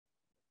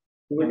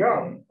Here we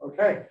go.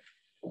 Okay.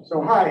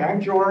 So hi,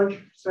 I'm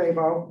George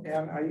Sabo,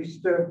 and I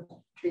used to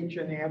teach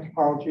in the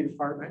anthropology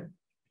department.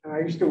 And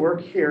I used to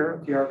work here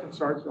at the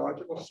Arkansas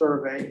Archaeological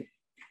Survey,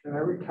 and I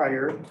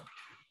retired.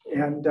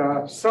 And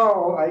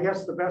so I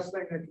guess the best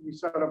thing that can be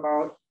said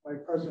about my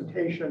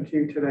presentation to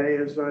you today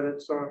is that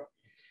it's a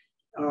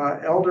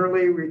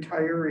elderly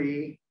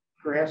retiree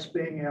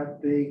grasping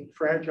at the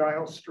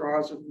fragile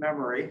straws of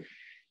memory.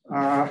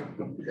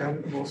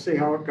 And we'll see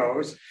how it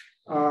goes.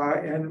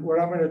 And what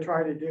I'm going to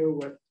try to do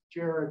with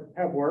Jared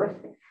Pebworth,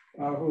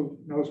 who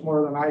knows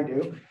more than I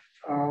do,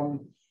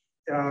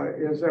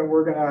 is that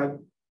we're going to,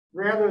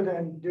 rather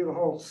than do the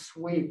whole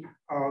sweep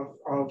of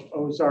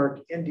Ozark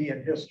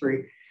Indian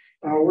history,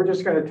 we're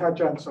just going to touch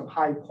on some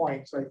high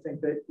points. I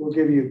think that will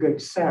give you a good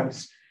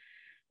sense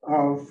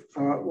of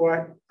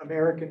what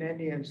American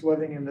Indians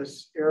living in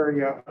this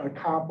area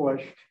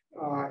accomplished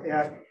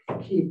at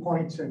key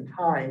points in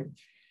time.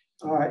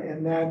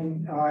 And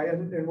then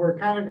we're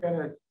kind of going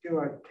to do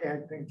a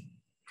tag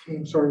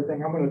team sort of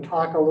thing. I'm going to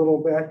talk a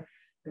little bit,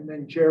 and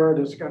then Jared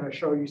is going to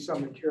show you some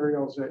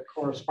materials that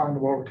correspond to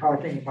what we're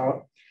talking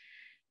about.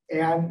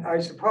 And I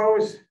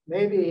suppose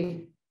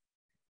maybe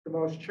the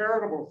most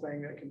charitable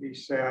thing that can be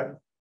said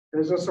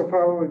is this will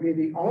probably be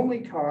the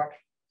only talk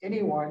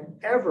anyone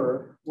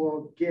ever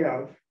will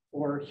give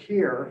or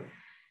hear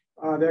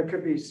that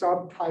could be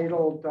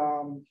subtitled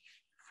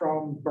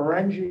From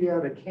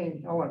Beringia to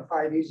Cane Hill in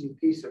 5 Easy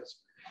Pieces.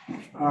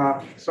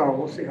 So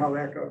we'll see how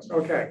that goes.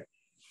 Okay.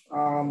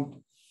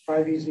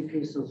 5 Easy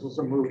Pieces was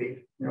a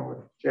movie, you know, with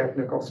Jack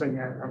Nicholson.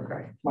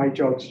 Okay. My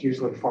jokes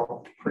usually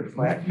fall pretty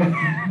flat.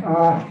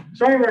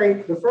 So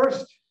anyway, the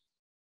first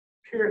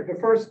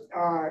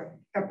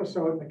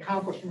episode and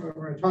accomplishment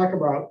we're going to talk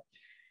about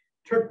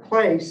took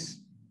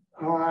place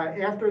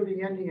after the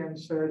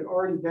Indians had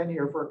already been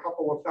here for a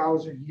couple of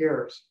thousand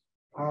years.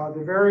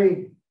 The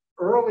very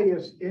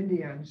earliest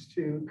Indians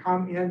to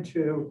come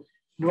into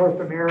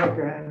North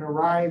America and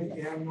arrive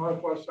in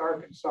Northwest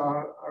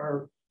Arkansas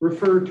are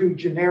referred to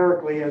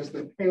generically as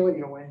the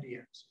Paleo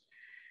Indians.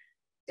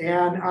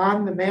 And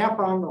on the map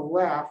on the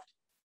left,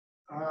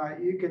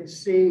 you can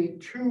see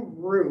two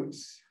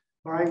routes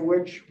by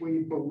which we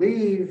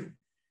believe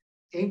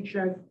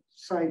ancient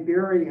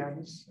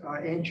Siberians,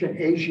 ancient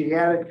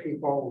Asiatic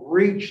people,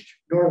 reached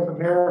North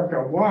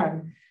America.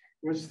 One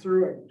was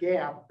through a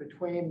gap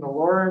between the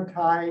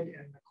Laurentide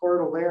and the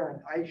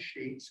Cordilleran ice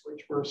sheets,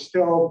 which were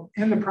still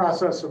in the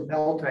process of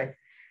melting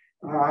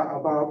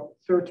about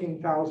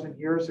 13,000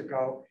 years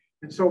ago.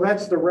 And so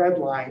that's the red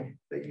line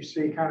that you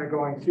see kind of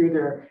going through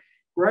there.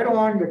 Right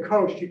along the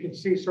coast, you can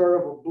see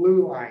sort of a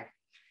blue line.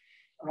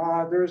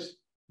 There's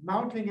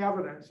mounting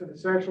evidence, and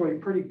it's actually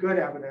pretty good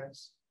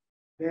evidence,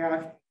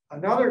 that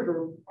other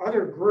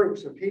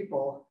groups of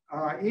people,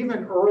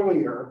 even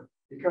earlier,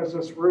 because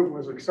this route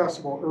was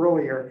accessible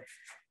earlier,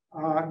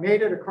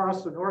 made it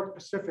across the North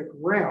Pacific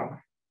Rim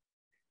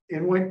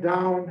and went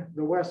down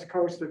the west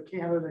coast of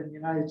Canada and the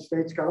United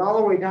States, got all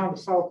the way down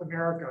to South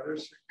America.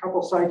 There's a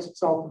couple sites in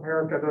South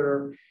America that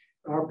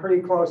are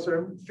pretty close.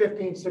 They're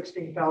 15,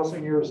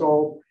 16,000 years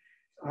old.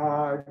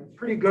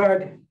 Pretty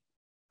good,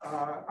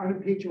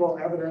 unimpeachable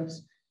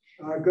evidence,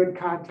 good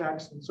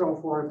context and so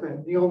forth.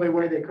 And the only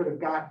way they could have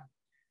gotten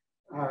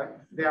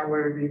that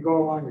way would be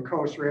go along the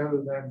coast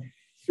rather than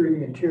through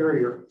the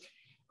interior.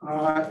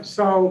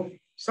 So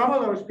some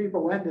of those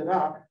people ended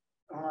up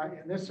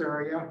in this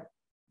area,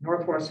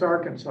 Northwest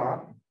Arkansas,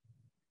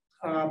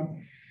 in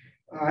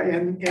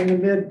the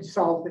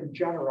Mid-South in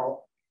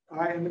general.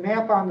 And the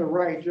map on the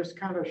right just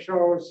kind of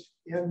shows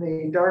in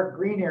the dark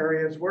green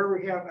areas where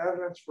we have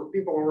evidence for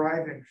people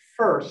arriving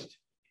first.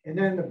 And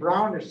then the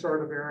brownish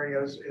sort of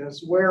areas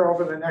is where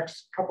over the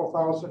next couple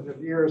thousand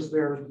of years,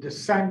 their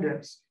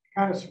descendants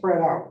kind of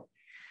spread out.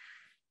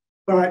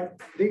 But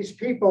these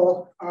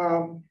people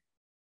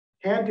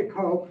had to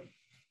cope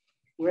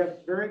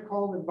with very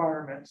cold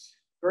environments,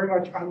 very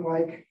much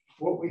unlike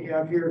what we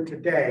have here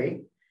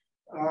today.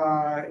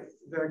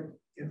 The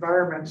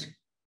environments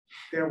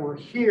that were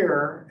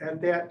here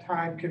at that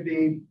time could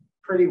be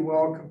pretty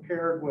well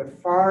compared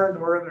with far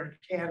northern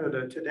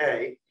Canada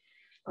today.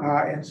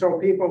 And so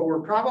people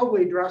were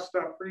probably dressed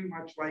up pretty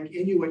much like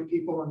Inuit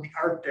people in the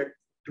Arctic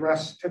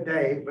dress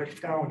today, but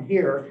down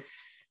here.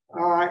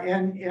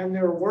 And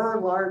there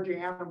were large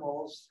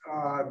animals,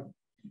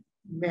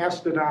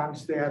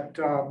 mastodons that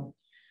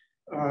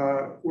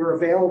were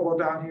available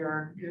down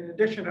here in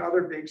addition to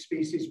other big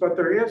species, but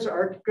there is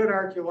good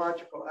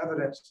archaeological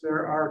evidence.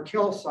 There are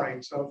kill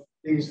sites of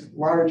these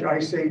large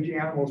Ice Age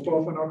animals,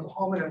 both in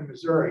Oklahoma and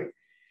Missouri.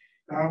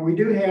 We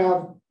do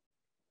have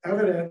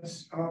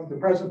evidence of the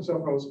presence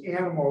of those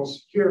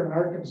animals here in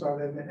Arkansas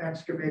that have been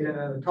excavated in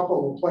a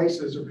couple of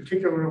places. A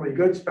particularly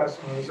good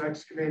specimen was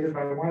excavated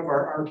by one of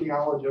our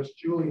archaeologists,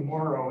 Julie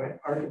Morrow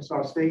at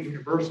Arkansas State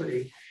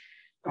University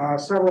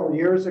several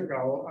years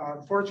ago.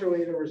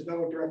 Unfortunately, there was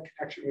no direct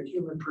connection with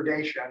human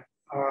predation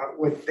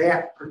with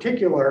that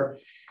particular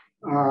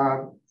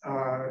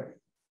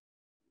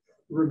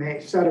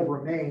set of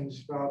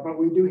remains, but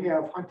we do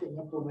have hunting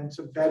implements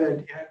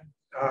embedded in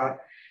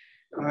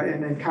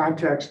and in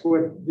context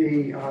with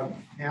the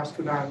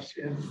mastodons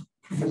in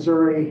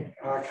Missouri,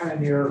 kind of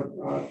near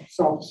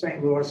south of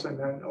St. Louis, and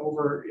then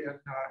over in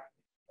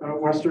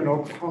western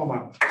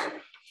Oklahoma.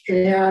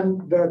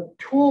 And the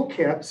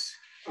toolkits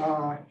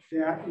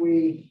that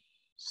we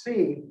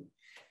see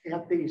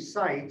at these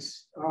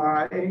sites,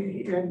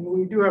 and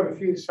we do have a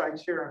few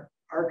sites here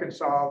in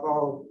Arkansas,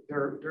 although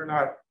they're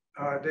not,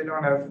 they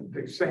don't have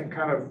the same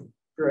kind of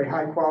very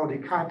high quality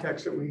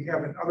context that we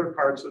have in other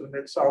parts of the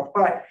Mid-South.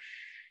 But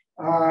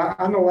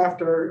on the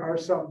left are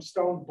some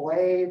stone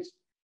blades.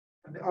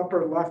 In the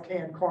upper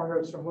left-hand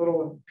corner, some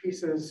little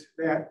pieces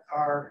that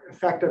are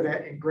effective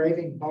at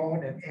engraving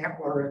bone and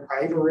antler and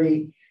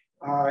ivory,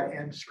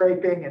 and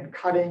scraping and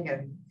cutting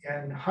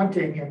and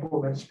hunting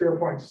implements, spear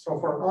points, and so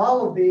forth.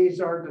 All of these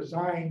are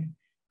designed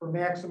for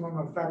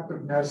maximum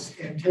effectiveness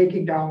in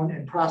taking down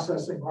and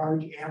processing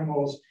large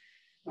animals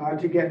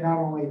to get not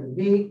only the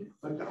meat,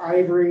 but the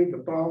ivory, the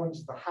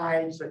bones, the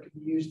hides that can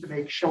be used to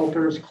make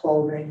shelters,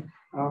 clothing,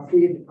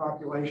 feed the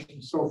population,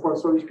 and so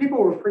forth. So these people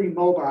were pretty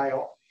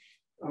mobile.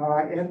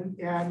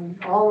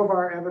 And all of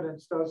our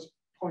evidence does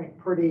point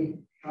pretty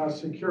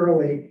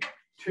securely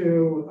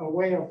to a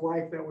way of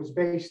life that was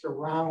based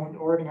around,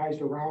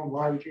 organized around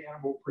large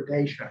animal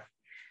predation.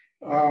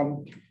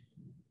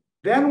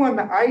 Then when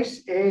the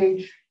Ice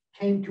Age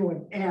came to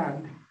an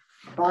end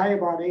by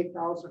about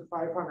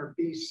 8,500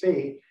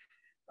 BC,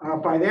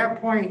 by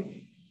that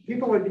point,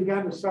 people had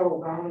begun to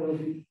settle down and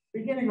were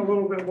beginning a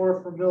little bit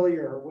more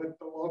familiar with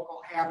the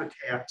local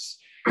habitats,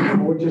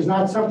 which is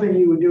not something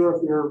you would do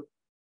if you're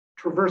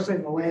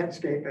traversing the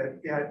landscape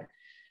at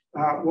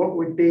what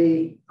would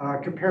be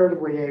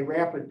comparatively a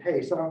rapid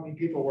pace. I don't mean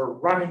people were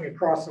running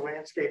across the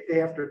landscape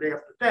day after day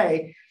after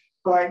day,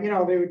 but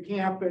they would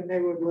camp and they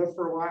would live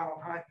for a while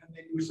and hunt, and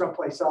they move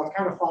someplace else,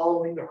 kind of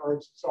following the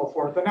herds and so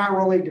forth. They're not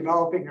really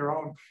developing their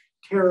own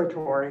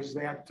territories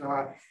that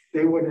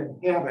they would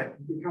inhabit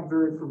and become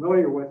very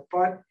familiar with.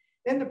 But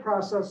in the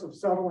process of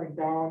settling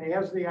down,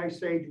 as the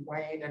Ice Age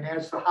waned and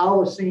as the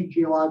Holocene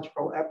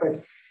geological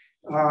epoch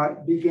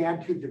began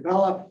to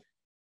develop,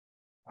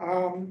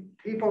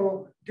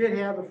 people did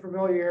have a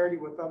familiarity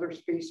with other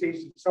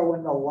species. And so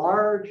when the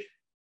large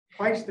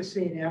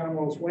Pleistocene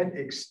animals went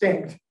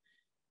extinct,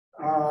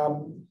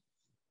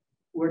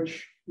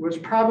 which was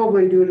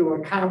probably due to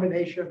a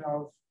combination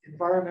of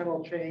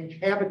environmental change,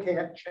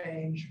 habitat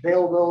change,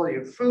 availability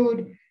of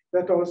food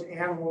that those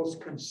animals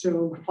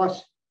consumed,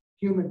 plus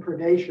human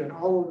predation,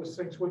 all of those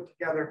things went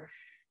together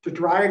to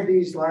drive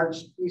these large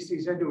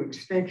species into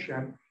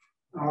extinction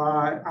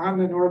on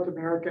the North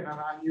American and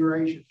on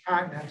Eurasian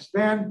continents.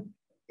 Then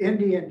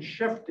Indians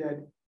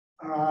shifted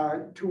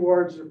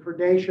towards the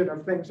predation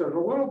of things that are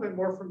a little bit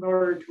more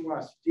familiar to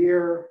us,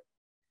 deer,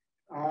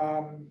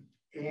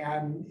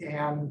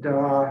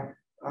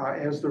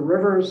 as the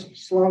rivers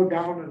slowed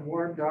down and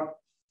warmed up,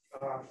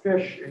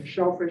 fish and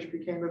shellfish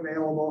became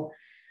available.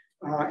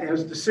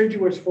 As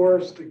deciduous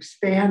forest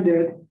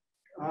expanded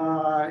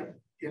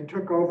and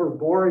took over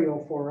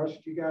boreal forest,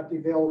 you got the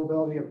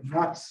availability of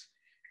nuts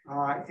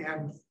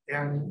and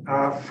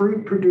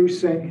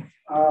fruit-producing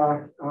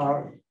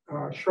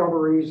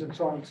shrubberies and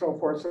so on and so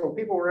forth. So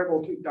people were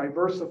able to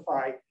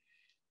diversify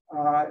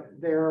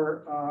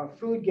their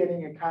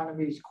food-getting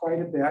economies quite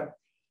a bit.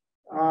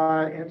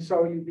 And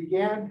so you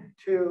began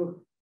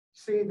to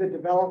see the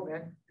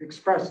development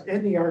expressed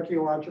in the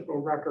archaeological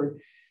record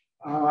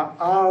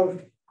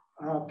of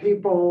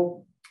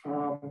people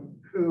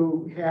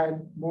who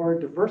had more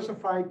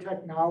diversified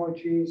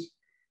technologies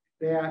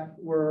that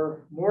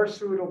were more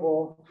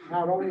suitable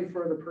not only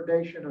for the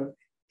predation of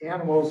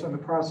animals and the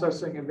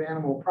processing of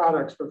animal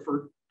products, but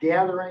for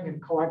gathering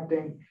and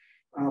collecting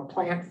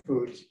plant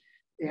foods.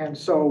 And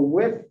so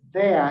with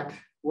that,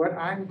 what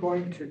I'm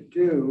going to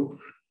do,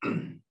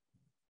 and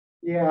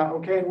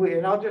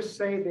I'll just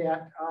say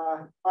that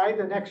by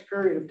the next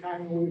period of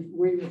time,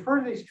 we refer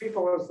to these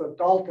people as the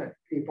Dalton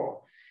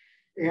people.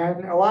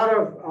 And a lot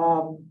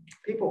of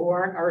people who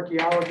aren't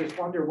archaeologists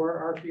wonder where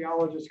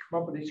archaeologists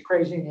come up with these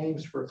crazy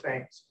names for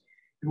things.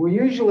 And we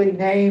usually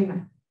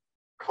name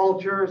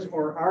cultures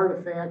or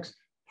artifacts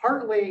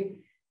partly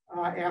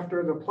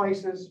after the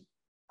places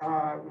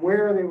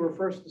where they were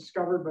first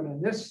discovered. But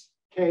in this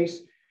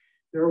case,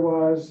 there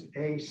was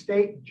a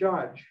state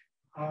judge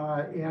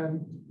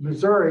in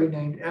Missouri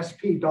named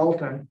S.P.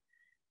 Dalton,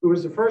 who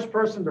was the first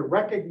person to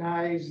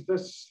recognize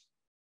this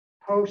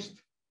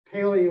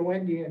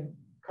post-Paleo-Indian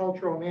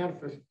cultural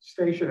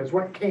manifestation as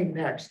what came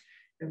next.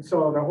 And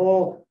so the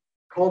whole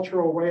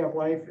cultural way of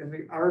life and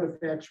the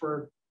artifacts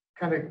were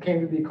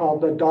came to be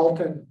called the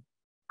Dalton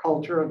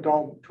culture, and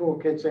Dalton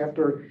toolkits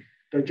after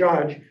the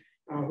judge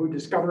who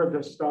discovered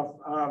this stuff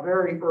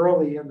very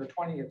early in the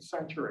 20th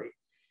century.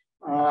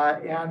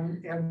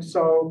 And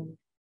so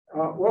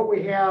what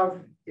we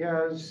have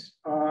is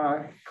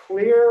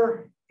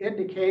clear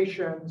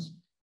indications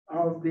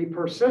of the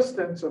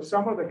persistence of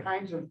some of the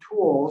kinds of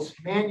tools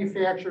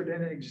manufactured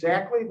in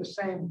exactly the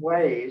same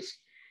ways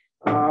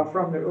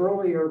from the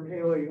earlier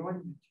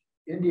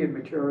Paleo-Indian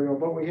material,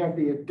 but we have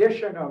the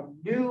addition of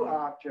new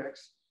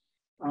objects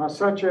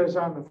such as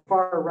on the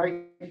far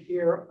right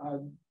here,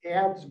 an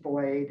adze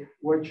blade,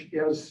 which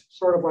is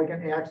sort of like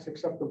an axe,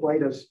 except the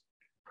blade is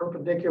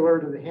perpendicular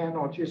to the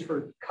handle. It's used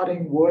for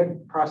cutting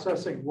wood,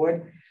 processing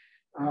wood.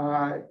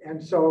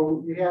 And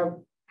so you have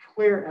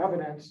clear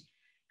evidence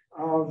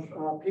of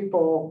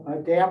people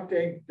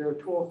adapting their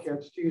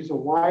toolkits to use a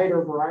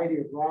wider variety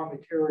of raw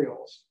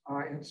materials.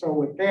 And so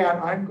with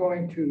that, I'm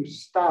going to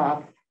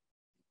stop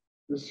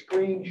the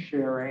screen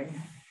sharing.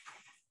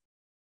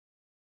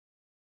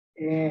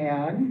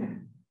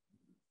 And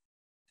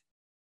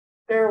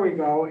there we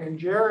go. And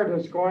Jared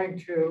is going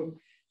to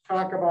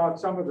talk about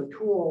some of the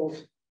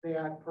tools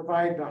that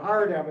provide the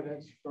hard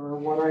evidence for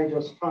what I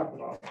just talked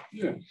about.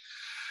 Yeah.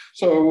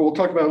 So we'll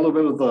talk about a little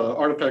bit of the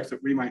artifacts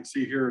that we might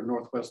see here in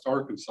Northwest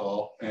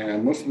Arkansas.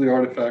 And most of the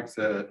artifacts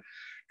that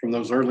from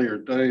those earlier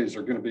days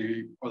are going to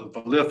be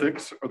the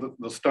lithics, or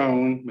the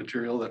stone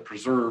material that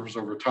preserves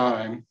over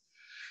time,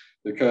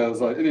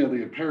 because any of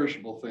the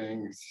imperishable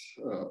things,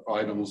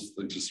 items,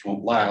 they just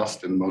won't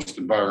last in most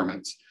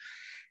environments.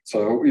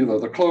 So either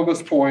the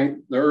Clovis point,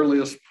 the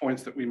earliest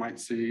points that we might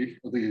see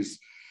are these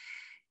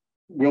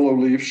willow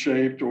leaf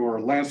shaped or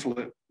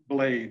lancelet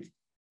blade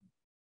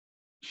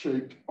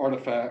shaped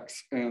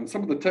artifacts. And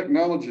some of the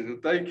technology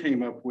that they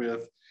came up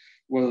with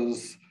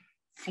was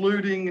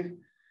fluting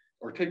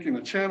or taking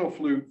a channel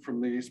flute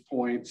from these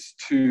points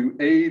to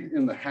aid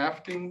in the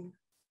hafting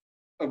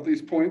of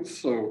these points.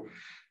 So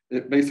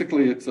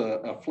it's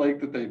a flake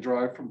that they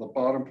drive from the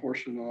bottom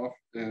portion off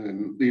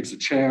and leaves a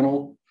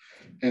channel,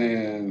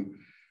 and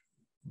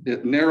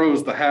it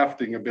narrows the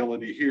hafting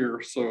ability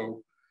here.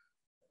 So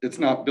it's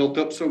not built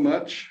up so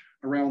much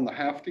around the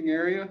hafting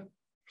area,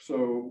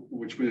 so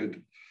which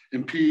would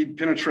impede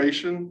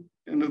penetration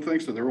into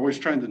things. So they're always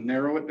trying to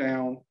narrow it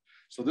down.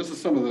 So this is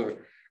some of the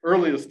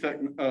earliest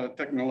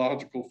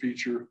technological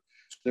feature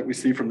that we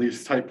see from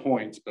these type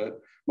points. But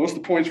most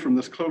of the points from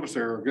this Clovis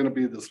era are going to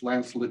be this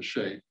lancelet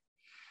shape.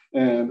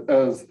 And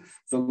as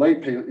the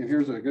late Paleo, and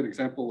here's a good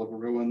example of a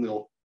ruin,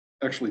 they'll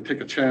actually take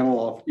a channel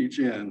off each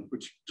end,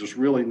 which just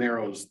really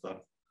narrows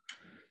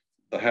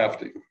the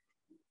hafting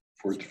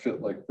for it to fit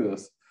like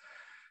this.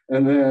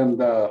 And then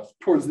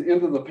towards the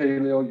end of the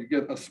Paleo, you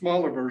get a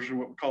smaller version,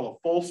 what we call a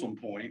Folsom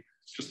point.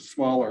 It's just a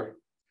smaller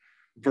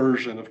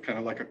version of kind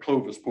of like a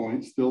Clovis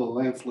point, still a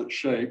lancelet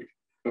shape,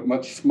 but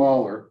much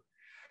smaller.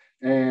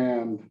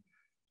 And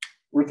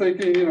we're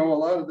thinking, a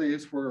lot of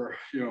these were,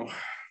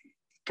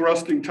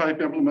 thrusting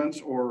type implements,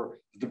 or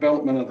the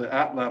development of the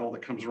atlatl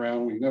that comes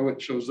around. We know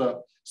it shows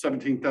up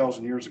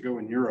 17,000 years ago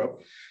in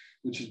Europe,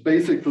 which is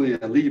basically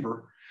a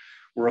lever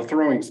or a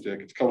throwing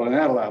stick. It's called an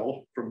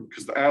atlatl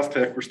because the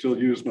Aztec were still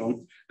using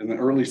them, and the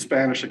early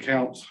Spanish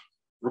accounts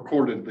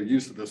recorded the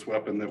use of this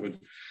weapon that would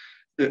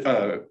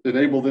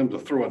enable them to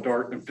throw a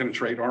dart and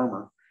penetrate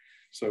armor.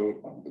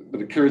 So,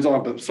 but it carries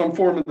on. But some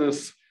form of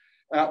this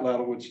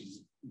atlatl, which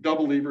is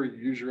double lever, you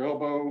use your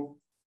elbow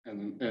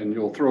and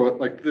you'll throw it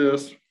like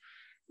this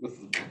with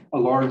a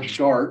large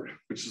dart,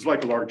 which is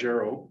like a large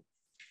arrow.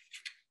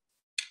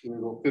 And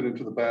it'll fit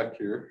into the back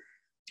here.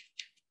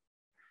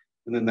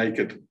 And then they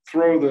could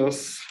throw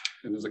this,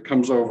 and as it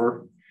comes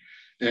over,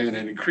 and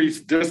it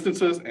increased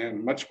distances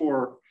and much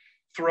more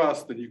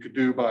thrust than you could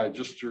do by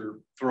just your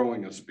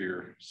throwing a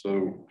spear.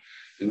 So,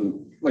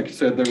 and like you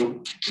said, they're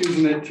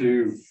using it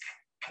to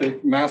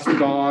take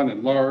mastodon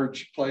and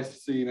large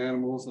Pleistocene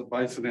animals, the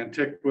bison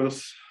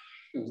antiquus,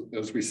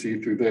 as we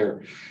see through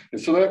there.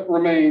 And so that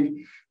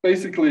remained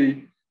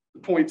basically the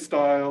point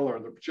style or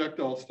the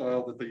projectile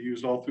style that they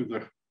used all through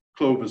the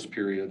Clovis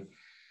period.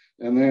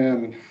 And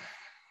then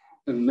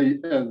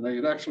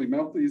they'd actually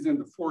mount these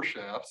into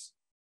foreshafts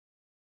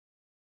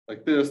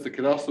like this that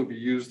could also be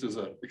used as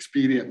an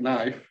expedient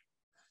knife.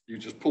 You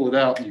just pull it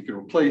out and you can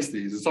replace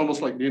these. It's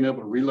almost like being able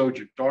to reload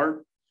your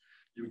dart.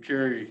 You would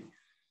carry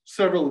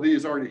several of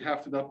these already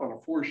hafted up on a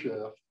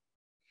foreshaft.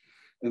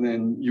 And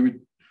then you would,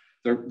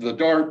 the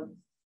dart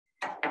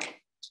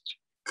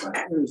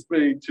is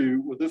made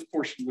to, well, this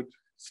portion would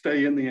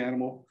stay in the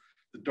animal.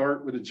 The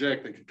dart would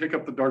eject. They could pick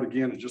up the dart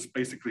again and just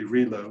basically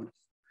reload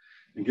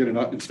and get it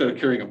up instead of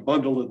carrying a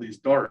bundle of these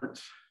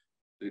darts.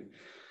 The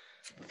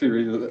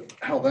theory of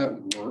how that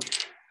would work.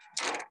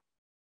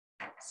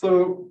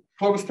 So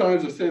Clovis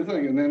times, the same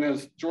thing. And then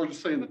as George was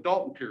saying, the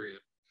Dalton period,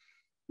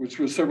 which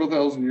was several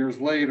thousand years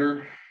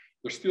later,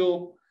 they're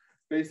still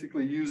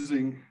basically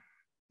using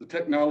the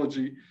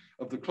technology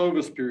of the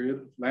Clovis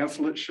period,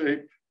 lancelet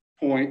shaped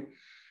point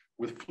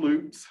with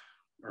flutes,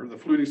 or the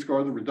fluting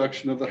scar, the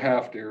reduction of the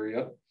haft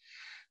area.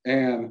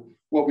 And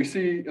what we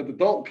see at the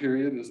Dalton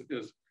period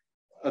is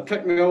a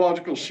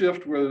technological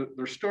shift where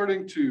they're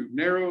starting to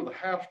narrow the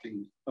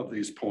hafting of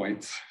these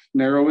points,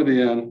 narrow it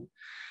in.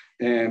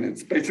 And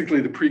it's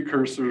basically the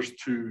precursors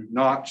to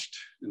notched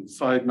and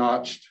side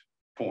notched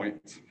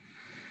points.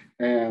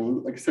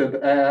 And like I said, the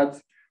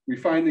adze, we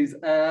find these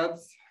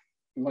adze,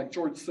 and like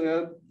George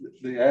said,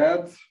 the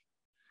adze,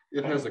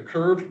 it has a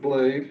curved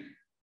blade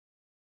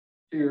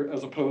here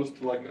as opposed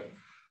to like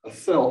a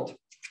celt,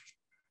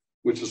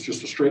 which is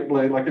just a straight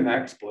blade like an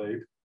axe blade.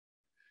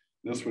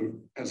 This one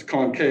has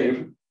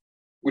concave.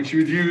 which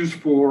you'd use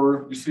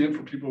for, you see it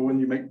for people when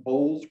you make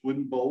bowls,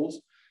 wooden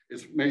bowls.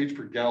 It's made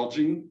for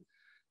gouging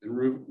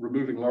and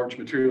removing large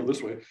material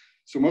this way.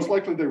 So most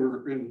likely they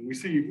were, and we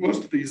see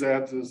most of these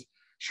adze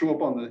show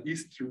up on the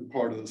eastern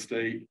part of the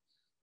state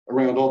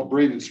around all the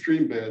braided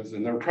stream beds,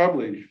 and they're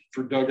probably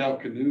for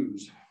dugout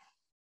canoes.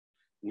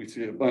 We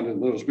see abundant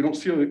of those. We don't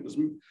see as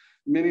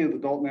many of the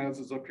Dalton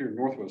adzes up here in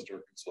Northwest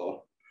Arkansas.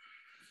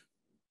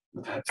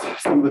 But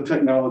that's some of the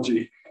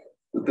technology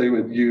that they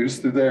would use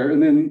through there.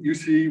 And then you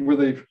see where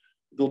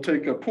they'll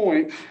take a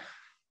point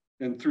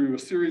and through a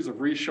series of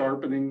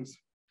resharpenings,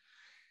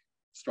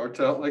 starts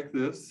out like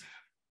this,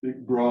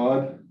 big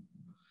broad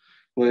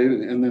blade.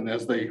 And then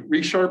as they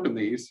resharpen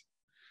these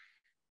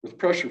with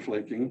pressure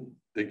flaking,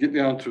 they get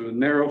down to a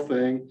narrow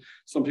thing.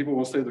 Some people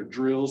will say they're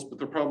drills, but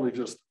they're probably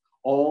just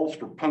awls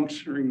for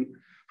puncturing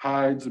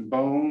hides and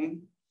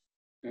bone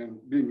and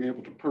being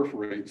able to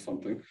perforate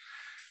something.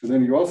 And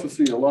then you also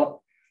see a lot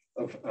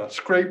of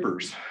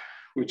scrapers,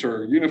 which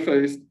are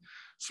unifaced,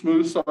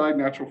 smooth side,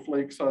 natural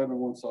flake side on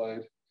one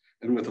side,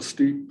 and with a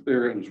steep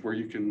there ends where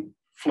you can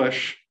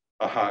flesh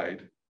a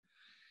hide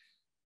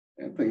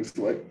and things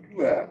like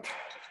that.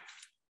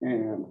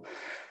 And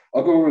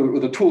I'll go over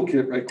with a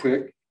toolkit right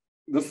quick.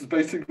 This is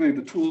basically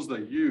the tools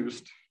they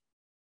used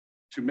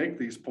to make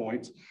these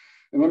points.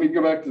 And let me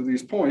go back to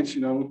these points.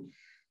 You know,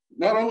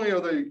 not only are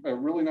they a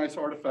really nice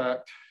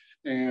artifact,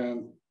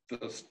 and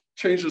the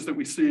changes that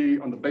we see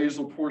on the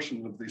basal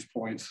portion of these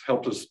points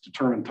helped us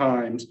determine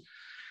times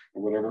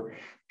or whatever,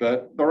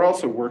 but they're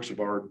also works of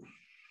art.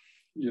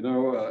 You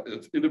know,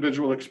 it's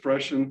individual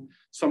expression,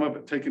 some of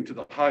it taken to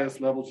the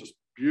highest levels, just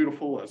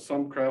beautiful, as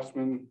some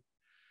craftsmen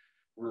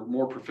were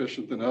more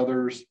proficient than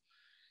others.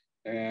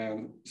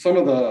 And some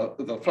of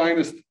the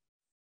finest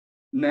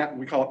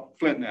we call it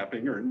flint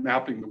napping, or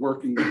napping, the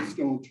working of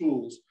stone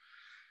tools,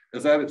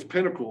 is at its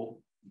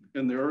pinnacle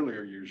in the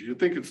earlier years. You'd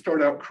think it'd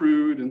start out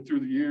crude, and through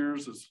the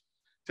years as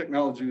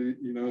technology,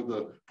 you know,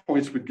 the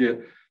points would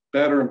get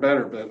better and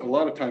better. But a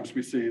lot of times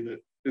we see that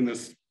in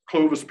this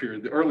Clovis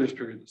period, the earliest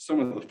period, some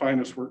of the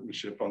finest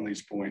workmanship on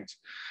these points.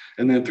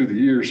 And then through the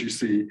years, you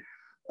see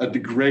a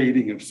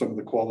degrading of some of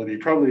the quality,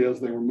 probably as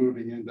they were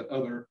moving into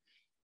other,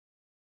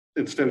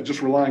 instead of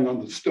just relying on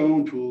the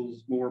stone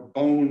tools, more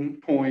bone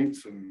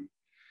points and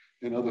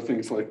other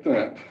things like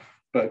that.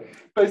 But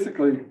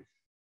basically,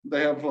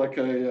 they have like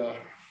a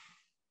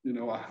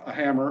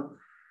hammer,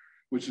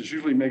 which is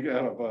usually made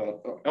out of a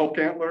elk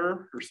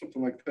antler or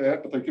something like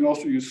that. But they can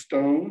also use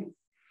stone,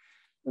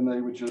 and they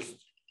would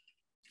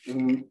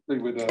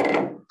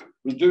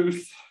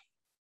reduce.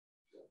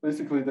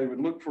 Basically, they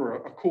would look for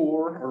a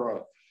core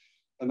or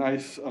a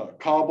nice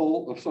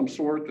cobble of some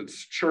sort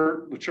that's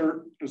chert. The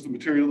chert is the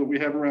material that we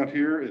have around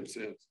here. It's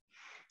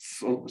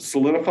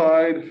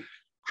solidified,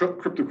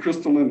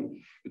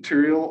 cryptocrystalline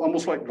material,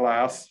 almost like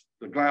glass.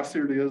 The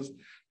glassier it is,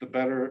 the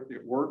better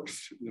it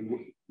works,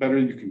 the better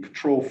you can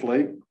control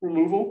flake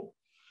removal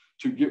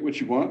to get what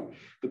you want.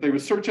 But they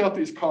would search out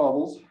these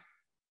cobbles,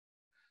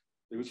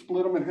 they would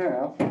split them in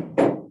half,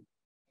 and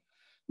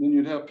then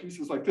you'd have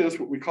pieces like this,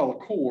 what we call a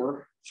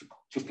core,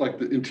 just like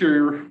the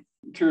interior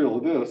material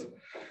of this.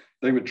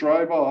 They would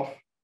drive off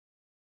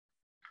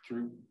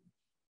through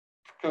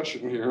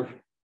percussion here.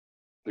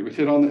 They would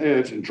hit on the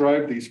edge and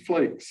drive these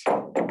flakes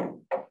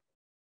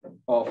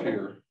off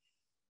here,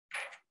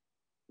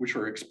 which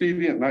are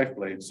expedient knife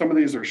blades. Some of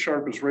these are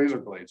sharp as razor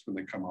blades when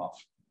they come off.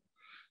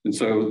 And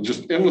so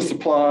just endless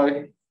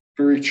supply,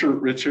 very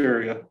chert-rich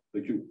area.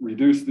 They can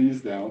reduce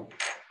these down,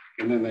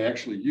 and then they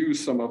actually use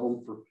some of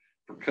them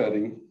for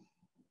cutting.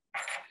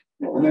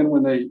 And then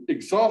when they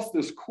exhaust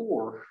this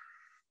core,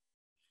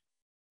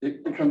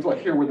 it becomes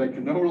like here where they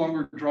can no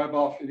longer drive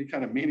off any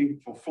kind of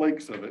meaningful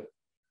flakes of it,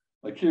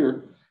 like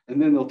here.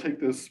 And then they'll take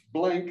this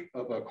blank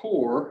of a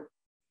core,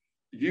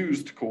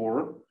 used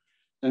core,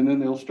 and then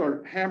they'll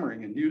start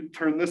hammering, and you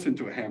turn this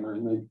into a hammer,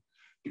 and they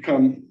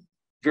become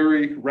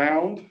very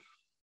round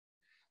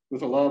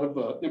with a lot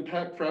of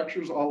impact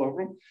fractures all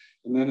over them.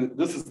 And then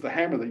this is the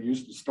hammer they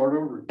use to start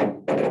over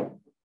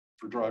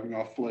for driving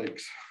off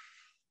flakes.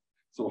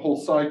 So a whole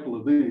cycle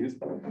of these.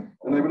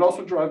 And they would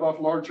also drive off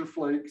larger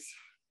flakes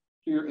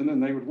here, and then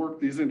they would work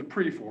these into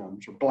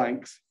preforms or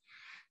blanks.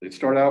 They'd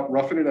start out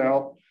roughing it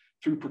out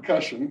through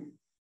percussion,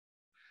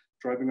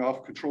 driving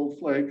off controlled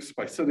flakes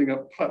by setting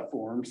up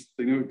platforms.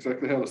 They knew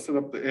exactly how to set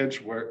up the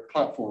edge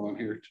platform on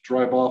here to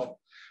drive off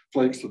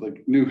flakes, so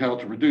they knew how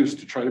to reduce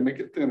to try to make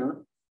it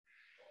thinner.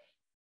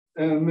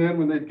 And then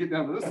when they'd get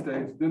down to this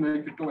stage, then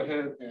they could go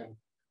ahead and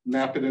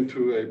nap it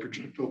into a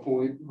projectile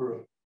point,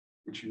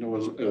 which you know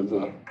as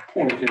a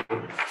point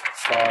here,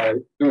 by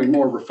doing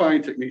more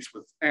refined techniques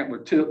with antler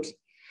tips.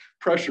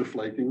 Pressure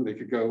flaking, they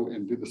could go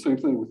and do the same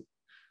thing with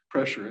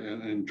pressure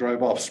and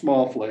drive off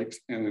small flakes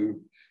and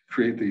then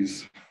create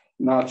these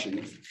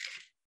notchings,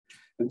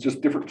 and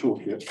just different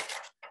toolkits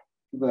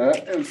for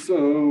that. And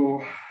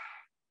so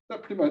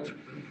that pretty much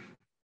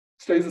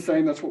stays the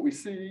same. That's what we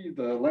see,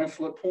 the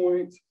lancelet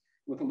points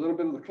with a little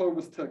bit of the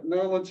Clovis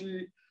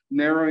technology,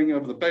 narrowing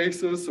of the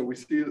bases. So we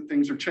see that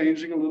things are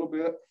changing a little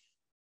bit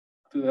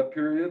through that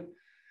period.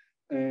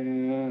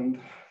 And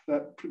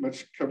that pretty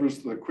much covers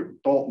the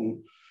quick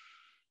Dalton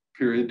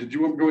period. Did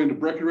you want to go into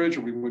Breckenridge,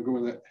 or we want to go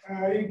in that?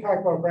 You can talk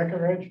about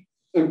Breckenridge.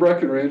 And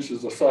Breckenridge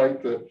is a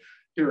site that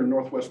here in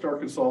Northwest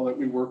Arkansas that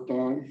we worked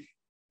on.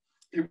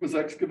 It was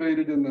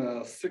excavated in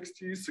the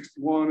 60s,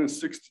 61 and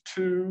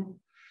 62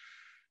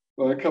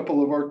 by a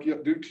couple of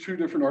two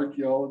different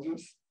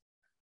archaeologists.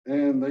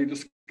 And they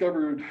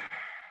discovered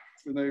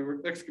when they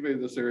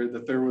excavated this area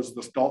that there was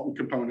this Dalton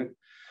component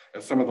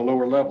at some of the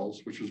lower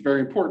levels, which was very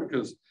important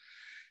because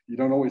you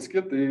don't always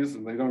get these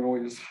and they don't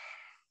always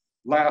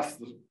last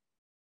the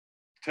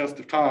test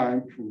of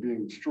time from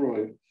being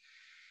destroyed.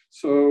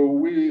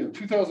 So in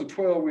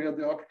 2012, we had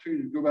the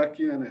opportunity to go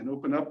back in and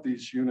open up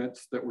these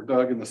units that were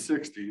dug in the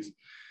 60s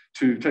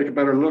to take a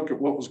better look at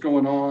what was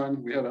going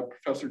on. We had a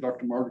professor,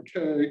 Dr. Margaret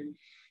Kay.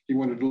 He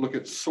wanted to look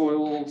at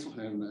soils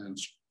and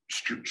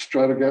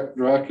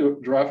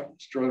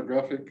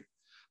stratigraphic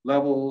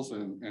levels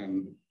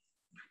and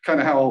kind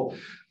of how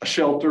a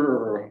shelter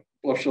or a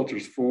bluff shelter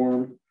is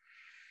formed.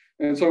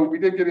 And so we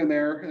did get in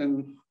there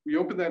and we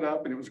opened that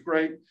up, and it was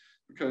great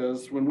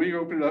because when we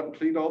opened it up and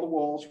cleaned all the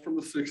walls from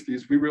the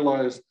 60s, we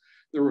realized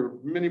there were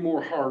many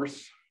more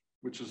hearths,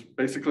 which is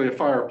basically a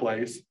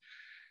fireplace,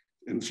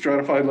 in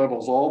stratified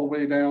levels all the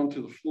way down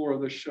to the floor of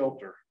this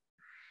shelter,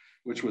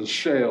 which was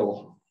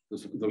shale,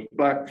 the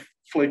black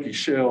flaky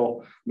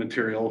shale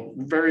material,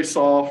 very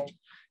soft,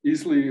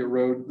 easily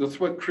erode. That's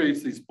what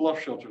creates these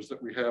bluff shelters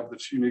that we have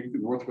that's unique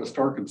in Northwest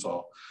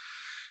Arkansas,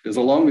 is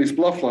along these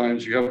bluff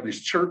lines, you have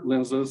these chert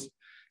lenses,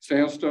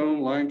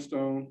 sandstone,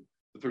 limestone,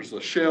 but there's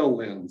a shale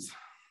lens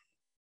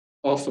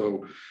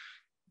also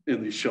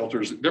in these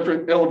shelters at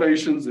different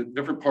elevations at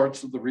different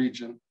parts of the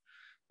region.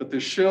 But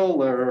the shell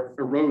layer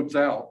erodes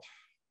out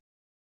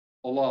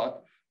a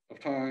lot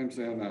of times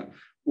and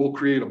will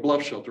create a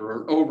bluff shelter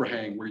or an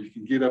overhang where you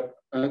can get up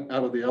out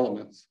of the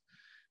elements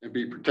and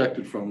be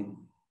protected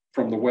from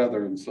the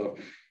weather. And so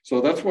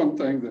that's one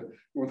thing that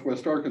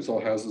Northwest Arkansas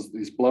has, is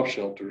these bluff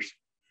shelters.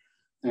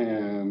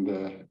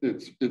 And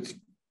it's a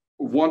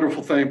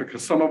wonderful thing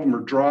because some of them are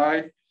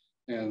dry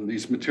and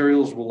these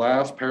materials will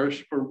last,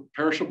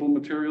 perishable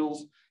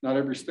materials. Not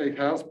every state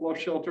has bluff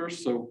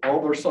shelters, so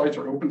all their sites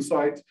are open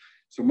sites.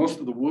 So most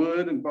of the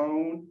wood and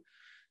bone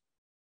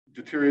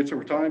deteriorates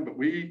over time, but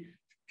we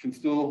can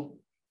still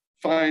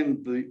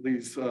find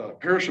these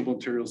perishable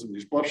materials in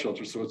these bluff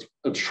shelters. So it's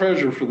a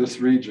treasure for this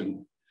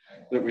region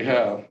that we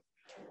have.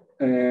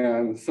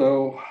 And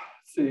so,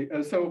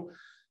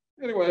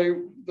 anyway,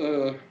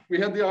 we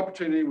had the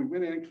opportunity, we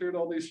went in and cleared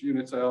all these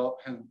units out,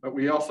 but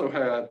we also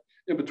had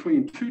in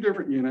between two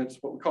different units,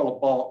 what we call a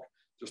balk,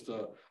 just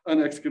an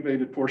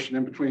unexcavated portion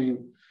in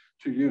between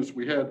two units.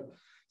 We had,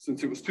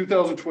 since it was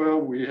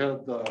 2012, we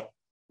had the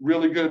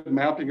really good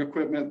mapping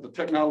equipment. The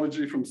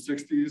technology from the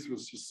 60s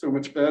was just so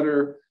much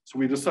better. So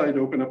we decided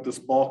to open up this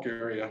balk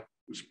area,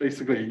 which is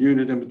basically a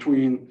unit in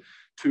between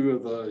two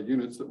of the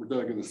units that were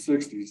dug in the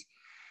 60s.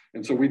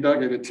 And so we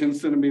dug it at 10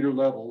 centimeter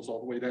levels all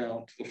the way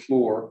down to the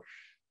floor.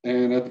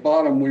 And at the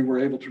bottom, we were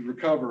able to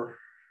recover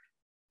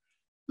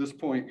this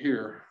point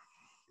here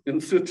in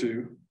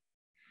situ,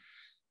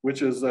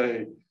 which is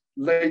a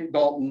late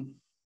Dalton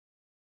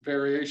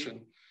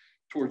variation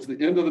towards the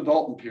end of the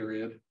Dalton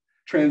period,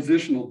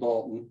 transitional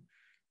Dalton,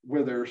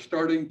 where they're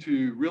starting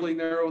to really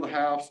narrow the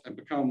house and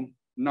become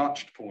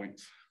notched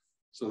points.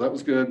 So that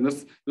was good. And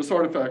this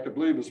artifact, I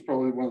believe, is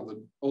probably one of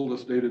the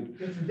oldest dated.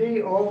 It's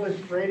the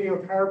oldest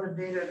radiocarbon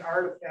dated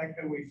artifact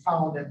that we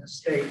found in the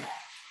state.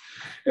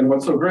 And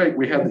what's so great,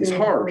 we have these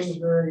hearths.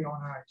 Very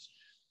nice.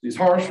 These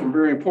hearths were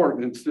very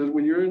important. Instead,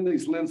 when you're in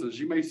these lenses,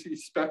 you may see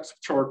specks of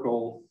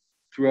charcoal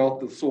throughout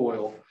the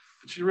soil,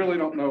 but you really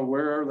don't know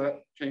where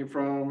that came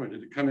from, or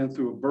did it come in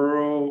through a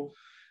burrow,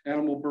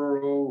 animal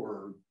burrow,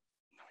 or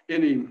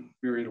any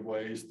myriad of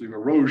ways, through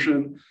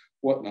erosion,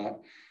 whatnot.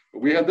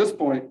 But we had this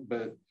point,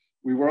 but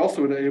we were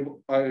also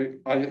able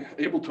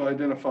to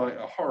identify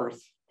a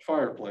hearth,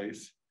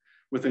 fireplace,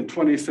 within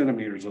 20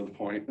 centimeters of the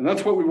point. And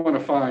that's what we want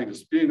to find,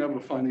 is being able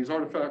to find these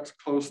artifacts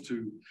close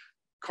to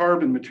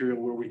carbon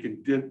material where we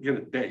can get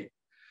a date.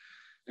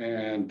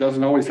 And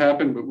doesn't always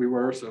happen, but we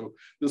were. So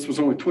this was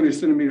only 20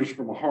 centimeters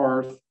from a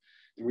hearth,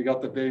 and we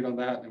got the date on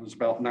that. And it was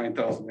about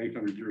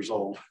 9,800 years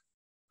old.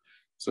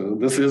 So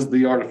this is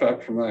the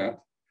artifact from that.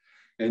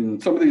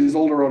 And some of these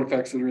older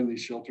artifacts that are in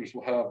these shelters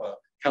will have a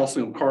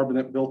calcium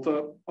carbonate built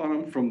up on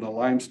them from the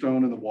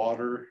limestone and the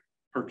water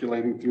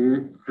percolating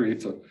through,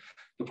 creates a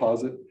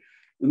deposit.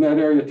 In that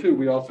area too,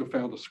 we also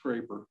found a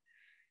scraper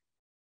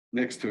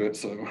next to it.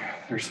 So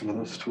there's some of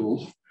those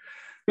tools.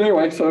 But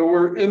anyway, so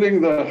we're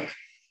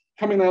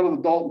coming out of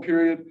the Dalton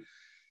period.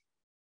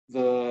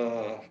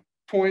 The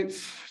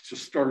points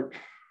just start,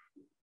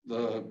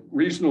 the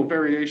regional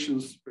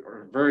variations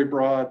are very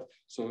broad.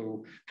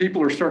 So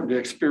people are starting to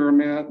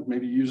experiment,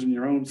 maybe using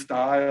your own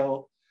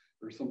style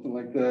or something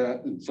like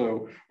that. And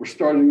so we're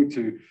starting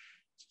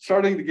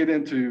to get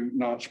into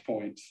notch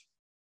points.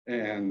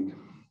 And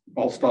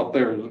I'll stop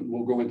there.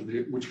 We'll go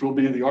into which will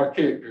be the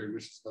archaic period,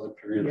 which is another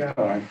period of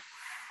time.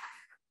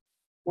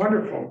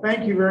 Wonderful.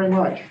 Thank you very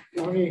much.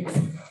 Let me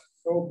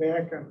go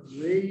back and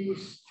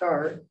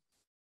restart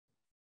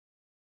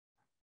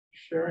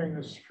sharing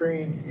the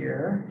screen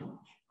here.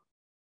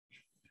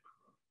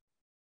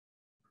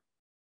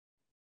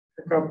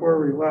 Pick up where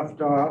we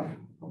left off.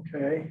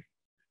 Okay,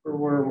 where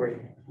were we?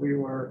 We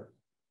were,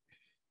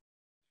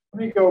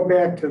 let me go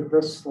back to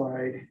this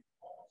slide,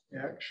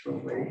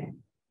 actually.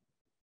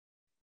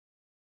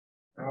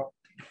 Oh.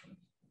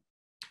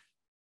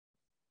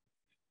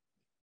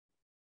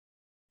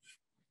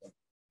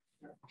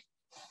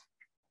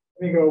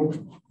 Let me go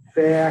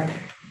back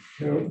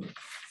to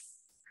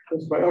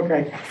this way.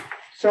 Okay,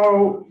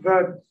 so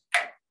I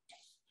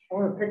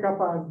want to pick up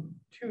on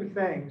two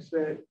things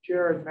that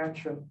Jared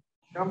mentioned.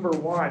 Number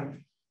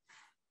one,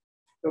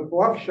 the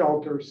bluff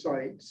shelter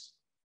sites.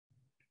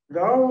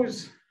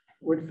 Those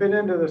would fit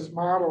into this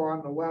model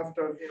on the left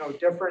of,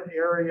 different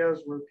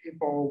areas where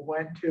people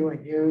went to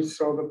and used.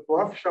 So the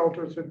bluff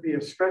shelters would be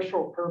a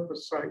special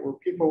purpose site where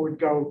people would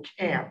go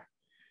camp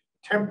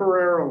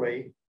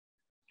temporarily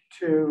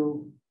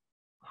to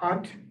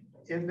hunt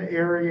in the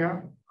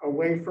area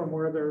away from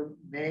where their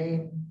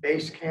main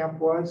base camp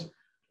was,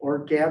 or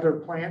gather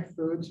plant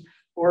foods.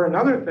 Or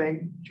another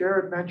thing,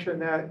 Jared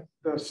mentioned that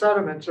the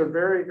sediments are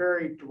very,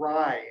 very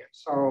dry.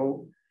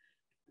 So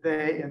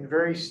and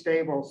very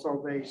stable.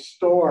 So they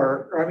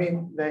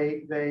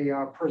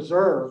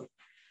preserve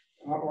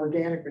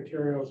organic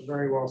materials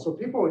very well. So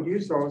people would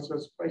use those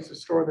as a place to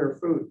store their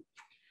food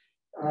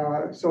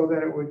so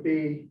that it would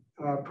be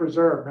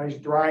preserved. Nice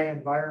dry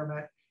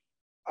environment,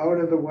 out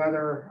of the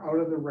weather, out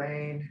of the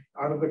rain,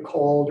 out of the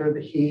cold or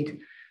the heat.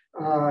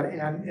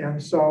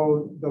 And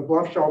so the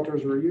bluff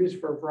shelters were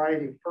used for a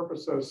variety of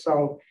purposes.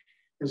 So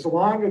as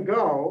long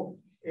ago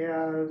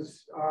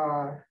as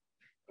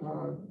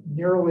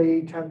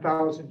nearly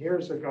 10,000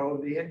 years ago,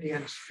 the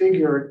Indians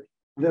figured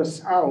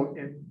this out,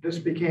 and this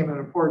became an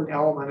important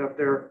element of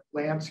their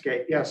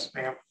landscape. Yes,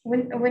 ma'am.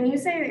 When you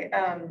say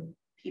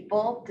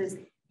people, does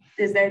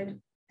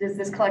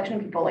this collection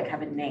of people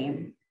have a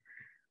name?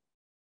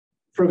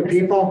 For the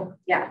people?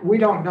 Yeah. We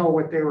don't know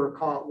what they were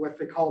called, what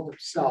they called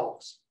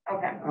themselves.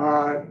 Okay.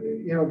 A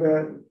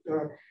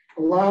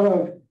lot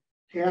of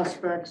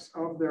aspects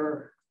of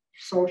their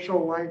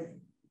social life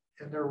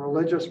and their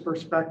religious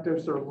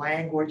perspectives, their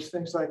language,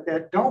 things like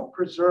that, don't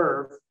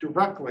preserve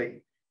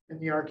directly in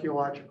the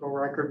archaeological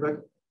record,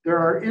 but there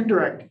are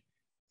indirect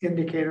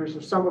indicators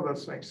of some of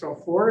those things. So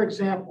for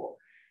example,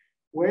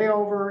 way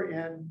over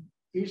in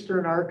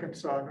eastern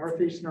Arkansas,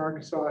 northeastern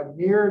Arkansas,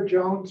 near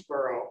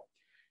Jonesboro,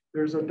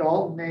 there's a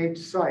Dalton Age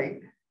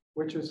site,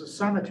 which is a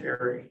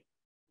cemetery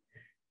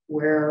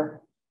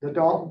where the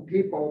Dalton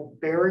people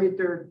buried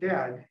their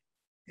dead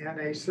in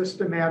a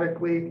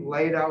systematically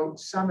laid out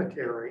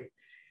cemetery.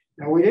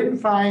 Now, we didn't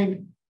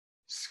find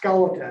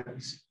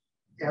skeletons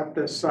at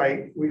this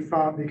site. We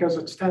found, because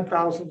it's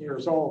 10,000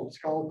 years old,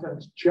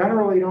 skeletons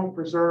generally don't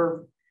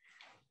preserve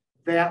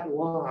that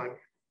long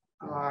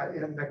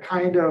in the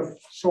kind of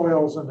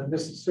soils in the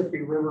Mississippi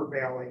River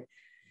Valley.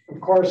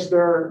 Of course,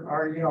 there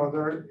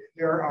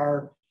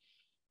are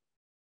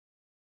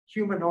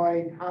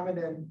humanoid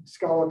hominid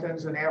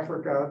skeletons in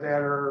Africa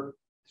that are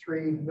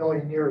 3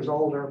 million years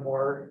old or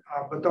more,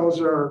 but those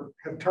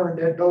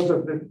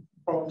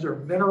bones are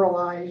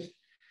mineralized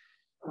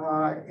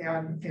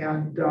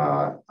and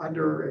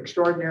under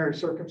extraordinary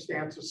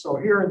circumstances. So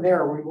here and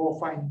there, we will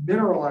find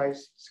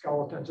mineralized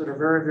skeletons that are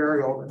very,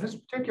 very old. In this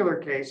particular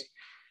case,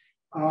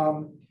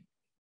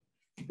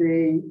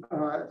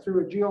 through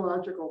a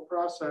geological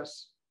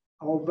process,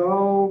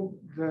 although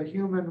the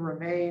human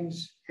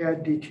remains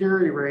had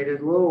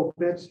deteriorated, little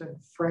bits and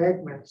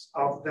fragments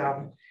of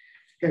them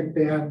had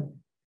been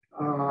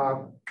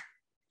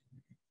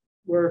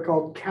what are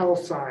called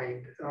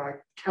calcined.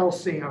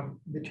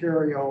 Calcium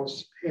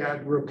materials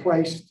had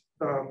replaced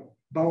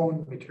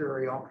bone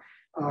material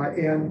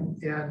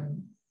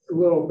in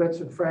little bits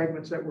and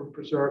fragments that were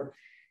preserved.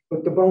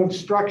 But the bone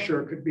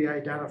structure could be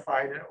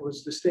identified, and it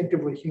was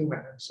distinctively human.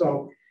 And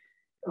so,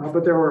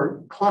 but there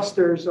were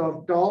clusters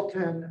of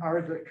Dalton,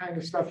 are the kind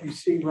of stuff you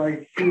see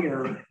right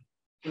here.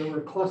 There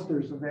were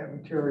clusters of that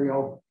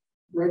material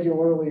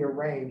regularly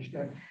arranged.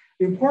 And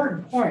the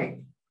important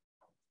point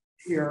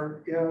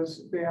here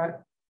is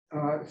that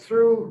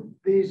through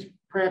these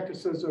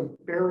practices of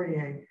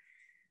burying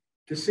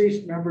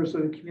deceased members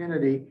of the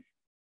community,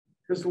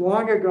 as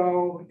long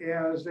ago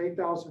as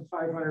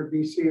 8,500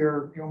 BC,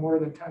 or more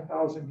than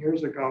 10,000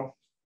 years ago,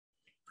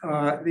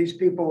 these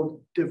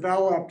people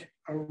developed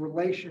a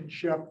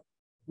relationship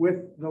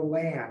with the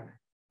land,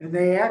 and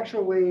they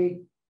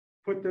actually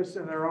put this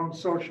in their own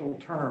social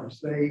terms.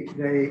 They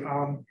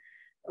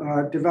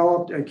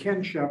developed a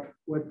kinship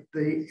with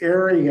the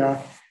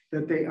area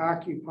that they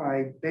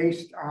occupied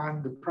based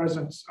on the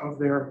presence of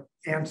their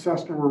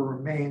ancestral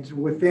remains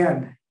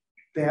within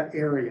that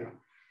area.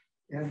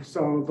 And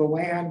so the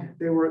land,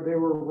 they were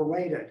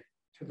related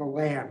to the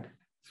land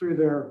through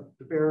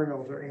the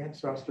burial of their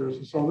ancestors.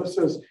 And so this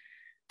is,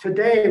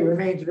 today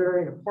remains a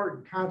very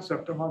important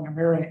concept among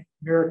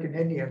American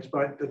Indians,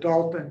 but the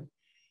Dalton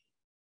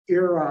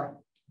era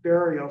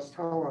burials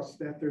tell us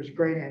that there's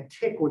great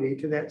antiquity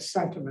to that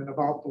sentiment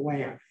about the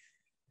land.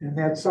 And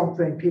that's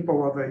something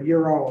people of a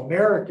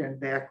Euro-American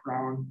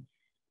background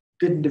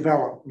didn't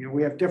develop. You know,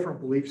 we have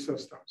different belief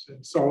systems.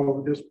 And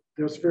so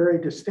this very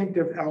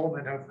distinctive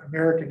element of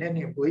American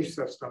Indian belief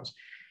systems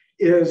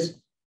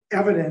is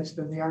evidenced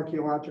in the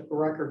archaeological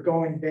record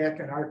going back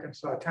in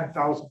Arkansas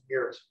 10,000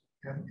 years.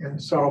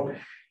 And so,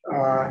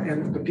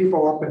 and the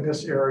people up in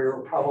this area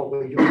are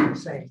probably doing the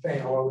same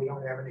thing, although we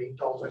don't have any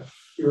Dolphin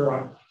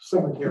era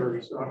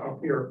cemeteries up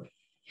here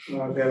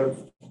that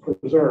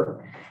have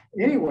preserved.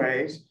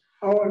 Anyways,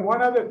 oh, and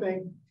one other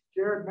thing,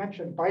 Jared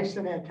mentioned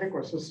bison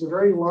antiquus. This is a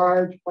very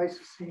large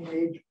Pleistocene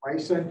age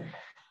bison.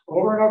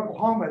 Over in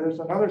Oklahoma, there's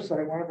another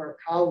site one of our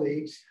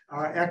colleagues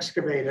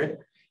excavated,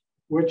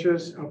 which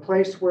is a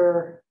place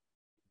where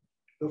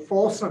the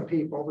Folsom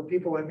people, the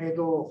people that made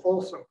the little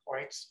Folsom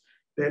points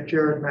that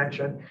Jared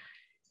mentioned,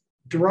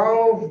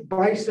 drove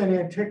bison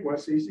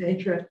antiquus, these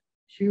ancient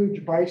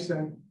huge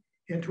bison,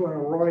 into an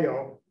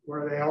arroyo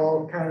where they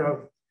all kind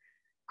of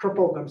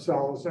crippled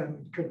themselves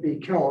and could be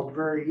killed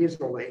very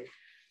easily.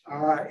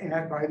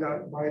 And by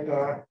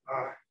the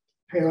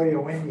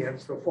Paleo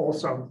Indians, the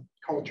Folsom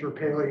culture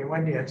Paleo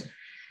Indians.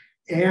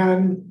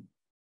 And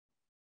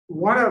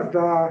one of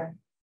the,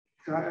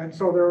 and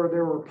so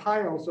there were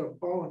piles of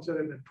bones that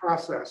had been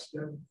processed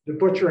and the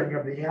butchering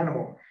of the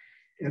animal.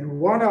 And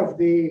one of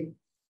the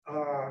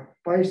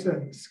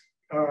bison's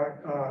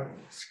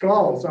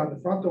skulls on the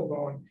frontal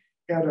bone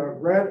had a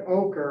red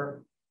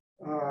ochre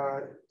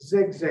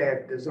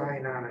zigzag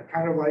design on it,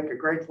 kind of like a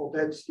Grateful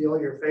Dead steal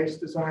your face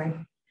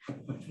design.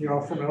 You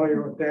know,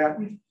 familiar with that?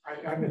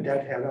 I'm a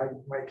Deadhead.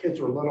 My kids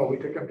were little. We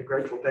took them to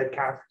Grateful Dead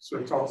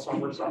concerts all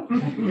summer, so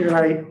you're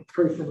right,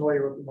 pretty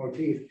familiar with the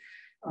motif.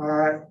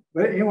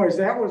 But anyways,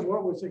 that was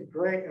what was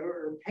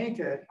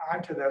painted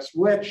onto this,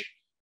 which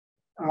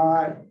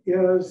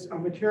is a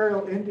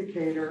material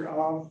indicator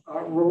of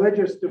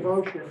religious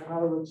devotion. In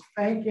other words,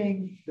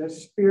 thanking the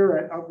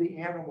spirit of the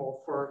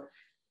animal for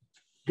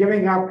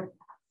giving up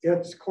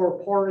its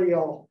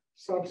corporeal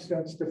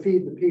substance to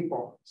feed the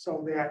people,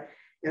 so that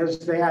as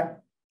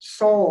that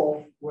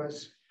soul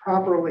was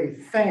properly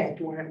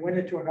thanked when it went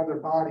into another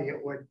body, it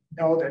would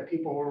know that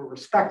people were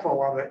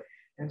respectful of it.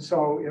 And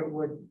so it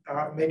would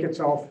make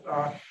itself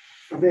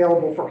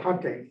available for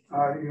hunting,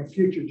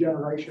 future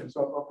generations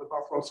of the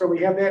buffalo. So we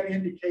have that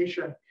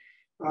indication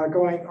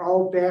going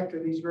all back to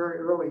these very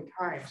early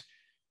times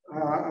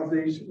of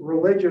these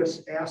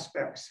religious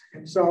aspects.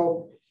 And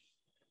so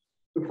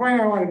the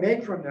point I want to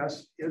make from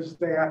this is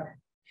that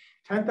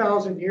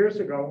 10,000 years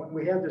ago, when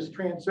we had this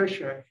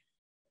transition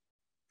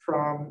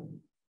from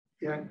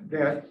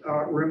that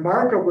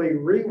remarkably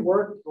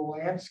reworked the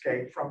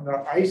landscape from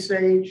the Ice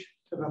Age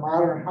to the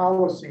modern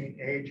Holocene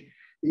age,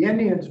 the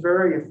Indians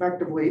very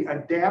effectively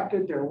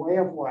adapted their way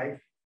of life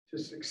to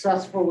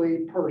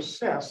successfully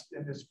persist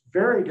in this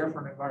very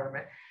different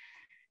environment,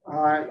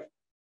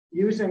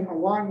 using,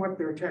 along with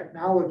their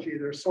technology,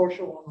 their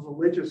social and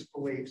religious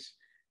beliefs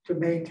to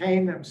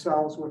maintain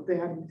themselves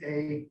within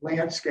a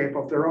landscape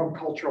of their own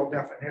cultural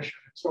definition.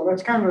 So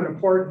that's kind of an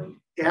important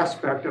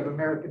aspect of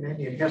American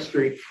Indian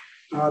history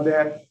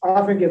that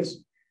often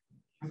gets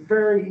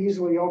very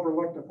easily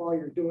overlooked if all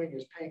you're doing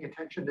is paying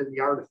attention to the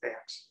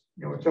artifacts.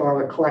 You know, so a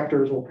lot of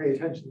collectors will pay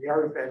attention to the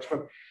artifacts,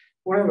 but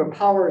one of the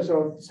powers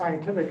of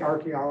scientific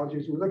archaeology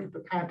is we look at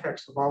the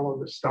context of all of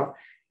this stuff,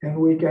 and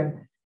we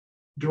can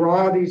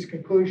draw these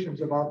conclusions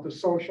about the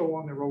social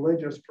and the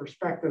religious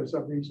perspectives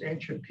of these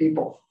ancient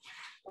people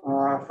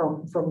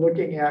from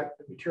looking at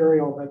the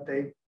material that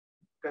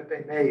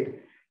they made,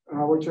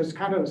 which is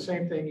kind of the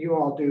same thing you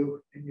all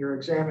do in your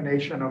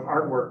examination of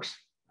artworks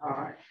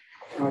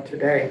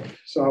today.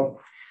 So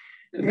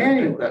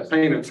anyway. That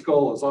painted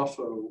skull is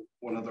also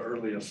one of the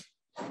earliest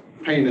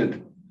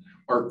painted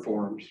art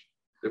forms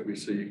that we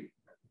see in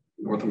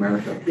North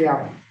America.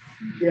 Yeah,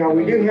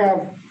 we do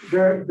have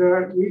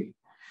the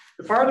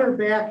farther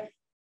back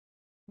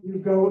you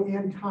go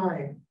in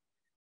time,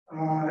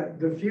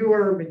 the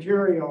fewer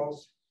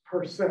materials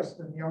persist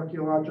in the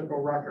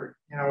archaeological record.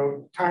 You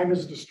know, time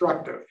is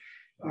destructive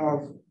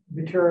of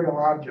material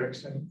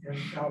objects,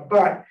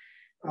 but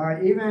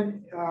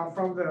even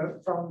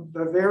from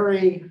the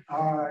very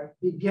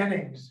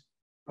beginnings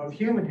of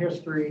human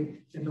history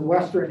in the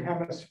Western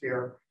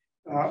Hemisphere,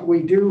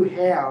 we do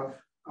have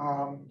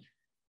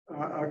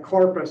a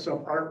corpus of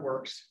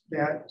artworks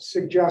that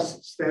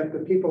suggests that the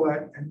people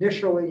that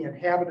initially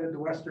inhabited the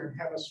Western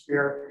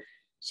Hemisphere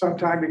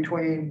sometime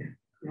between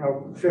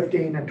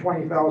 15 and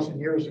 20,000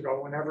 years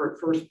ago, whenever it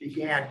first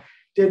began,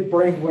 did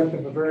bring with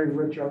them a very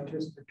rich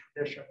artistic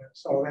tradition. And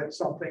so that's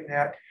something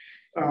that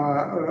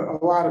a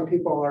lot of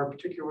people are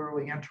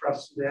particularly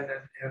interested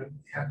in.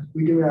 And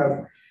we do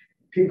have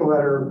people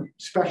that are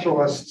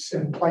specialists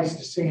in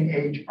Pleistocene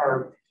age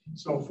art and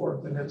so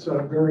forth. And it's a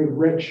very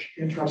rich,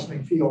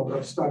 interesting field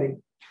of study.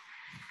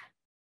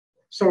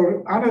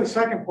 So on to the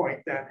second point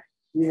then,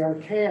 the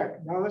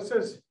archaic. Now this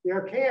is the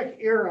archaic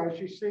era, as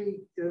you see,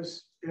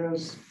 is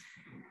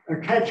a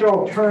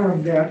catch-all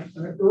term that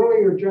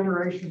earlier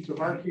generations of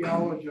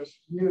archaeologists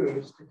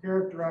used to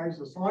characterize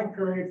this long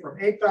period from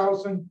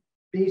 8,000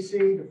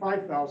 BC to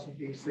 5,000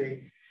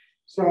 BC.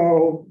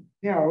 So,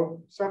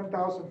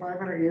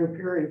 7,500 year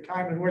period of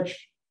time in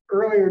which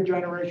earlier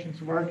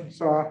generations of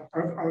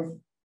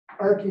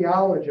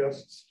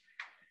archaeologists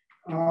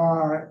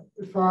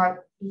thought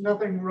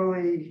nothing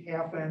really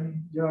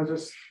happened.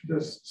 Just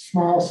this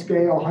small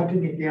scale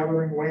hunting and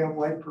gathering way of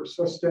life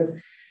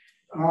persisted.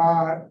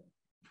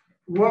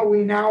 What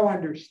we now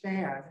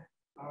understand,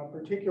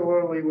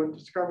 particularly with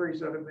discoveries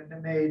that have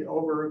been made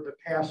over the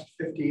past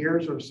 50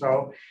 years or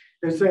so,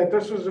 is that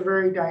this was a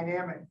very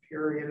dynamic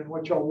period in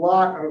which a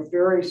lot of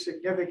very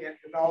significant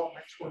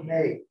developments were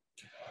made.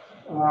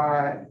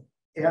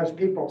 As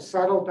people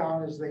settled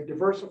down, as they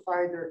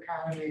diversified their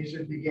economies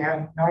and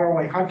began not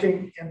only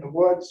hunting in the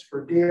woods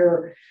for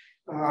deer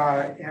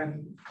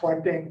and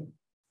collecting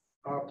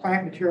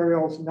plant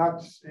materials,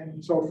 nuts,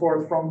 and so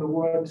forth from the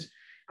woods,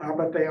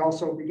 but they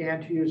also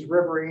began to use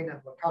riverine and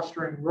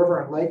lacustrine river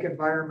and lake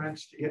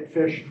environments to get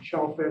fish and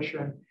shellfish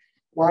and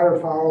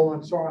waterfowl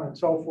and so on and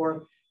so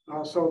forth.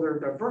 So they're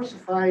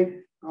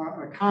diversified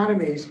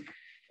economies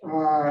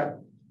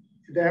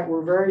that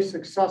were very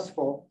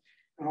successful.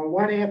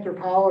 One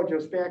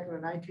anthropologist back in the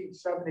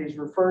 1970s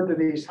referred to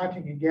these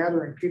hunting and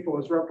gathering people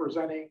as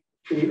representing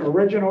the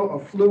original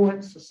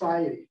affluent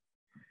society.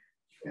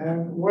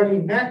 And what he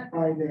meant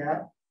by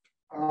that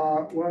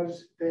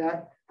was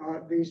that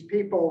these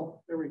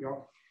people, there we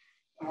go,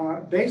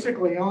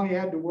 basically only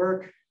had to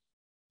work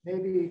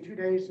maybe 2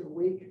 days a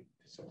week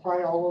to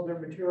supply all of their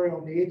material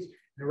needs.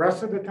 The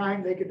rest of the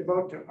time they could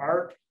devote to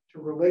art, to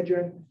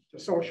religion, to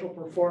social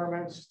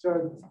performance,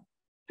 to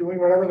doing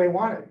whatever they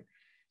wanted.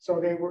 So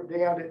they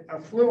had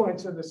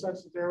affluence in the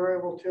sense that they were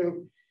able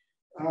to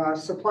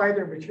supply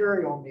their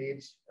material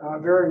needs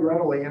very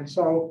readily. And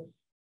so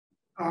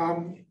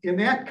in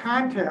that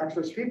context,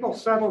 as people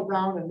settled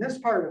down in this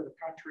part of the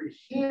country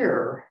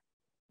here,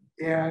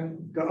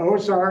 in the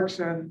Ozarks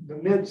and the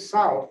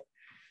Mid-South,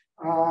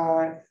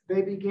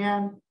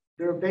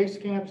 their base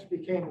camps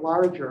became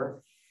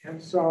larger. And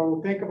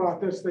so think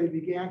about this, they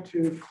began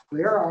to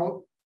clear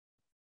out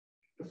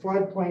the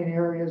floodplain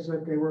areas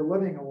that they were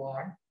living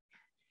along.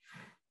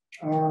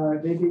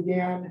 They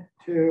began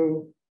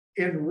to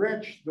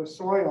enrich the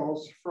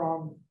soils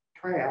from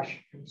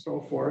trash and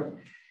so forth,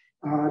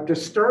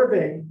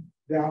 disturbing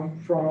them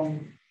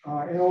from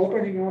and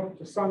opening up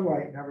to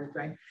sunlight and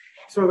everything.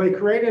 So they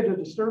created a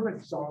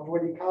disturbance zone,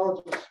 what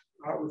ecologists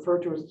refer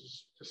to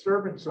as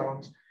disturbance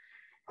zones,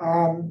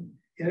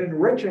 in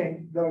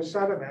enriching those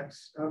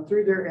sediments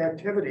through their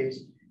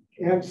activities.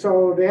 And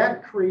so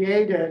that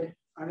created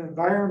an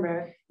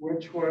environment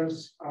which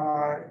was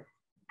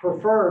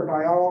preferred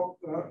by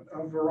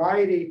a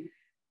variety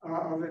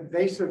of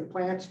invasive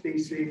plant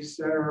species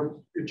that are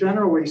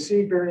generally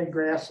seed-bearing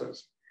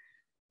grasses,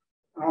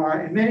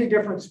 and many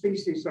different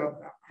species of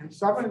them. And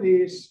some of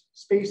these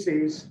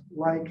species,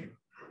 like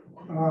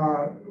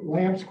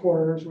lamb's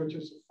quarters, which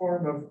is a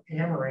form of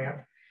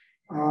amaranth,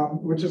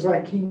 which is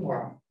like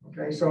quinoa.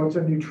 Okay, so it's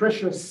a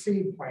nutritious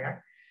seed plant,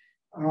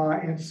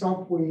 and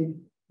sumpweed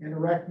and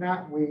erect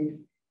knotweed,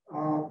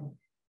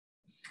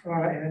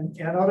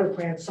 and other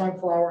plants,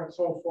 sunflower and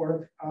so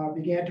forth,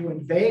 began to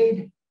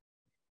invade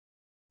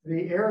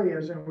the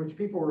areas in which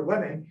people were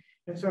living.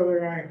 And so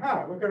they're going,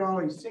 look at all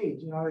these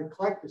seeds. They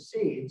collect the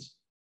seeds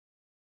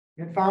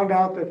and found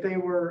out that they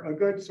were a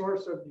good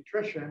source of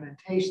nutrition and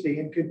tasty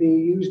and could be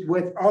used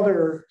with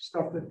other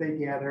stuff that they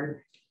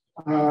gathered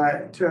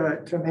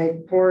to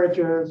make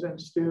porridges and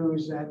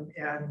stews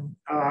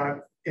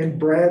and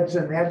breads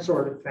and that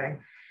sort of thing.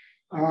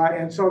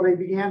 And so they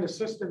began to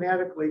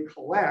systematically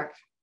collect,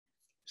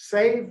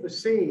 save the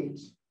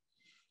seeds,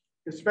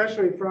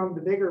 especially from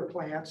the bigger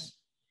plants,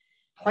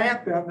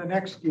 plant them the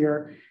next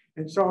year.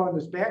 And so in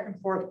this back and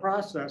forth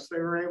process, they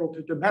were able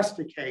to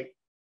domesticate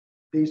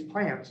these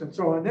plants. And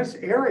so in this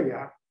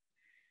area,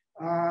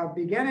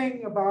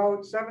 beginning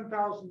about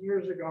 7,000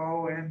 years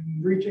ago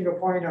and reaching a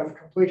point of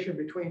completion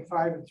between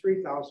 5,000 and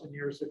 3,000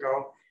 years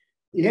ago,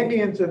 the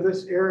Indians of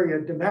this area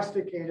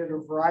domesticated a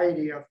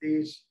variety of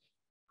these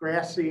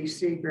grassy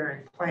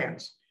seed-bearing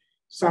plants,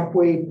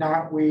 sumpweed,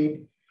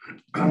 knotweed,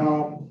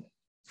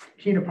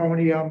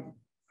 chenopodium,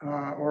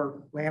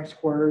 or lamb's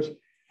quarters,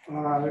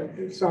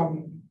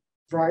 some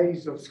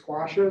varieties of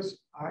squashes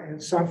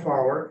and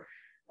sunflower.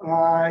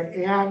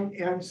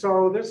 And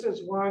so this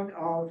is one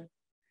of,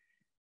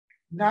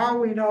 now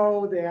we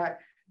know that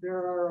there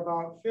are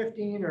about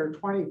 15 or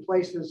 20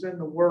 places in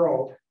the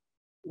world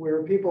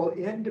where people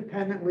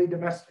independently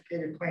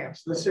domesticated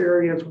plants. This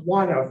area is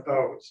one of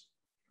those.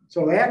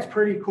 So that's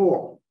pretty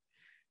cool,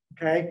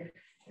 okay?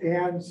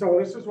 And so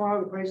this is one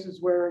of the places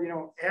where,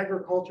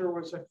 agriculture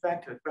was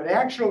invented. But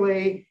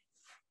actually,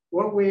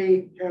 what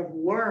we have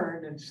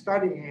learned in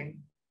studying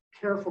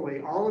carefully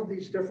all of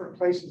these different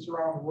places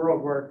around the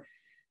world where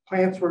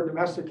plants were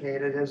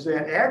domesticated is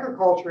that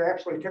agriculture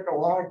actually took a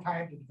long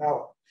time to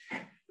develop.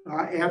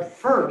 At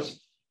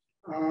first,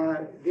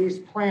 these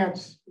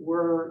plants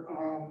were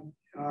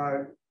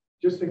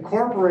just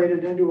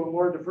incorporated into a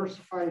more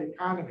diversified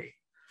economy.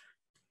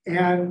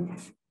 And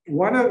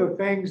one of the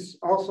things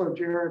also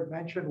Jared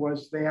mentioned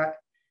was that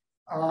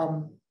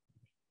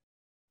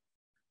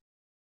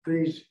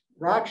these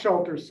rock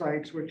shelter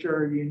sites, which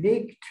are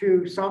unique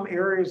to some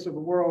areas of the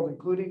world,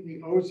 including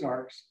the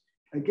Ozarks,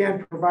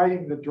 again,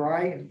 providing the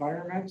dry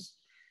environments,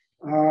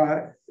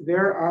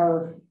 there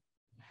are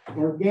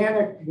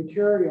organic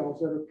materials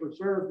that are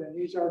preserved in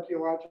these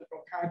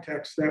archaeological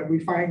contexts that we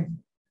find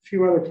a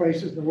few other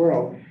places in the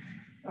world.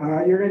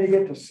 You're going to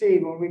get to see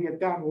when we get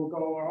done, we'll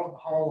go out the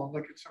hall and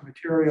look at some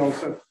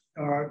materials that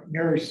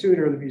Mary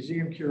Suter, the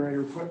museum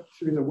curator, put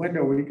through the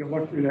window. We can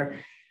look through there.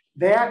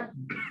 That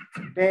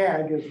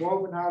bag is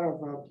woven out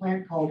of a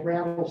plant called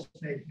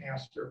rattlesnake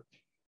master.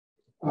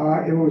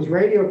 It was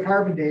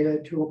radiocarbon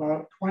dated to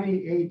about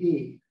 20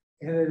 AD,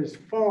 and it is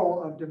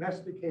full of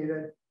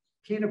domesticated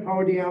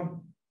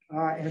chenopodium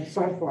and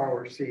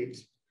sunflower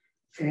seeds.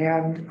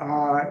 And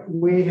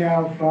we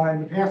have,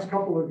 in the past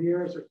couple of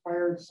years,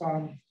 acquired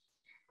some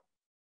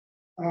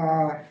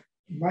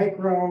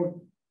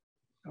micro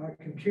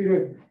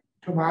computed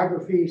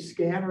tomography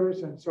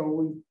scanners. And so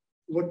we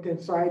looked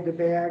inside the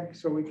bag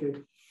so we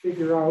could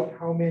figure out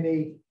how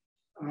many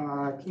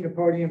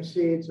chenopodium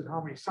seeds and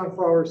how many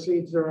sunflower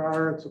seeds there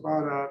are. It's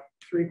about a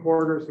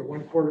 3/4 to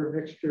 1/4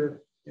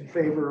 mixture in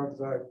favor of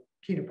the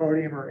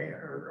chenopodium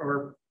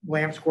or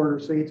lamb's quarter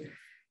seeds,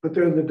 but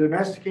they're the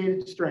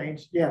domesticated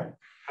strains. Yeah.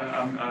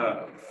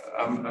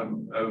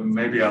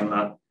 Maybe I'm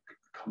not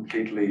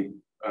completely,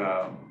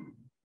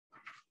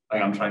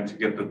 I'm trying to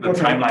get the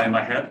timeline in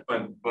my head,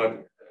 but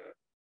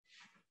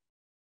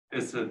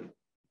is it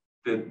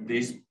that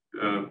these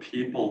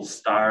people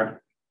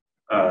start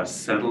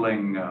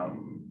settling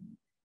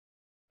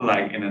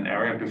like in an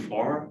area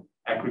before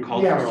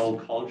agricultural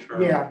culture?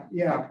 Yeah.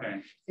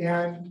 Okay.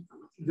 And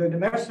the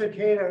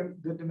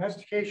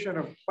domestication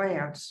of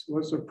plants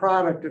was a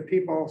product of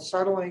people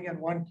settling in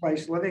one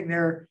place, living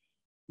there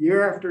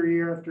year after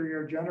year after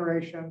year,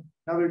 generation,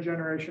 another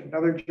generation,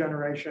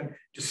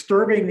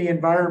 disturbing the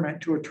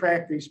environment to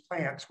attract these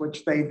plants,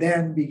 which they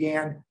then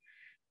began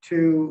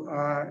to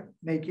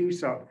make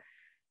use of.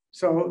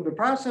 So the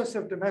process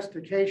of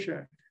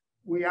domestication,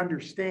 we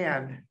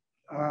understand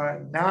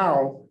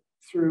now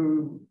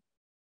through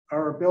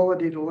our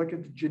ability to look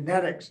at the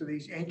genetics of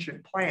these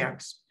ancient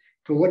plants,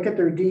 to look at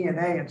their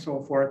DNA and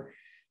so forth.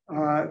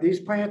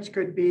 These plants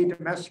could be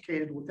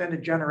domesticated within a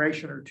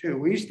generation or two.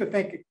 We used to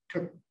think it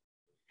took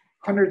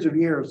hundreds of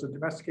years to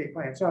domesticate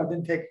plants. No, it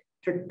didn't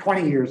took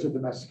 20 years to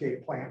domesticate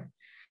a plant.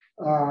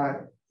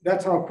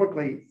 That's how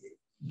quickly,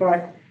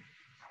 but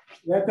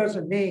that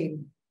doesn't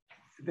mean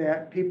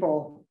that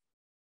people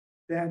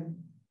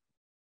then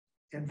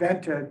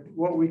invented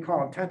what we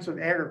call intensive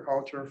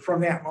agriculture from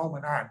that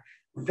moment on.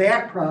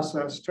 That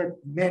process took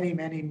many,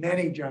 many,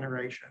 many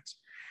generations.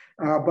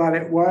 But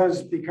it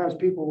was because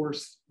people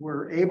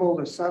were able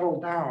to settle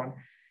down,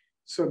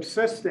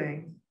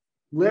 subsisting,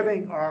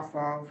 living off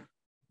of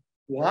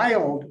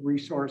wild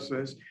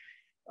resources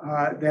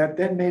that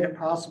then made it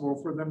possible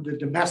for them to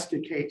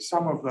domesticate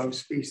some of those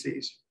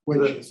species.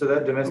 So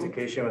that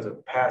domestication was a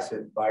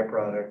passive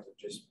byproduct of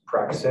just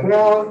proximity.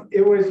 Well,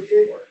 it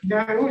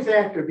was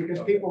active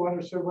because people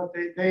understood what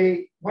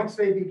they once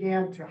they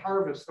began to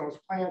harvest those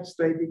plants,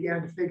 they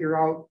began to figure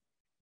out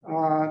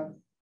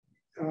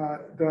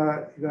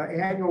the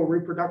annual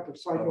reproductive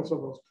cycles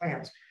of those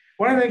plants.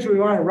 One of the things we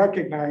want to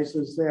recognize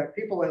is that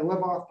people that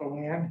live off the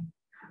land,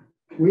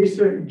 we used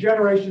to,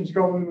 generations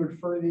ago, we would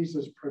refer to these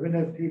as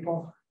primitive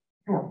people.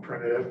 They weren't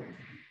primitive.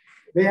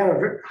 They had a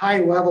very high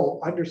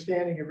level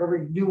understanding of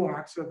every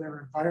nuance of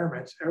their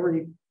environments,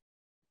 every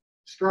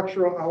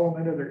structural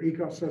element of their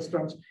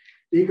ecosystems,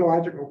 the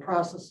ecological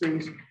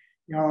processes.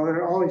 You know,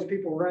 there are all these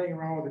people running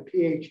around with a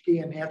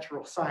PhD in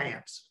natural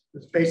science.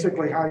 It's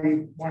basically how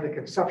you want to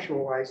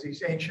conceptualize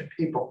these ancient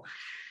people.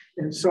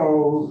 And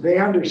so they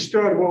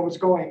understood what was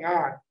going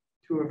on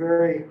to a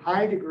very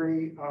high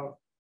degree of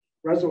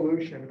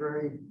resolution,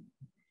 very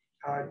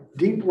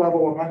deep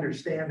level of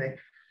understanding,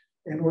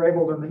 and were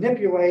able to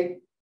manipulate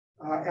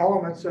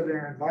elements of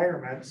their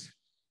environments.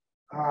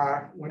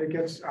 When it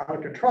gets out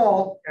of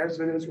control,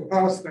 as it is with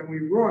us, then we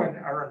ruin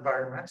our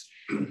environments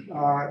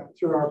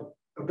through our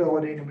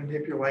ability to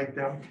manipulate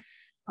them.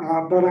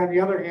 But on the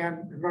other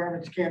hand,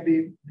 environments can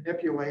be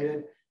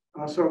manipulated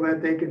so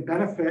that they can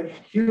benefit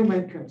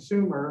human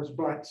consumers,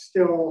 but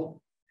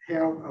still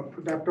have a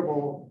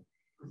predictable,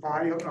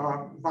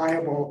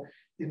 viable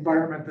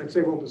environment that's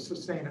able to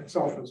sustain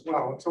itself as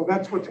well. And so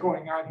that's what's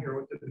going on here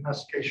with the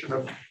domestication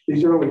of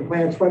these early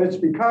plants. But it's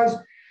because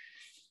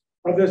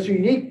of this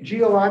unique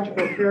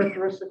geological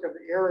characteristic of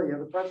the area,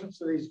 the presence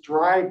of these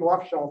dry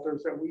bluff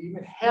shelters, that we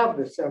even have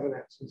this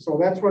evidence. And so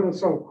that's what is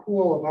so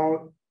cool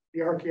about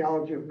the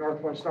archaeology of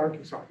Northwest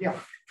Arkansas. Yeah.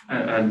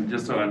 And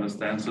just so I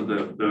understand, so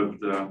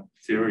the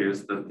theory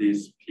is that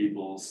these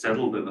people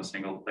settled in a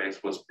single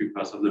place was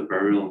because of the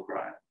burial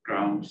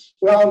grounds.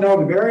 Well, no,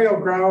 the burial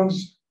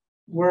grounds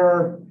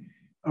were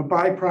a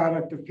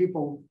byproduct of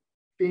people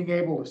being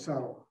able to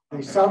settle.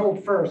 They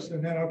settled first,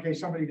 and then, okay,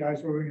 somebody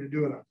dies, what are we gonna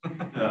do with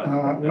them?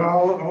 Yeah.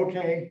 Well,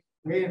 okay,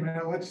 wait a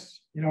minute, let's,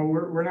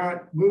 we're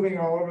not moving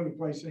all over the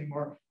place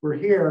anymore. We're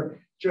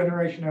here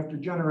generation after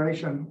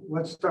generation.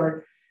 Let's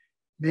start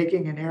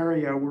making an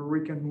area where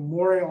we can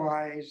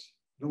memorialize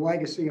the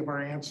legacy of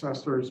our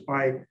ancestors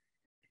by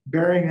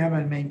burying them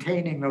and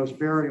maintaining those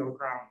burial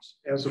grounds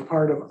as a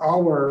part of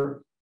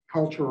our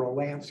cultural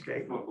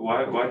landscape.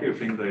 Why do you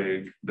think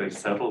they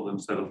settled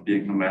instead of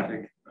being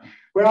nomadic?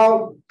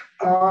 Well,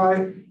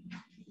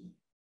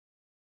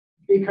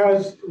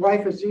 because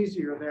life is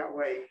easier that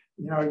way.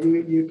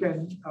 You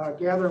can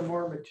gather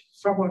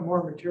somewhat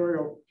more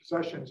material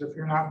possessions if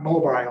you're not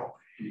mobile.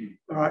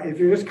 If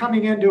you're just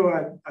coming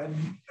into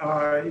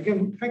you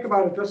can think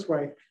about it this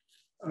way.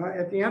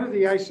 At the end of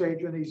the Ice Age,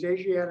 when these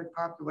Asiatic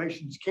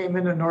populations came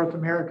into North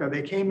America,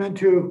 they came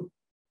into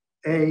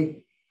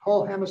a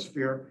whole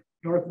hemisphere,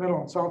 North,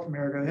 Middle, and South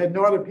America. They had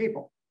no other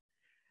people.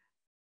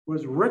 It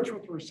was rich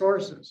with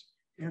resources.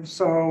 And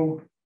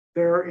so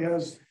there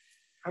is,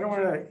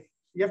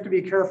 you have to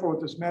be careful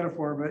with this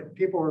metaphor, but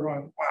people are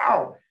going,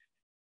 wow,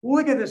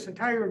 look at this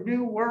entire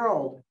new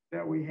world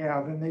that we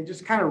have. And they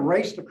just kind of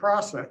raced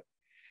across it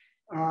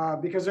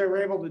because they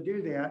were able to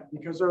do that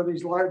because there are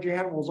these large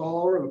animals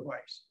all over the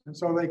place. And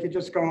so they could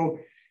just go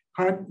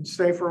hunt and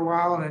stay for a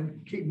while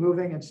and keep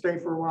moving and stay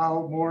for a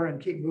while more and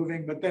keep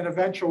moving. But then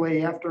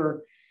eventually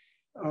after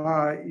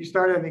you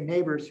start having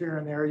neighbors here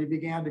and there, you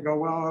began to go,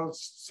 well,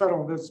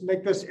 let's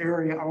make this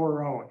area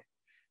our own.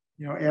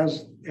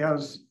 As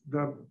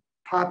the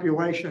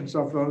populations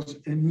of those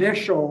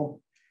initial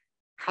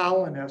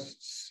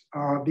colonists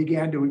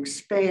began to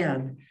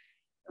expand,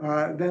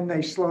 then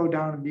they slowed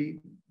down and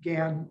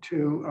began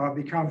to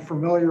become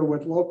familiar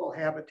with local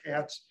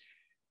habitats,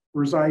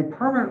 reside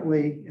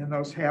permanently in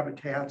those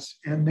habitats,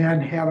 and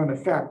then have an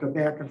effect, a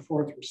back and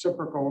forth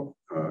reciprocal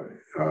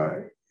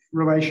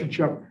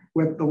relationship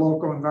with the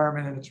local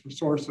environment and its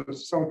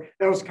resources. So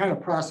that was kind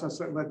of process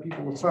that led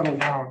people to settle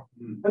down.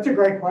 That's a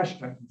great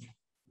question.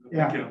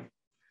 Yeah. Thank you.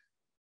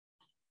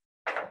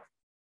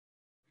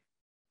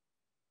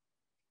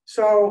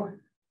 So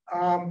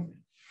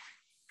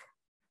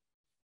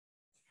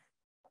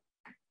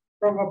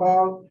from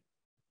about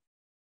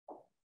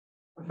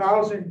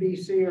 1000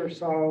 BC or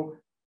so,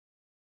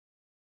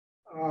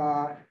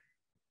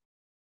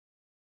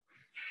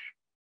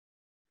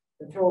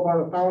 until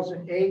about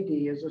 1000 AD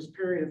is this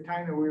period of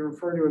time that we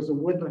refer to as the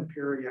woodland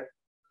period.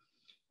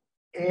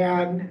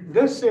 And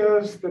this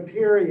is the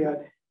period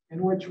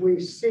in which we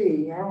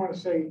see, I don't want to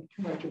say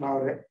too much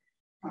about it,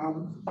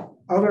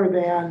 other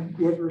than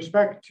with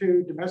respect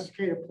to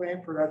domesticated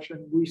plant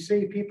production, we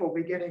see people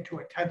beginning to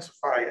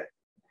intensify it.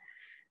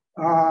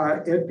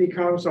 It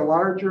becomes a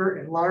larger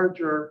and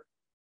larger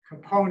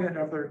component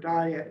of their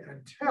diet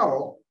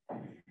until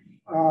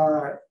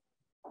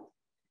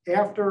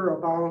after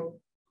about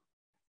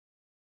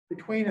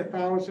between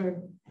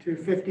 1000 to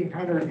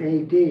 1500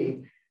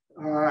 AD,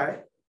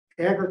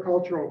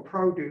 agricultural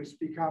produce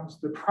becomes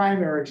the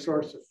primary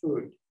source of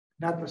food,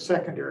 not the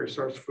secondary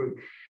source of food.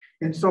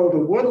 And so the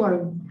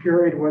woodland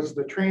period was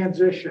the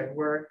transition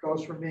where it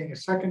goes from being a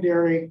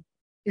secondary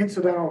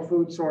incidental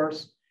food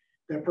source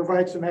that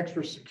provides some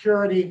extra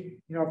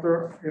security.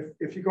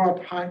 If you go out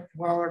to hunt,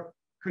 well, I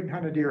couldn't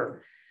hunt a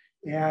deer.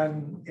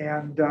 And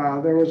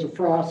there was a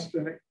frost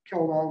and it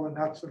killed all the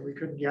nuts and we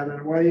couldn't gather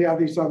them. Well, you have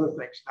these other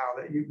things now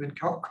that you've been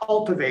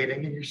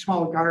cultivating in your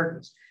small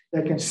gardens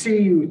that can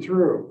see you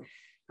through.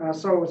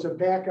 So it was a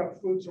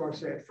backup food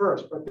source at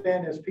first, but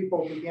then as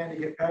people began to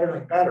get better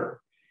and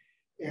better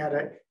at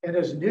it, and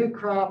as new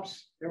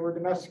crops that were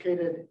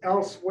domesticated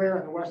elsewhere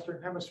in the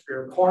Western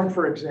Hemisphere, corn,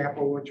 for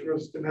example, which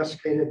was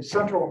domesticated in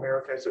Central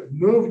America, as it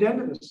moved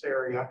into this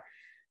area,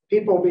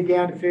 people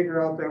began to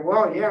figure out that,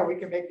 well, yeah, we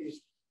can make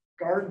these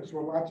gardens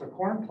with lots of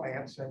corn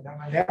plants, and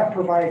that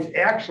provides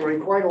actually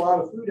quite a lot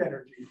of food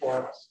energy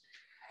for us.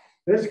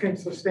 This can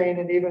sustain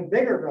an even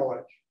bigger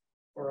village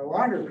for a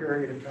longer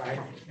period of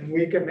time, and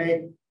we can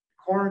make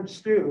corn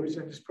stews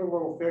and just put a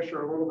little fish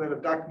or a little bit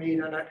of duck meat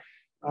in it,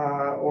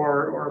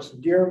 or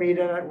some deer meat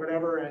in it,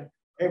 whatever, and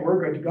hey,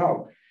 we're good to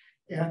go.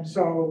 And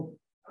so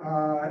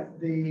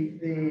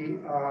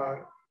the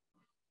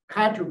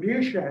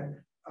contribution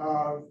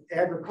of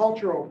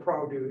agricultural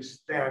produce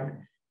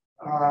then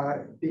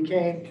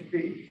became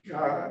to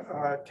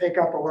take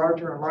up a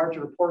larger and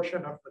larger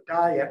portion of the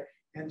diet.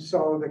 And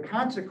so the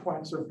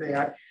consequence of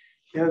that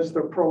is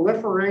the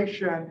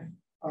proliferation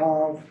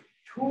of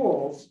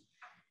tools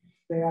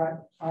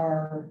that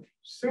are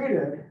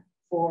suited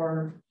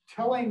for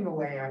tilling the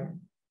land,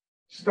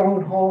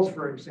 stone hoes,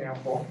 for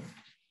example,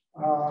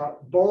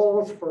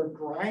 bowls for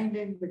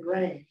grinding the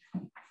grain,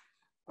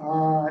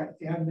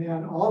 and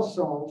then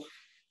also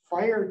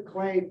fired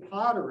clay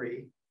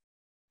pottery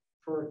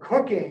for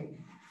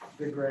cooking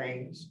the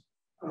grains.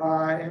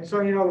 And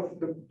so,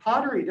 the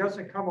pottery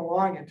doesn't come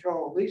along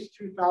until at least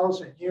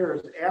 2000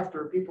 years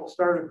after people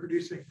started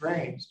producing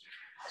grains.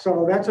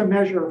 So that's a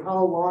measure of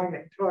how long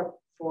it took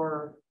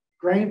for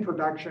grain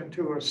production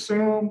to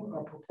assume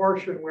a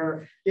proportion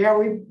where, yeah,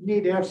 we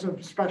need to have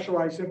some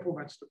specialized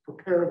implements to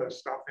prepare this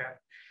stuff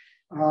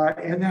in.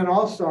 And then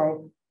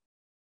also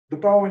the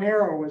bow and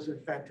arrow was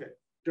invented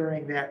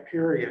during that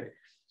period.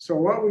 So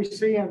what we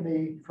see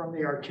from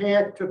the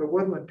archaic to the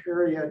woodland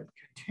period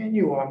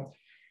continuum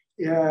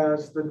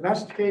is the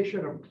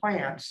domestication of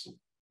plants,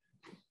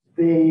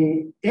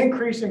 the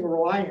increasing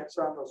reliance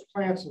on those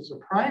plants as a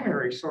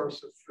primary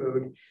source of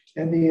food,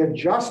 and the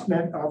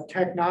adjustment of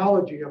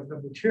technology, of the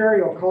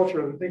material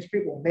culture, the things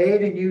people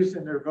made and used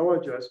in their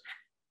villages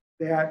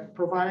that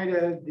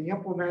provided the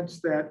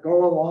implements that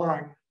go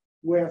along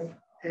with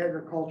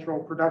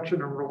agricultural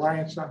production and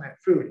reliance on that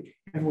food.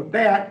 And with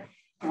that,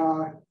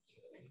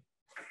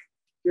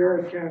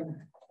 Jared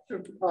can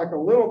talk a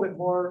little bit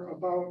more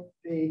about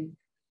the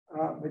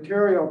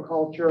material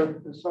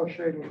culture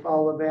associated with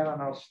all of that,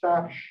 and I'll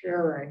stop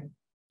sharing.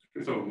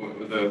 So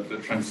the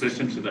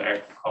transition to the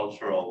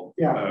agricultural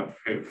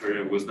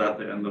period, was that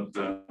the end of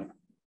the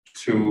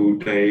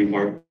 2-day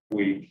work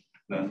week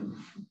then?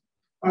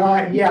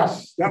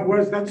 Yes,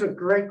 that's a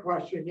great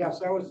question. Yes,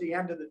 that was the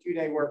end of the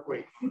 2-day work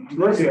week.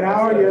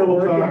 Now you're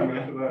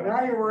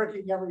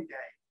working every day.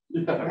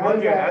 Yeah. I'm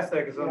glad you asked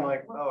that because I'm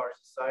like, oh, our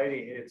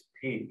society hit its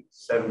peak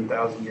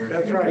 7,000 years ago.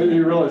 That's right. And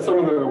you realize some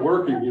of them are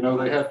working, you know,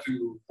 they have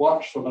to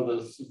watch some of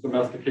those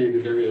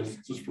domesticated areas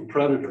just from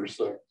predators.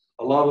 So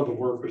a lot of the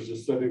work was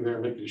just sitting there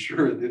making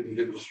sure it didn't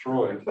get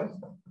destroyed.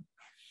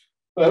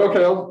 But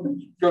okay, I'll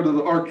go to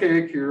the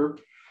archaic here.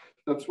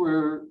 That's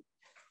where,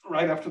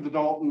 right after the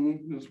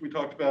Dalton, as we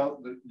talked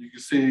about, that you can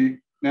see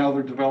now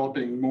they're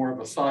developing more of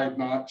a side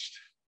notched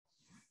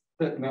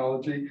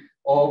technology,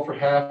 all for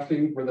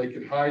hafting, where they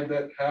can hide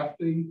that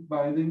hafting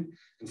binding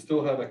and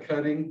still have a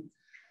cutting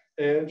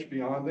edge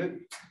beyond it.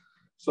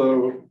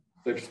 So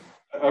they've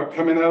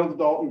coming out of the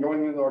Dalton,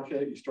 going into the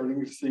archaic, you're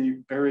starting to see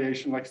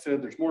variation. Like I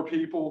said, there's more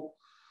people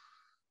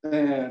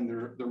and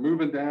they're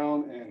moving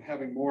down and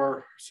having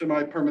more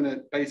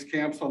semi-permanent base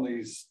camps on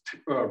these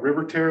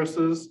river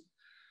terraces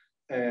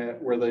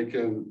where they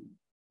can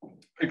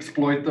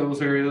exploit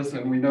those areas.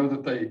 And we know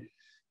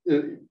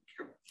that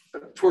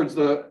towards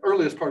the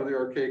earliest part of the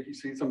archaic, you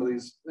see some of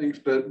these things,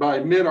 but by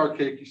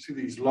mid-archaic, you see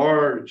these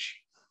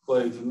large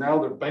blades, and now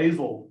they're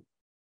basal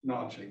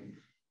notching.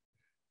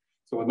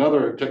 So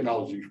another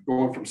technology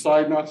going from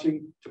side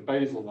notching to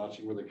basal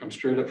notching, where they come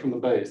straight up from the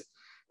base.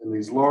 And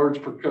these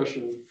large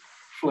percussion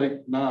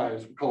flake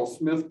knives, we call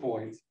Smith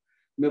points,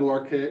 middle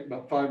archaic,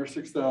 about 5,000 or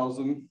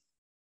 6,000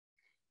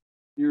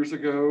 years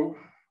ago.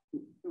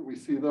 We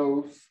see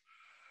those.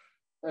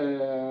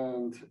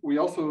 And we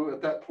also,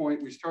 at that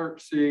point, we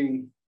start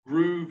seeing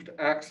grooved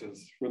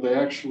axes, where they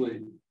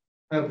actually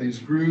have these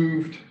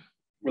grooved,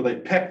 where they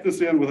peck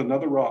this in with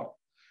another rock.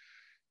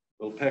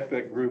 They'll peck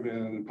that groove in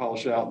and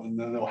polish out, and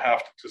then they'll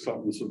haft it to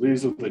something. So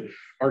these are the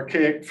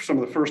archaic, some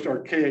of the first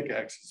archaic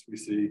axes we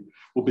see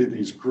will be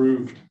these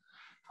grooved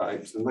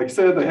types. And like I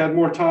said, they had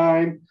more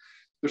time.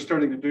 They're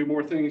starting to do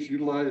more things,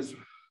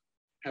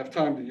 have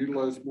time to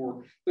utilize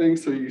more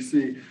things. So you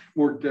see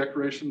more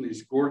decoration,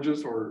 these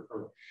gorges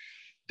or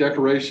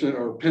decoration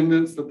or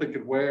pendants that they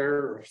could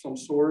wear of some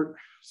sort.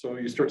 So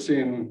you start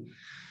seeing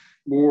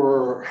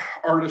more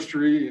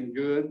artistry in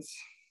goods,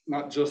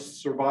 not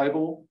just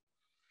survival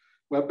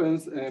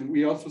weapons. And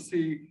we also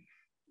see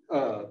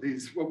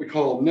these, what we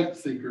call net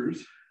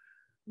seekers.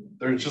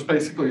 They're just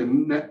basically a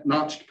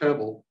notched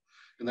pebble,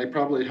 and they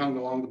probably hung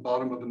along the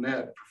bottom of a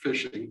net for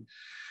fishing.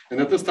 And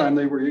at this time,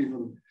 they were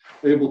even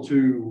able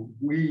to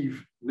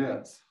weave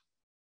nets.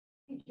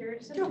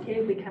 Jared, is it okay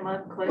if we come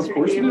up closer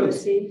to be able to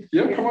is. see?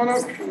 Yeah, come on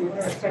up.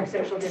 Respect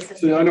social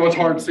distancing. See, I know it's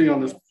hard to see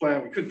on this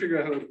plan. We couldn't figure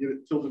out how to get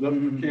it tilted up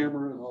in the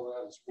camera and all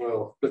that as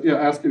well. But yeah,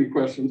 ask any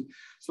questions.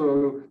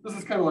 So this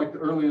is kind of like the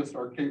earliest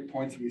archaic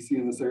points that we see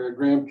in this area: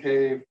 Graham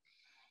Cave,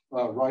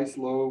 Rice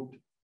Lobed,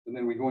 and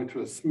then we go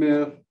into a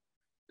Smith,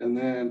 and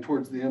then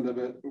towards the end of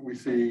it, we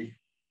see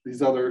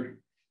these other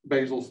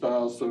basal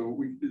styles.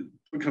 So it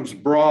becomes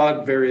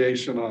broad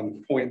variation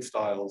on point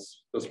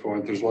styles at this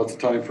point. There's lots of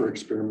time for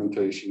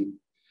experimentation.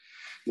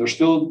 They're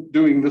still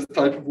doing this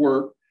type of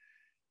work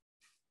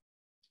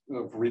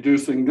of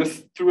reducing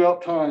this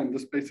throughout time.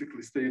 This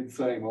basically stayed the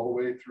same all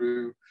the way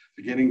through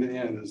beginning to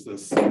end, is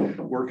this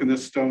working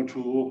this stone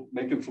tool,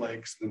 making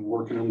flakes, and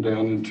working them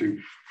down into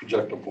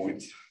projectile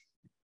points.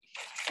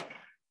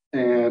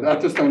 And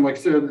at this time, like I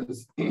said,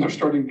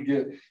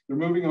 they're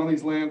moving on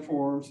these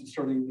landforms and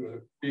starting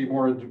to be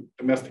more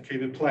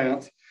domesticated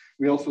plants.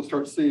 We also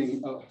start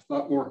seeing a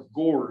lot more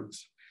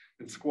gourds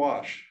and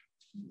squash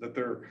that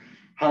they're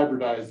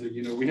hybridizing.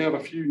 You know, we have a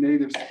few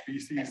native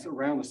species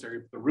around this area,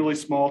 but they're really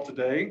small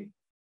today.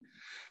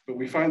 But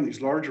we find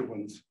these larger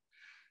ones,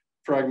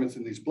 fragments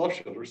in these bluff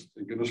shelters.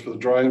 Thank goodness for the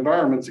dry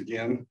environments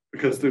again,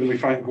 because then we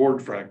find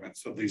gourd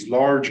fragments of these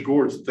large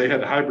gourds that they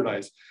had to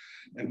hybridize.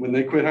 And when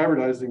they quit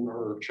hybridizing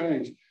or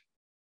changed,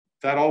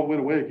 that all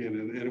went away again,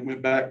 and it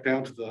went back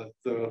down to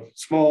the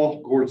small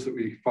gourds that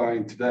we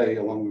find today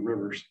along the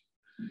rivers.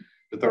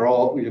 But they're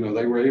all, you know,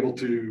 they were able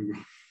to,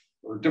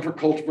 or different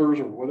cultivars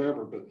or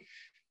whatever, but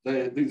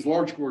these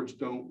large gourds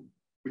don't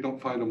We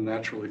don't find them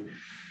naturally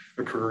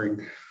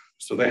occurring.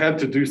 So they had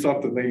to do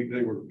something.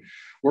 They were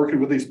working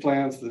with these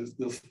plants,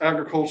 this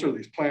agriculture,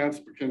 these plants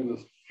became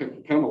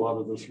a lot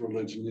of this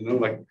religion, you know,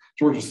 like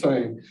George was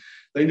saying,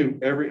 they knew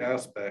every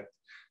aspect,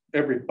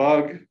 every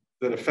bug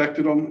that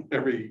affected them,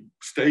 every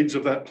stage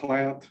of that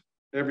plant,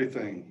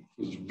 everything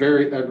was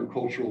very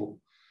agricultural.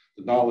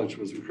 The knowledge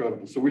was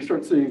incredible. So we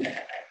start seeing,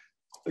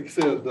 like I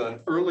said,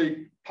 the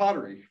early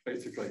pottery,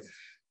 basically.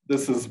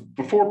 This is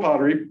before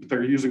pottery, but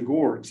they're using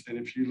gourds. And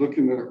if you look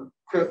in their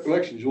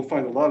collections, you'll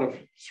find a lot of,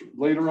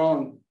 later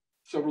on,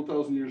 several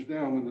thousand years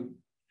down, when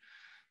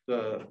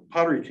the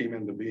pottery came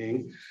into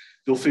being,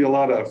 you'll see a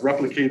lot of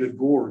replicated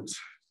gourds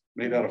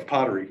made out of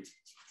pottery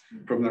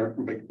from their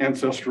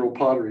ancestral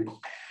pottery.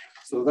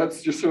 So that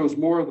just shows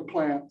more of the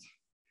plant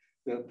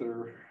that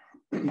they're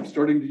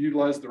starting to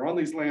utilize. They're on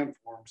these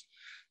landforms,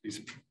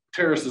 these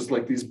terraces,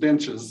 like these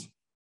benches,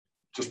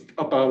 just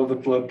up out of the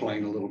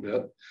floodplain a little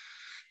bit.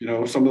 You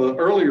know, some of the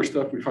earlier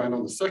stuff we find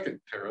on the second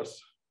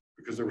terrace,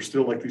 because there were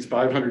still like these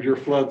 500-year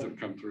floods that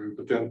come through,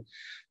 but then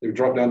they would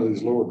drop down to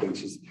these lower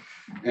benches.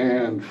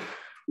 And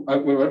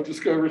what I've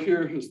discovered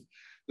here is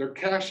they're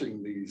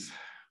caching these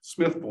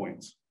smith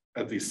points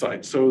at these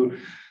sites. So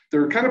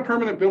they're kind of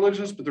permanent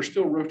villages, but they're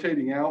still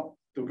rotating out.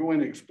 They'll go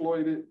in and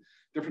exploit it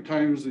different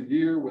times of the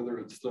year, whether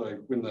it's like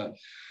when the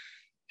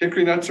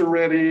hickory nuts are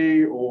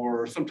ready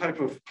or some type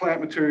of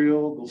plant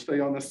material, they'll stay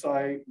on the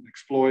site and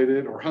exploit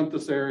it or hunt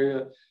this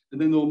area. And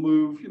then they'll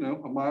move, you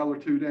know, a mile or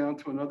two down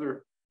to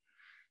another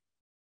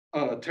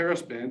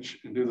terrace bench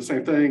and do the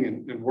same thing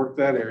and work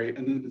that area.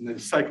 And then they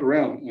cycle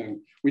around. And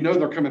we know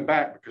they're coming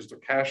back because they're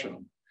caching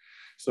them.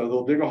 So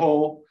they'll dig a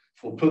hole,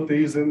 we'll put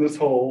these in this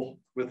hole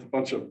with a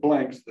bunch of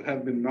blanks that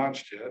haven't been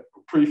notched yet,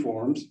 or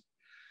preforms.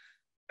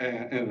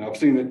 And I've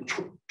seen it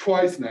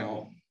twice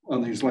now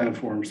on these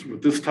landforms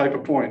with this type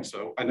of point.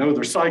 So I know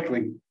they're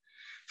cycling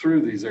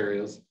through these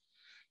areas,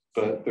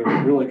 but they're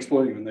really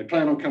exploiting them. They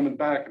plan on coming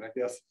back. And I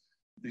guess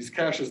these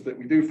caches that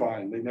we do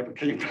find, they never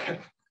came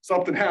back.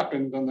 Something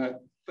happened on that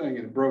thing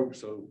and it broke.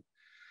 So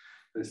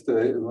they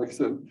stay. And like I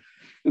said,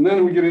 and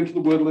then we get into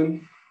the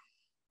woodland,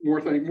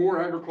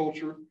 more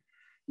agriculture,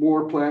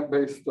 more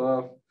plant-based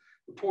stuff.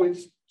 The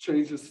points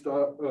change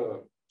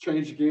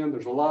again.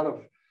 There's a lot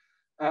of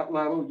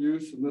atlatl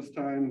use, and this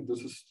time,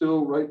 this is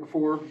still right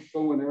before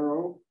bow and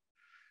arrow.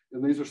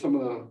 And these are some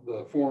of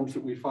the forms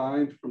that we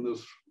find from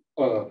this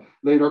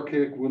late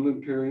Archaic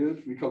woodland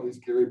period. We call these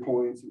Gary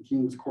points and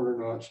King's Corner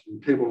Notch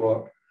and Table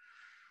Rock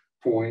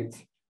points.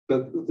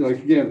 But like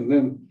again,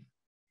 then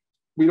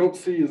we don't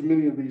see as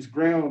many of these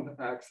ground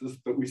axes,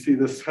 but we see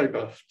this type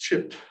of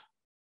chipped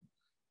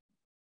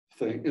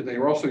thing. And they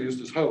were also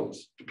used as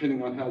hoes,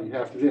 depending on how you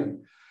have it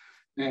in.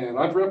 And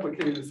I've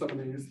replicated some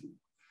of these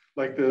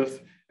like this.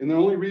 And the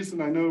only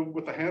reason I know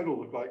what the handle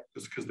looked like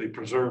is because they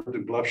preserved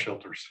in bluff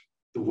shelters,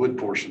 the wood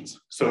portions.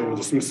 So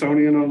the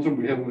Smithsonian owns them.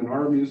 We have them in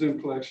our museum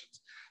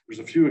collections. There's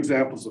a few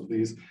examples of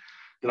these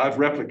that I've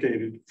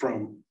replicated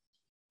from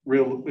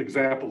real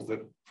examples that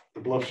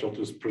the bluff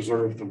shelters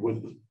preserve the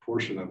wood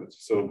portion of it.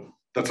 So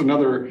that's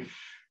another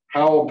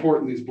how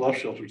important these bluff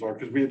shelters are,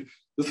 because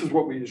this is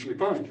what we usually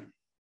find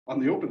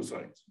on the open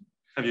sites.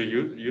 Have you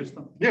used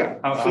them? Yeah,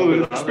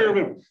 so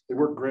experiment. They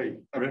work great.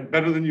 I mean,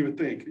 better than you would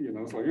think. You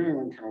know, it's like,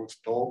 it's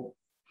dull.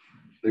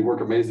 They work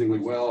amazingly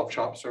well. I've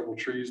chopped several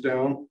trees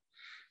down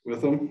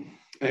with them.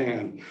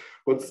 And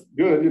what's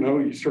good, you know,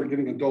 you start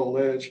getting a dull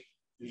edge,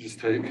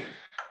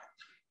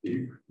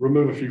 you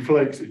remove a few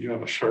flakes and you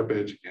have a sharp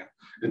edge again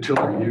until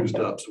they're used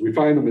up. So we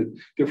find them at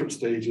different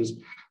stages,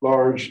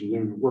 large, and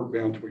then work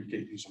down to where you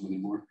can't use them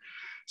anymore.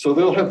 So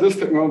they'll have this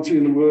technology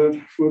in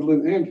the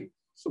woodland, and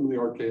some of the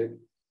archaic.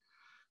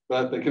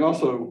 But they can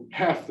also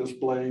half this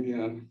blade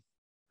in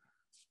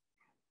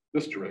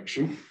this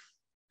direction.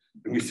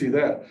 And we see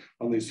that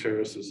on these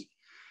terraces.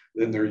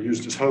 Then they're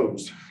used as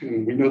hoes.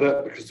 And we know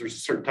that because there's a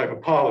certain type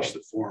of polish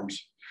that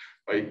forms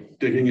by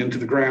digging into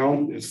the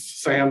ground.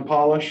 It's sand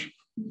polish.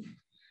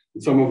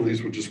 And some of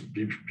these would just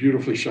be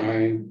beautifully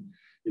shine,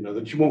 you know,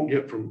 that you won't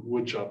get from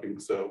wood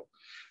chopping. So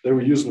they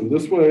were using them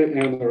this way,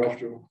 and they're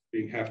often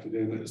being hafted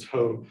in as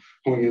hoeing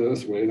it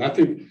this way. And I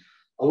think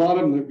a lot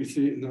of them that we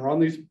see, and they're on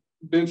these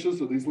benches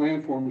of these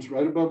landforms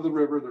right above the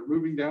river. They're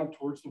moving down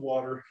towards the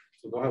water,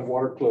 so they'll have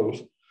water close.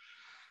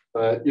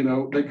 But you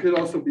know, they could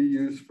also be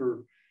used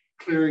for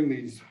clearing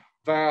these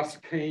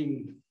vast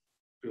cane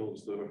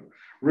fields, the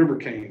river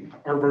cane,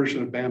 our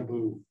version of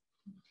bamboo,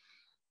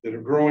 that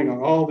are growing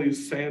on all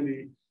these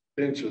sandy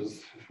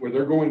benches where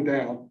they're going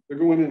down. They're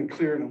going in and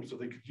clearing them so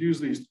they could use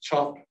these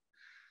chopped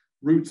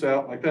roots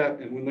out like that.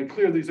 And when they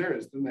clear these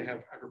areas, then they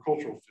have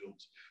agricultural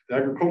fields. The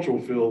agricultural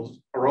fields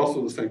are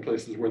also the same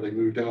places where they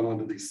move down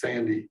onto these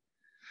sandy,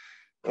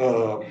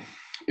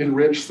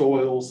 enriched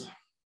soils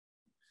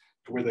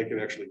to where they can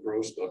actually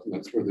grow stuff. And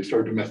that's where they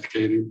start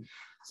domesticating.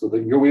 So they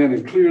can go in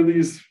and clear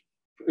these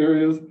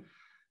areas,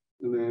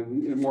 and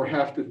then in more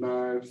hafted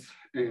knives.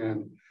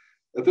 And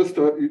at this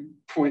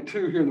point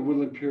too, here in the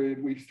woodland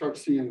period, we start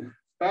seeing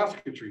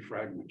basketry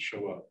fragments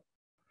show up.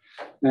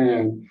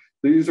 And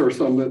these are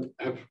some that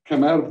have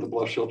come out of the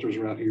bluff shelters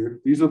around here.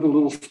 These are the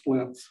little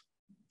splints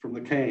from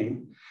the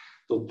cane.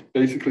 They'll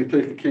basically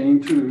take the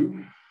cane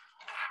tube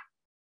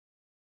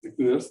like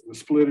this and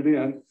split it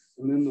in,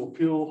 and then they'll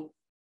peel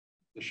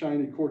the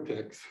shiny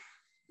cortex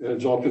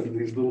edge off into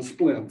these little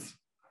splints.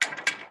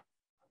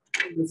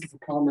 This is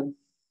a common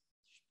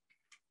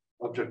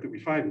object that we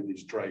find in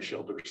these dry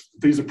shelters.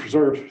 These are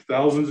preserved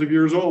thousands of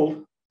years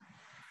old,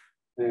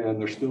 and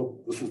they're still,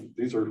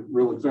 these are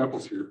real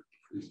examples here.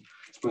 These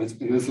splints,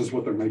 and this is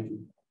what they're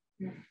making.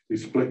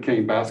 These split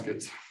cane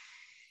baskets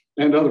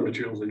and other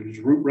materials. They use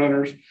root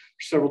runners,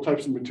 several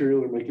types of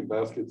material. They're making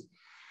baskets.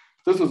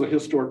 This is a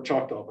historic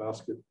Choctaw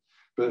basket,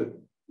 but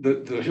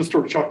the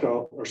historic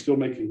Choctaw are still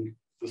making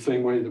the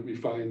same way that we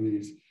find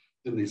these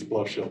in these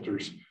bluff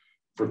shelters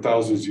for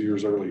thousands of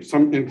years early.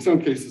 In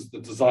some cases, the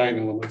design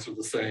elements are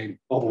the same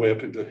all the way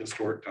up into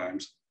historic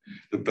times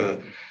that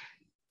the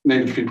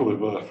native people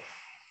have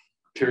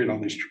carried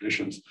on these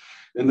traditions.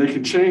 And they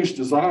can change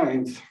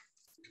designs.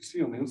 You can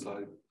see on the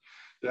inside,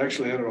 they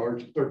actually had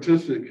an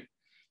artistic,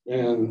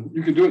 and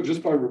you can do it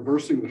just by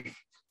reversing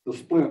the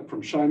splint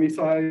from shiny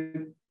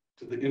side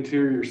to the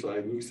interior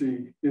side. And you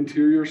see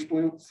interior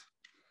splints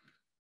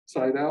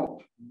side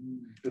out,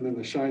 and then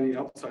the shiny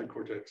outside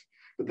cortex.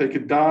 But they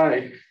could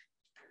dye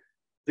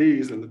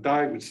these, and the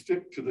dye would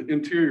stick to the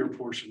interior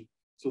portion.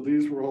 So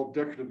these were all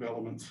decorative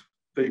elements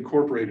they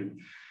incorporated.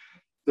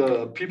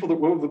 The people that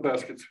wove the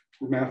baskets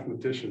were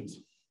mathematicians.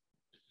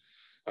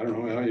 I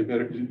don't know how you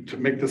better to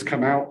make this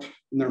come out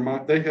in their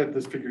mind. They had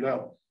this figured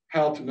out,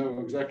 how to know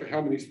exactly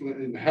how many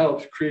and how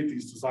to create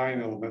these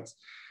design elements,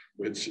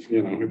 which,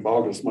 you know, it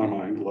boggles my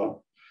mind a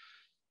lot.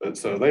 But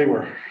so they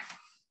were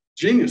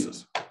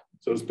geniuses,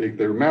 so to speak.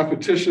 They were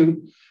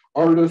mathematician,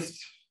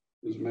 artists.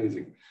 It was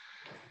amazing.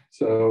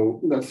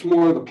 So that's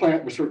more of the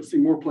plant. We start to see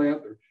more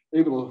plant.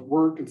 They're able to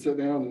work and sit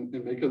down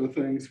and make other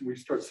things. We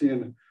start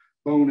seeing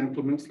bone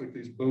implements like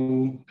these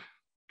bone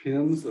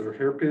pins that are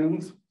hair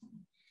pins,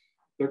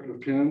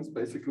 decorative pins,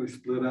 basically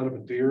split out of a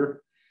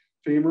deer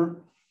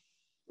femur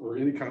or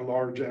any kind of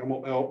large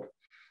animal, elk,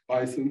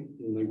 bison,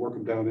 and they work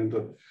them down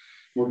into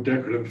more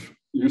decorative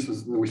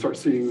uses. And then we start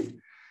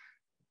seeing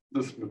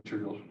this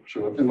material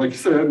show up. And like you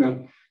said,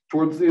 now,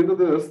 towards the end of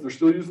this, they're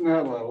still using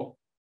that level,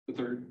 but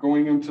they're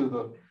going into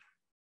the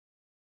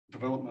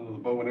development of the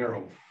bow and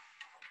arrow.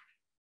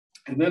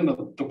 And then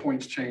the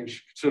points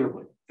change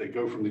considerably. They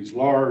go from these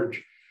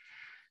large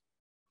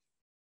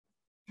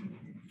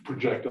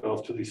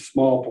projectiles to these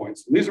small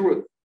points. And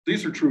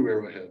these are true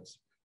arrowheads.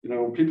 You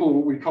know,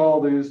 we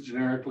call these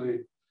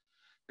generically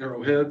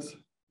arrowheads,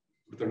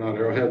 but they're not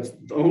arrowheads.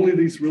 Only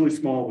these really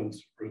small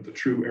ones are the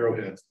true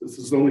arrowheads. This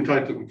is the only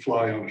type that would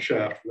fly on a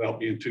shaft without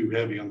being too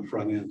heavy on the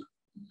front end.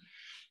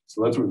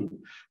 So that's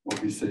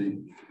what we see.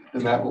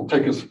 And that will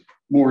take us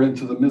more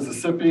into the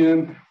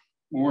Mississippian,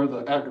 more of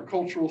the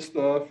agricultural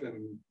stuff.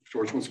 And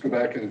George wants to go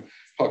back and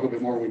talk a little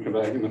bit more when we come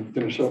back and then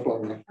finish up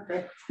on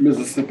the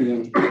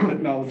Mississippian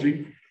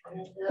technology.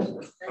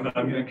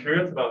 I'm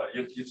curious about,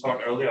 you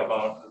talked earlier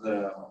about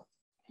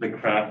the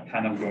craft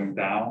kind of going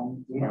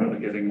down or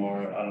getting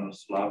more, I don't know,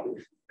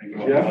 sloppy.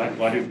 Yeah.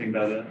 Why do you think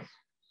that is?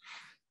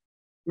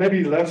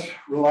 Maybe less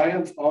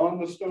reliance on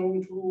the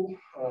stone tool.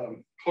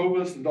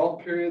 Clovis and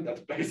Dalton period,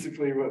 that's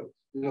basically what,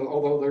 you know,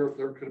 although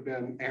there could have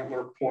been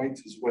antler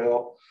points as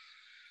well.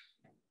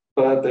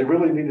 But they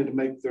really needed to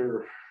make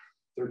their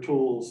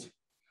tools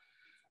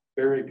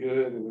very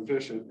good and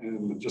efficient,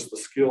 and just the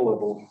skill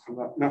level. I'm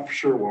not for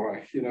sure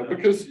why, you know,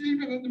 because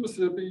even in the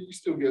Mississippi, you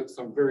still get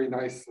some very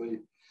nicely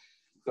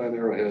done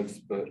arrowheads,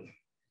 but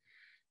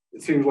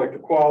it seems like the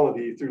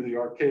quality through the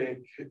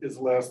archaic is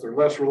less. They're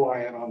less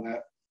reliant on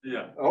that.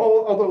 Yeah.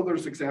 Although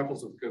there's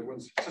examples of good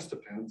ones, it just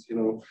depends, you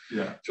know.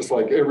 Yeah. Just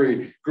like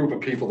every group of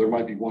people, there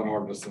might be one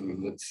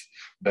artisan that's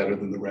better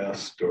than the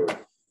rest, or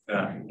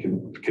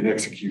can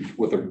execute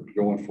what they're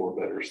going for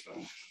better. So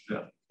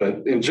yeah.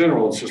 But in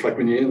general, it's just like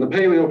when you're in the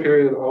Paleo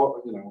period,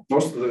 you know,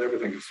 most of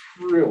everything is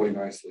really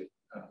nicely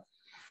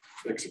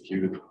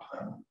executed.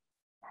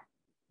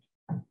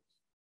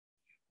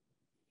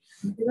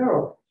 You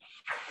know,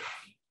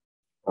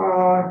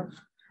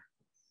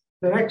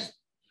 the next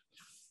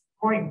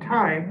point in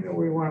time that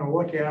we want to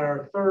look at,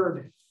 our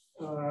third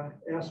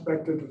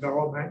aspect of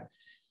development,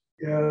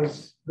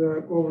 is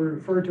what we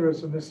refer to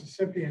as the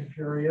Mississippian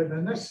period.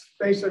 And this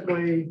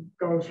basically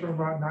goes from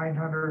about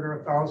 900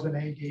 or 1000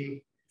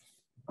 AD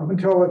up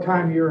until the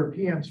time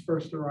Europeans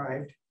first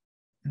arrived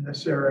in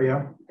this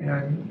area.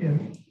 And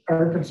in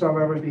Arkansas,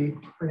 that would be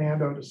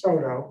Hernando de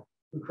Soto,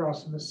 who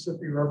crossed the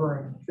Mississippi River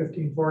in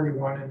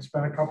 1541 and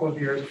spent a couple of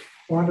years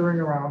wandering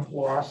around,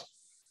 lost.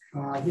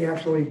 He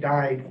actually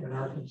died in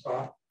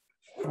Arkansas,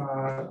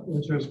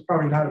 which was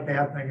probably not a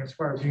bad thing as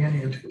far as the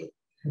Indians were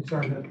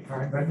concerned at the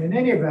time. But in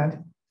any event,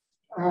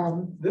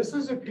 this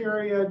is a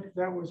period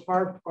that was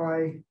marked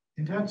by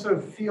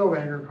intensive field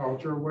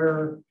agriculture,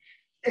 where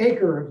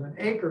acres and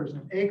acres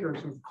and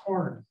acres of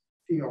corn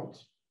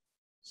fields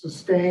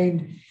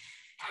sustained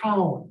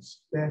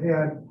towns that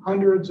had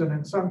hundreds and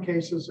in some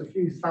cases a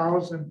few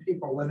thousand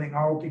people living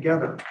all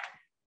together.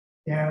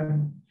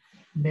 in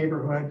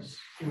neighborhoods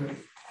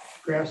with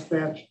grass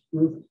thatched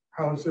roof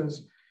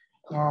houses.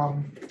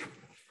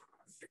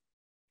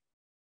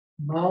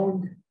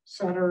 Mound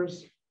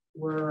centers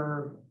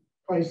were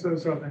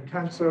places of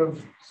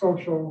intensive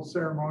social,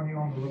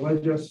 ceremonial, and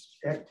religious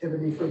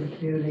activity for the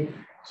community.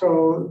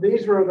 So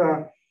these were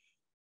the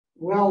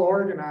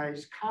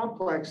well-organized,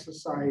 complex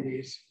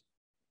societies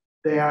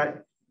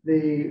that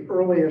the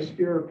earliest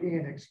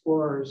European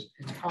explorers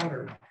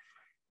encountered.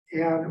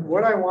 And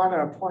what I want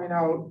to point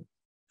out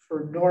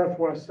for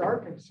Northwest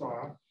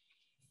Arkansas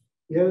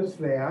is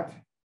that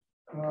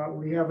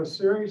we have a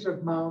series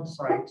of mound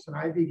sites, and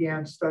I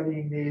began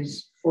studying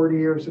these 40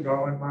 years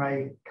ago, and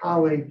my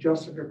colleague,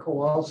 Jessica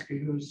Kowalski,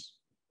 who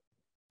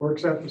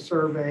works at the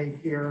survey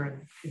here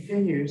and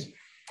continues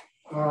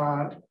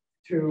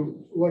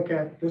to look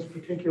at this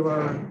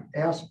particular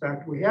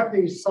aspect. We have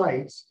these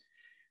sites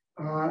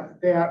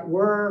that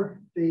were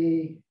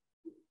the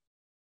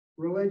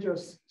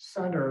religious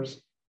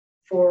centers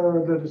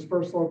for the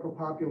dispersed local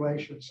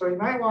population. So you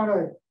might want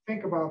to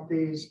think about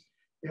these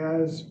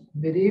as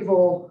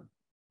medieval,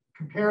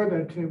 compare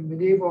them to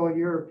medieval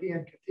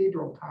European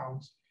cathedral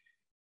towns,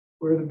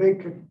 where the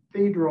big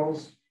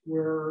cathedrals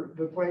were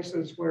the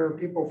places where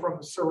people from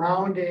the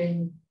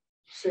surrounding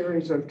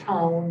series of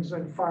towns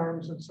and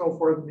farms and so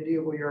forth in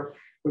medieval Europe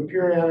would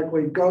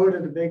periodically go to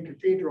the big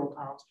cathedral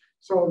towns.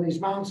 So these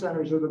mound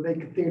centers are the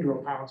big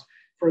cathedral towns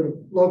for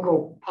the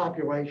local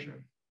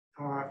population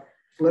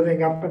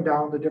living up and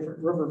down the different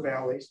river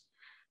valleys.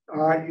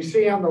 You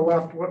see on the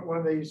left what one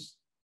of these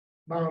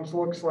mounds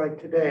looks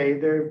like today.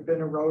 They've been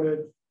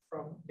eroded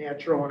from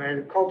natural and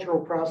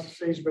agricultural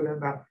processes, but in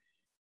the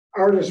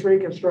artist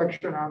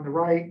reconstruction on the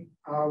right,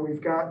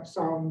 we've got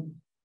some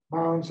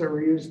mounds that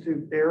were used to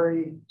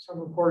bury some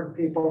important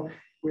people.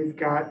 We've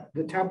got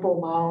the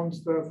temple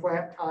mounds, the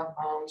flat top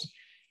mounds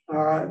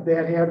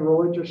that had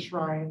religious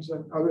shrines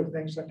and other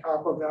things on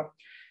top of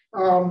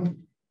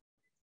them.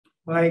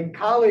 My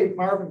colleague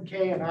Marvin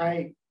Kay and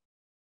I,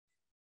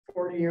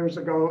 40 years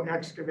ago,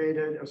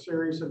 excavated a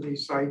series of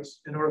these sites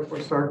in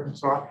Northwest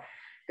Arkansas.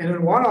 And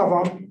in one of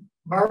them,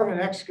 Marvin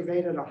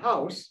excavated a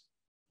house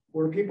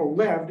where people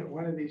lived at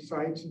one of these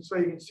sites. And so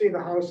you can see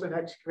the house in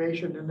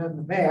excavation and then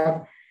the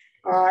map.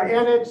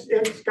 And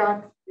it's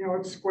got, you know,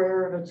 it's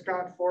square and it's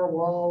got 4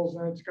 walls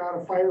and it's got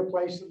a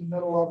fireplace in the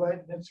middle of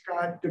it. And it's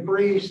got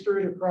debris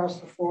strewed across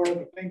the floor.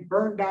 The thing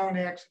burned down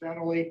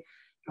accidentally.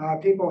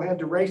 People had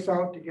to race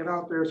out to get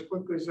out there as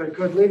quickly as they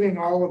could, leaving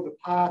all of the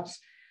pots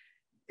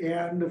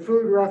and the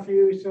food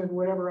refuse and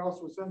whatever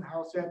else was in the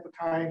house at the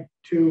time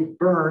to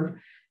burn,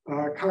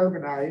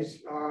 carbonize.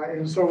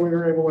 And so we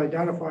were able to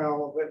identify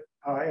all of it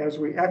as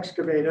we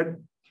excavated.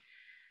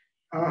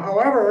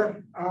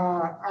 However,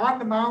 on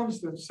the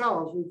mounds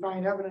themselves, we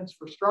find evidence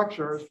for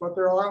structures, but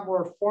they're a lot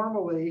more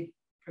formally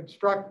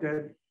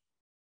constructed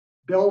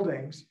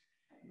buildings.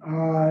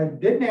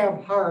 Didn't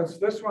have hearths.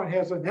 This one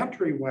has an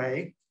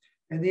entryway,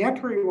 and the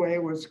entryway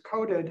was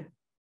coated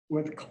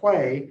with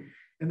clay,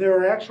 and there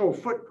are actual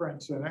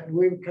footprints in it. And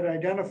we could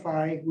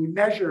identify, we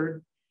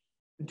measured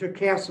and took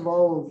casts of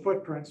all of the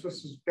footprints.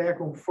 This is back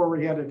before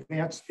we had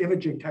advanced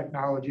imaging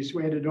technology, so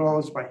we had to do all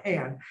this by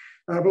hand.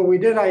 But we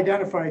did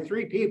identify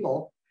 3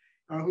 people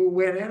who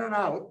went in and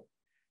out.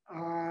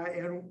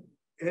 And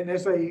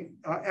as they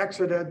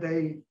exited,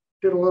 they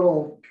did a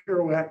little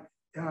pirouette.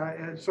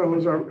 And so it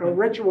was a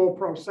ritual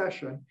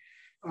procession.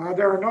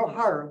 There are no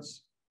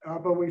hearths,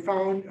 but we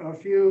found a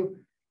few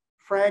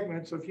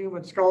fragments of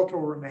human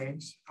skeletal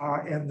remains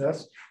in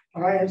this.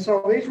 And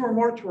so these were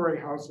mortuary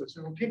houses.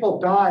 And when people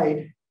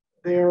died,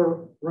 their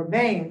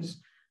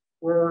remains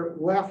were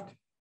left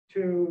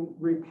to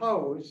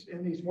repose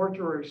in these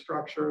mortuary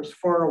structures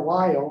for a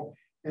while.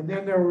 And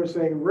then there was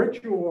a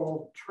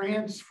ritual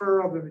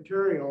transfer of the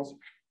materials,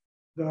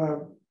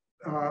 the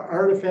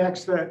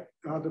artifacts that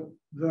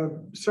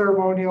the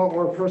ceremonial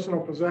or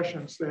personal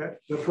possessions that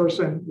the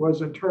person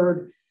was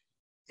interred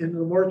in the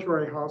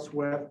mortuary house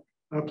with,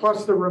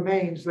 plus the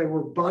remains. They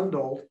were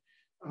bundled,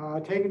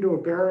 taken to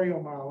a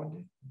burial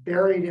mound,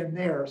 buried in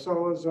there. So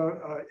it was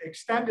an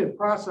extended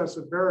process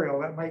of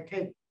burial that might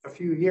take a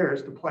few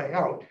years to play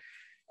out.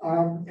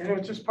 And it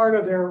was just part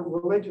of their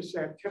religious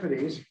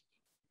activities.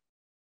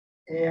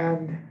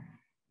 And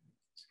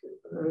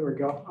there we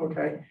go,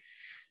 okay.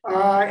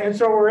 And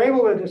so we're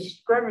able to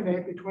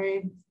discriminate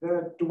between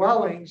the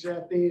dwellings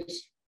at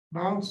these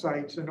mound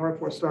sites in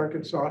Northwest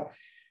Arkansas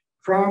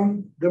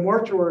from the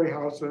mortuary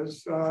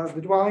houses.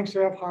 The dwellings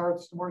have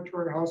hearths, the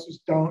mortuary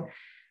houses don't.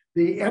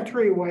 The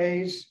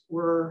entryways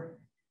were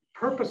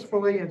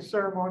purposefully and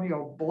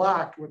ceremonial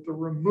blocked with the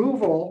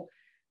removal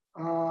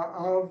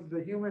of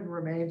the human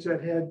remains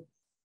that had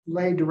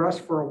laid to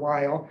rest for a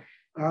while.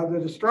 The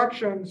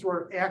destructions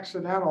were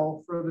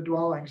accidental for the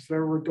dwellings. They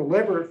were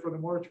deliberate for the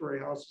mortuary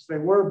houses. They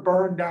were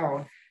burned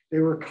down. They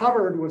were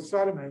covered with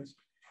sediments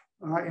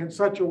in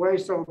such a way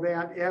so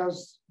that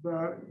as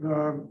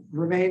the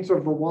remains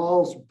of the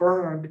walls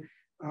burned,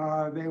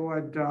 they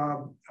would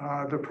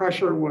the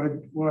pressure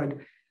would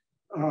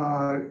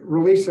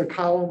release a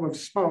column of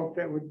smoke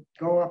that would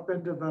go up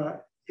into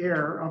the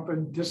air up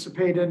and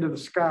dissipate into the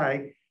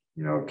sky,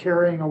 you know,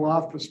 carrying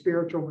aloft the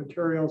spiritual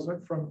materials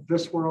from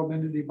this world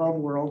into the above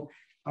world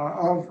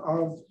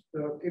of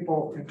the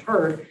people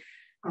interred.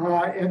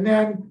 And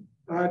then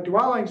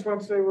dwellings,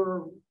 once they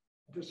were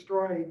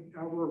destroyed,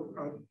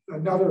 were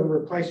another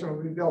replacement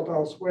would be built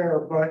elsewhere.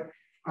 But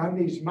on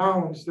these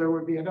mounds, there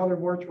would be another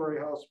mortuary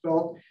house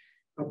built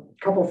a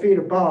couple feet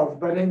above,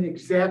 but in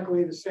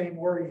exactly the same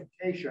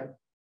orientation.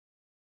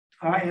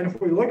 And if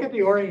we look at the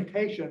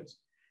orientations,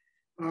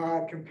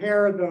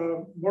 compare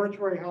the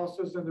mortuary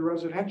houses and the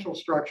residential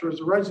structures,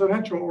 the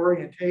residential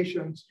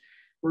orientations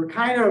were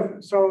kind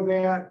of so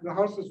that the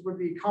houses would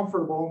be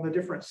comfortable in the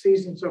different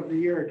seasons of the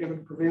year,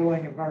 given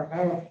prevailing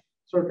environmental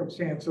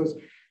circumstances.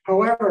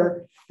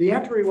 However, the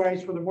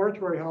entryways for the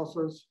mortuary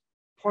houses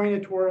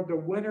pointed toward the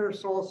winter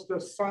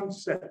solstice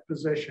sunset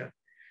position.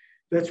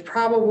 That's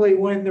probably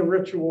when the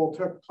ritual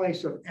took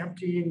place of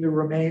emptying the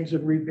remains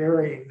and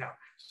reburying them.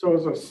 So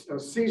it was a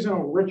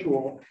seasonal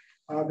ritual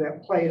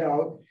that played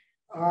out.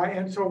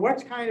 And so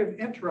what's kind of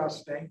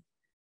interesting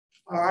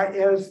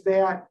is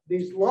that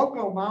these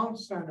local mound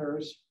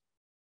centers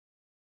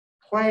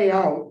play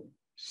out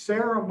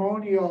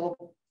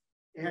ceremonial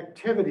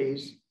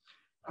activities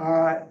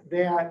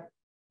that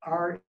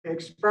are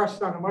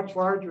expressed on a much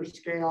larger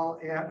scale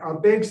at a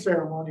big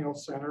ceremonial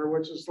center,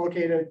 which is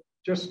located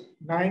just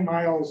 9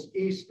 miles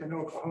east in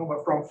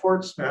Oklahoma from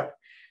Fort Smith.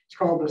 It's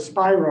called the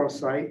Spiro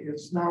site.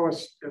 It's now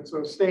it's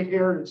a state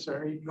heritage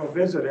center. You can go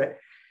visit it.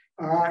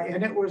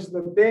 And it was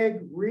the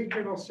big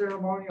regional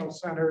ceremonial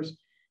centers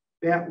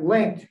that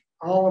linked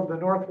all of the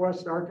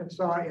Northwest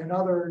Arkansas and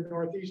other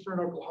Northeastern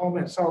Oklahoma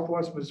and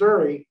Southwest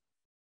Missouri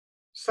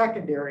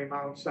secondary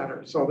mound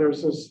centers. So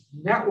there's this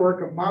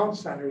network of mound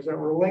centers that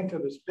were linked to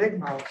this big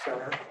mound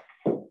center.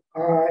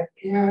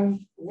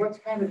 And what's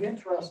kind of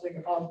interesting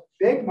about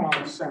Big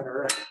Mound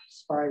Center at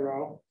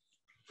Spiro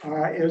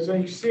is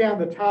you see on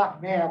the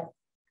top map,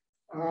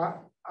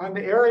 on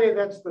the area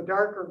that's the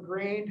darker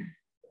green,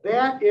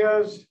 that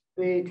is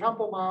the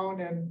temple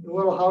mound and the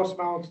little house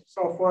mounds and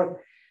so forth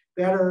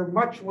that are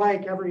much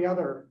like every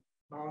other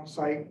mound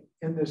site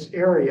in this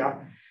area.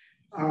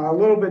 A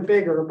little bit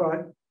bigger,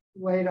 but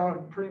laid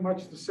out pretty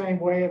much the same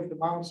way of the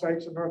mound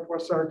sites in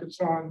Northwest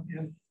Arkansas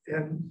and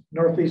in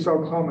Northeast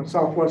Oklahoma and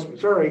Southwest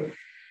Missouri.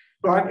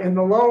 But in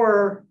the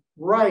lower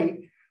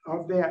right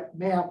of that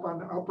map on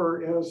the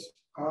upper is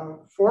a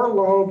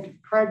 4-lobed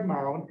Craig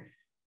mound.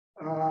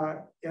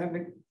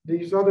 And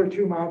these other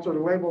 2 mounds are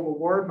labeled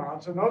award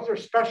mounds. And those are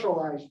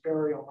specialized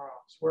burial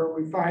mounds where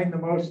we find the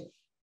most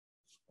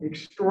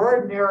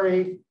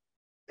extraordinary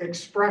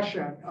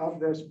expression of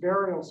this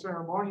burial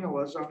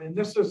ceremonialism. And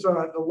this is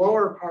the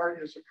lower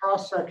part is a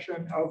cross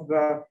section of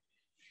the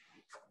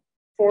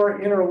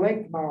 4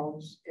 interlinked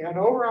mounds. And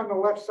over on the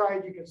left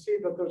side, you can see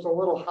that there's a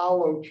little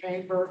hollow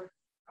chamber.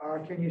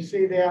 Can you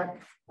see that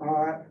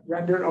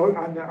rendered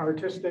on the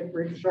artistic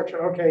reconstruction?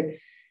 Okay,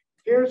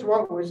 here's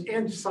what was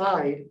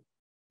inside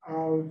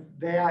of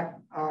that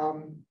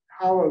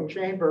hollow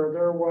chamber.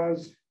 There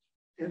was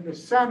in the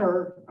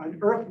center an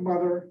Earth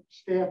Mother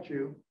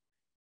statue.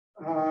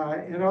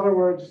 In other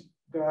words,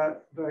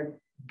 the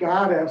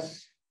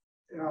goddess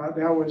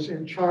that was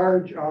in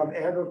charge of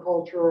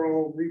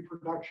agricultural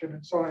reproduction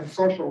and so on, and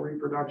social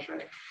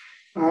reproduction.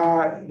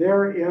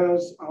 There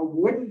is a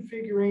wooden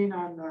figurine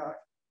on the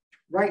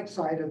right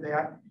side of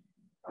that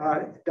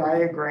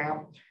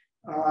diagram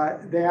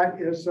that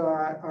is an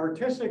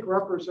artistic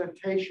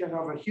representation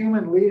of a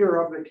human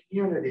leader of the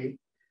community.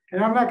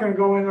 And I'm not going to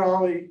go into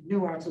all the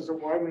nuances of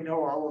why we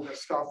know all of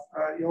this stuff.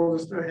 You'll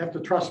just have to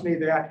trust me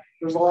that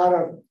there's a lot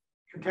of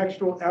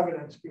contextual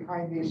evidence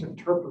behind these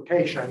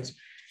interpretations.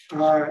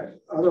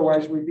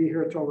 Otherwise, we'd be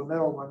here till the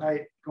middle of the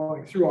night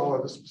going through all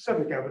of the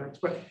specific evidence,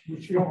 but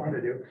which you don't want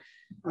to do.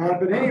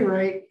 But at any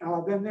rate,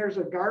 then there's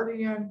a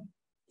guardian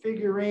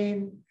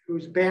figurine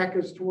whose back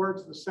is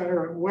towards the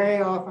center and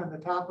way off on the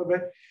top of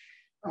it.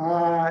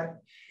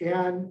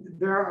 And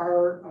there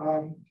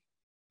are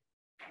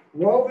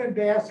woven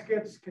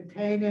baskets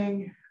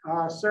containing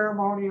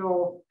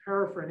ceremonial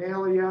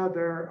paraphernalia.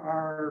 There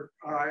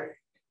are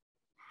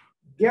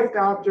gift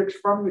objects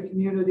from the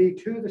community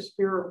to the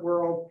spirit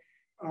world,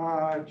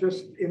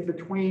 just in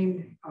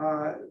between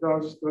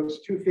those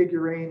 2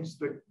 figurines,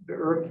 the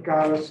earth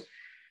goddess.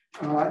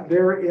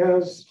 There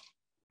is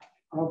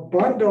a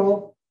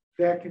bundle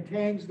that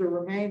contains the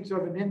remains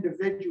of an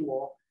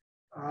individual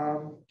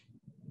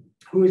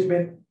who has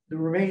been, the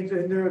remains,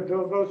 and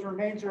those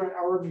remains are in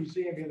our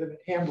museum. They've been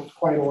handled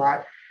quite a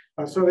lot.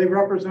 So they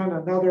represent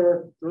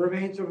the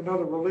remains of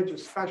another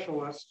religious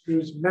specialist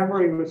whose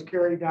memory was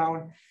carried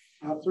down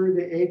through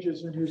the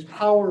ages and whose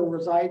power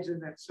resides in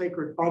that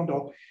sacred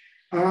bundle.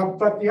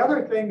 But the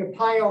other thing, the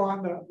pile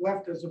on the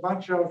left is a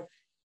bunch of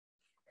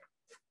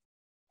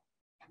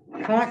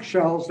conch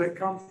shells that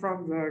come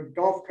from the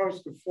Gulf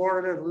Coast of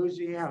Florida and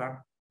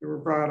Louisiana that were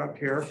brought up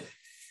here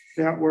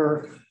that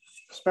were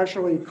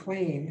specially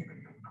cleaned.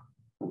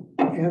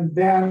 And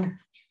then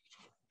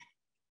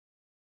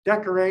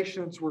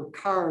decorations were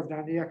carved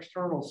on the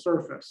external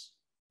surface.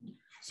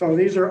 So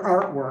these are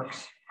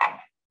artworks.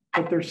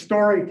 but they're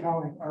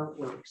storytelling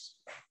artworks.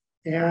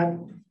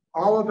 And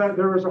all of that,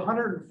 there was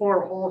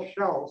 104 whole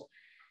shells,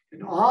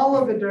 and all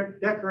of the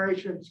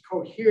decorations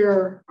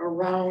cohere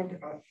around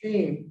a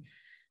theme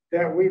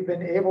that we've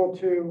been able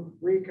to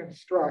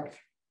reconstruct.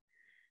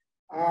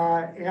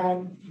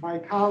 And my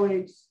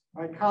colleague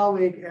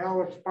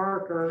Alex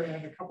Barker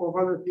and a couple of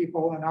other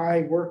people and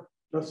I worked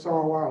this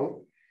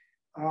all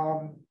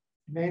out.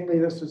 Mainly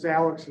this is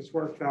Alex's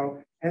work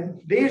though.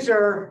 And these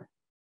are,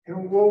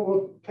 and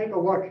we'll take a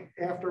look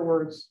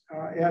afterwards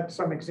at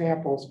some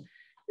examples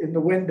in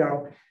the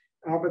window.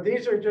 But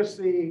these are just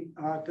the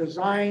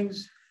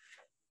designs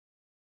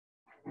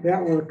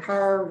that were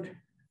carved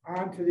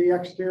onto the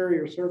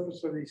exterior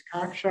surface of these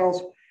conch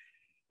shells.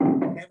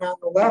 And on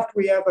the left,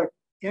 we have an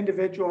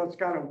individual that's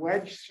got a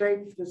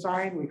wedge-shaped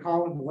design. We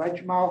call him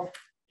wedge mouth.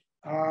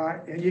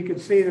 And you can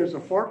see there's a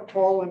forked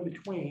pole in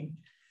between.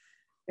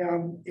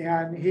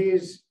 And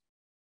he's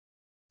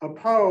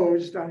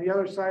opposed on the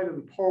other side of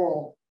the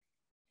pole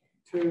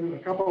to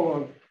a couple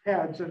of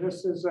heads. And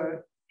this is an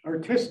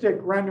artistic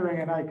rendering,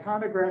 an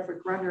iconographic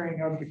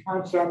rendering of the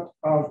concept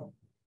of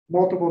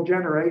multiple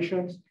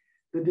generations.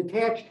 The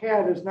detached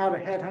head is not a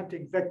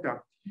headhunting victim.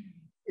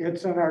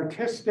 It's an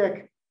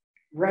artistic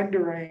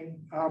rendering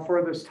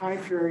for this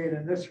time period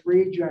in this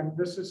region.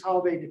 This is how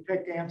they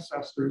depict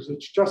ancestors.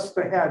 It's just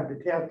the head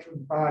detached from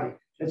the body.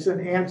 It's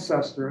an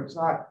ancestor. It's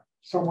not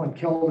someone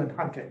killed and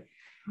hunted.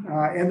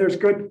 And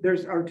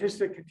there's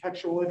artistic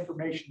contextual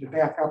information to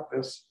back up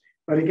this.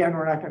 But again,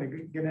 we're not going to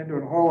get into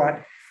it a whole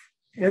lot.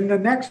 In the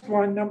next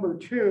one, number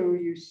 2,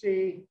 you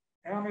see,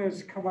 and I'm going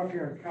to come up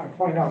here and kind of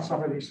point out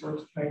some of these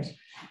sorts of things.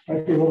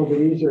 Might be a little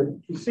bit easier.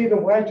 You see the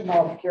wedge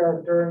mouth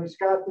character, and he's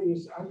got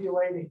these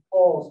undulating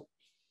poles.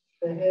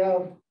 They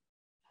have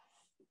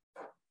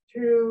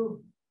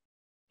 2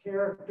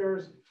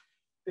 characters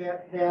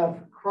that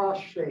have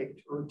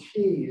cross-shaped or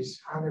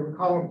T's. We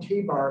call them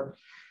T-bar.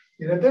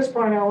 And at this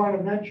point, I want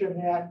to mention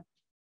that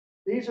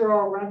these are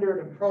all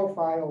rendered in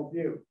profile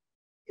view.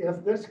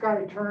 If this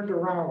guy turned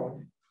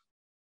around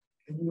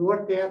and you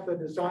looked at the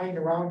design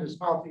around his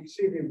mouth, you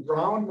see the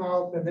round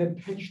mouth and then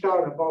pinched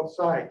out on both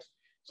sides.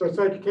 So it's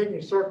like you're taking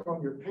a circle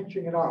and you're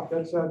pinching it off.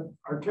 That's an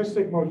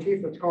artistic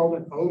motif. It's called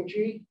an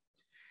OG.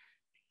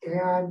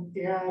 And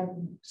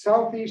in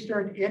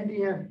Southeastern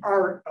Indian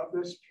art of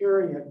this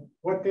period,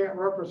 what that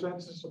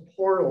represents is a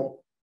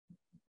portal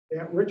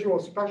that ritual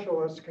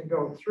specialists can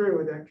go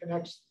through that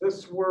connects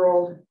this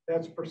world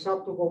that's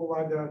perceptible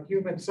by the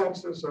human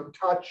senses of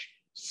touch,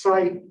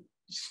 sight,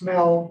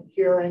 smell,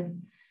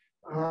 hearing,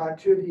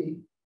 to the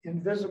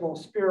invisible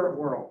spirit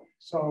world.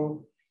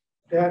 So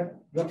that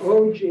the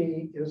OG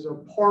is a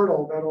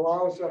portal that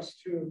allows us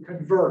to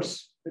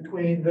converse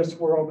between this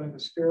world and the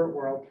spirit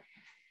world.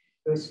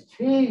 This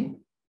T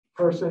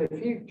person, if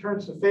he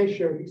turns the face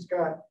shape, he's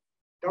got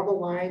double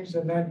lines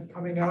and then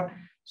coming out.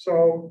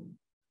 So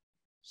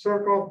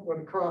circle with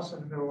a cross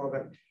in the middle of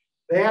it.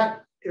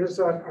 That is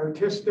an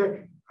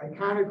artistic,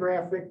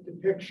 iconographic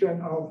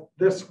depiction of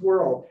this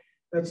world.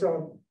 That's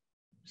a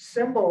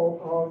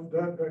symbol of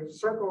the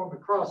circle and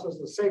the cross as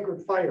the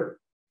sacred fire,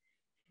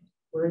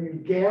 where you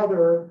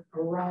gather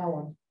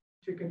around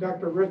to conduct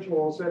the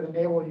rituals that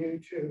enable you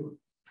to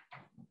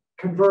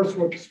converse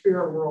with the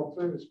spirit world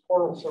through this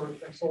portal sort of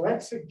thing. So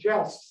that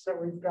suggests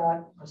that we've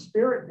got a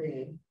spirit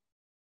being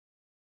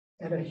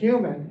and a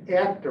human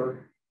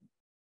actor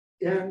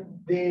in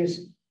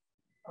these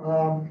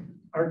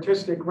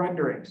artistic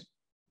renderings.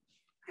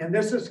 And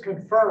this is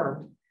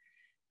confirmed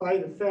by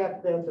the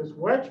fact that this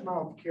wedge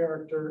mouth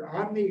character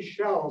on these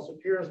shells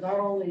appears not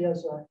only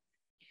as an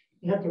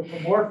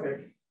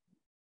anthropomorphic,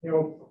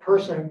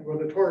 person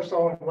with a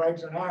torso and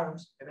legs and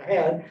arms and a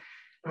head,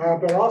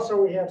 but also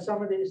we have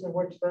some of these in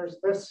which there's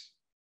this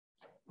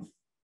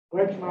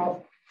wedge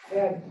mouth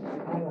head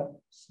on a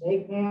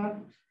snake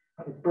man,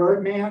 on a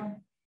bird man,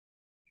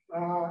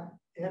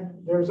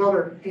 and there's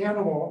other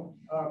animal,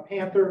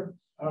 panther.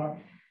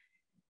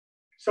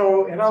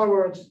 So in other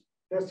words,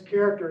 this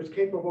character is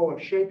capable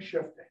of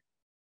shape-shifting.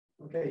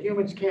 Okay,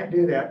 humans can't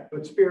do that,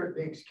 but spirit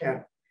beings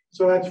can.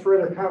 So that's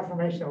further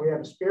confirmation that we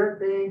have a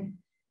spirit being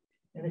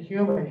and a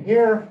human.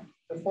 Here,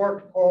 the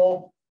forked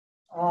pole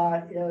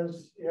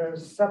is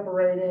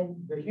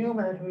separating the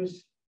human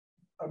who's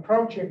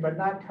approaching but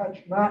not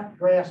touching, not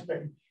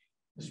grasping.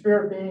 The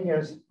spirit being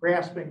is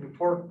grasping the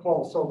forked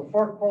pole. So the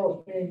forked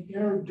pole is being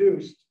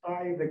introduced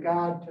by the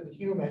god to the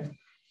human.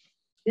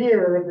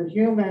 Here, the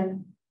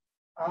human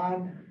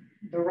on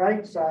the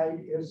right side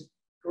is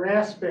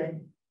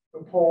grasping the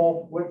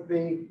pole with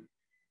the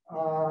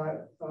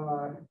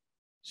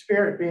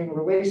spirit being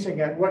releasing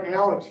it. What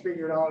Alex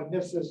figured out, and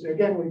this is,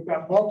 again, we've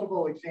got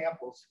multiple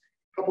examples,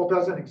 a couple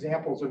dozen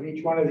examples of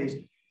each one of these.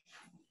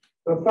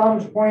 The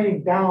thumbs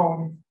pointing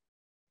down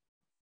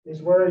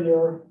is where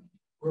you're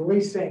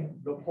releasing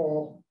the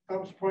pole.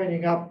 Thumbs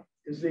pointing up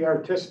is the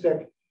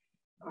artistic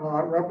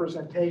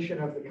representation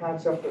of the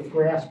concept of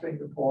grasping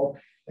the pole.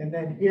 And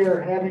then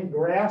here, having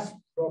grasped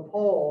the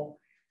pole,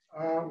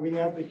 we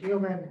have the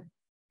human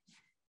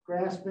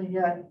grasping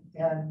it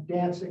and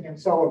dancing in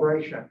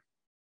celebration.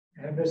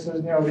 And this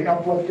is, the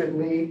uplifted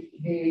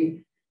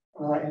knee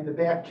and the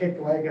back kick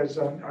leg as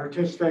an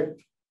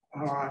artistic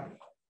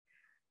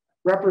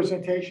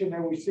representation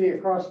that we see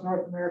across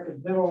North America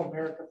and Middle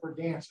America for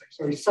dancing.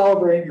 So he's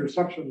celebrating the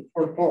reception of the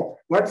forked pole.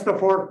 What's the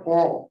forked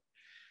pole?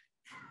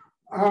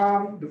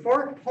 The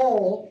forked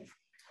pole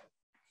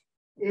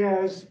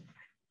is,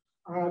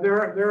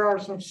 there are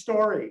some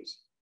stories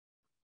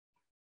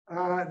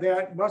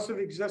that must have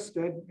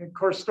existed. Of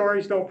course,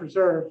 stories don't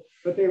preserve,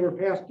 but they were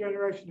passed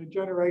generation to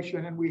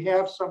generation. And we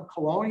have some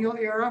colonial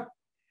era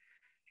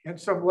and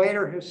some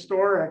later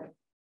historic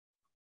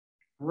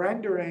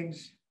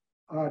renderings,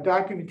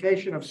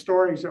 documentation of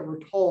stories that were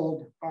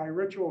told by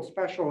ritual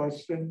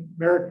specialists in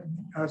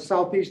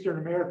Southeastern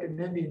American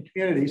Indian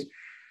communities.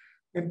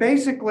 And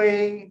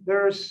basically,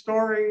 there's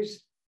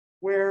stories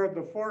where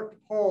the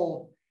forked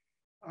pole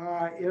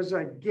is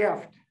a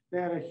gift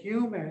that a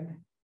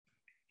human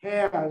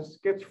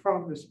gets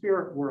from the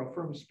spirit world,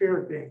 from a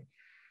spirit being.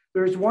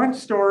 There's one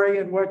story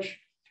in which,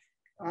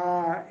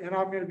 and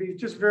I'm going to be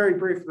just very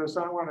brief with this,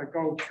 I don't want to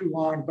go too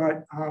long,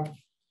 but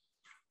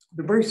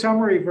the brief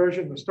summary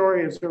version of the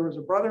story is there was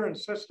a brother and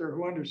sister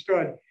who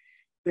understood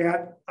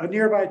that a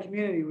nearby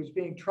community was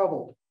being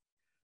troubled.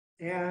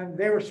 And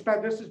they were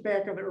this is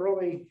back in the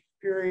early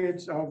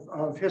periods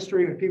of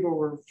history when people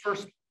were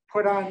first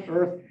put on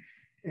earth.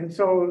 And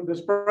so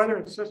this brother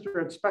and sister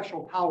had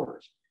special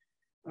powers.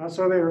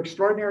 So they were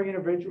extraordinary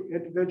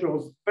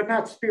individuals, but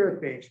not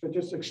spirit beings, but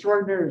just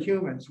extraordinary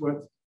humans with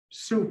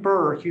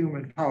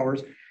superhuman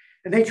powers.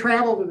 And they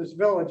traveled to this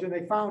village and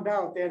they found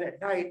out that at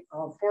night,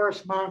 a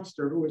forest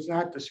monster who was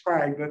not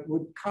described, but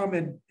would come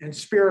and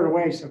spirit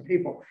away some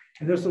people.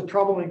 And this was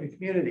troubling the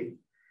community.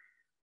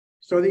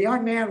 So the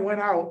young man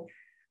went out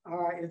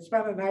and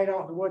spent a night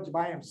out in the woods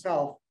by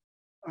himself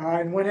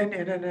and went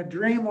in a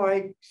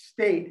dreamlike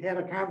state, had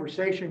a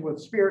conversation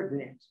with spirit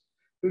beings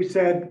who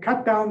said,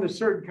 cut down this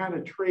certain kind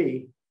of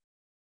tree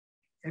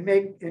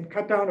and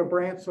cut down a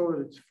branch so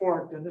that it's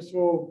forked. And this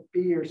will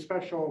be your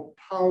special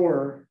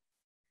power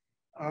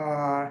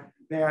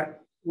that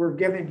we're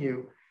giving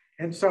you.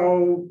 And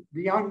so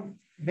the young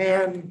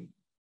man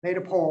made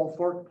a pole,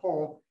 forked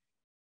pole,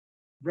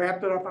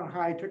 wrapped it up on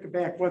high, took it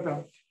back with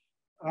him.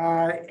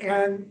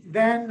 And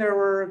then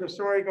the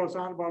story goes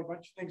on about a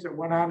bunch of things that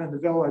went on in the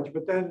village.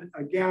 But then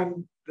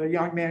again, the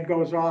young man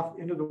goes off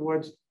into the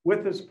woods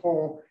with his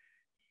pole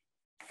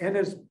and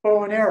his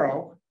bow and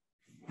arrow,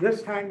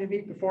 this time to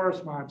meet the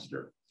forest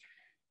monster.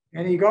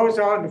 And he goes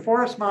out and the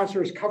forest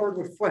monster is covered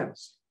with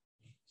flints.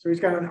 So he's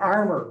got an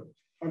armor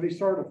of these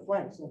sort of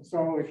flints. And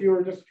so if you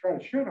were just to try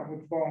to shoot him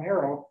with the bow and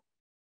arrow,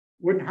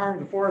 wouldn't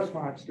harm the forest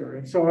monster.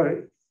 And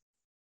so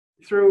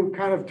through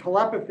kind of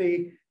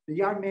telepathy, the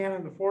young man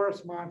and the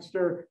forest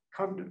monster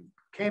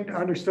came to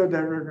understood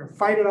that we were going to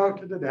fight it out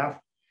to the death.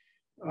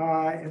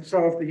 And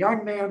so if the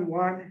young man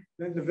won,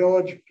 then the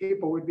village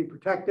people would be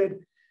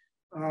protected.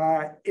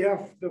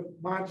 If the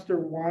monster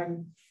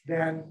won,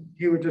 then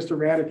he would just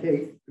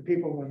eradicate the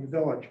people in the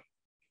village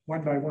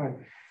one by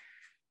one.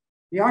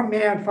 The young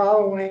man,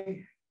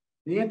 following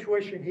the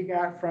intuition he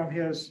got from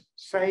his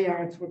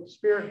seance with the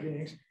spirit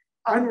beings,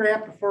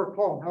 unwrapped the forked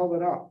pole and held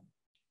it up.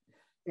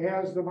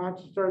 As the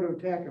monster started to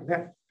attack him,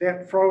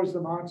 that froze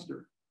the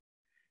monster.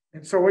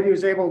 And so what he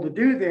was able to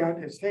do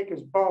then is take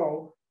his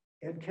bow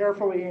and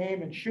carefully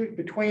aim and shoot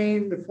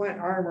between the flint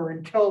armor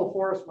and kill the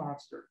forest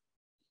monster,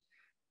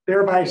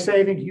 thereby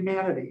saving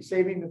humanity,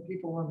 saving the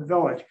people in the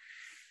village.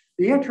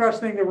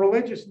 The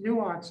religious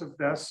nuance of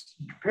this,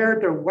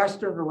 compared to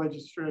Western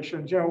religious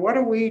traditions, what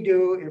do we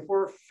do if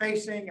we're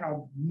facing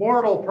a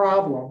mortal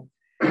problem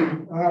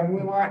and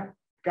we want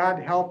God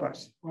to help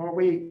us? Well,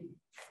 we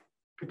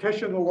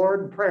petition the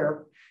Lord in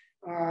prayer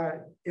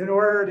in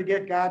order to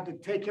get God to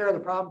take care of the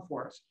problem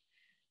for us.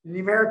 In the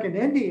American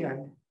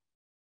Indian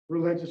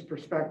religious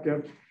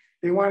perspective,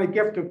 they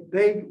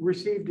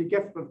received a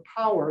gift of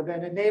power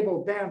that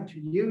enabled them to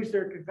use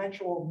their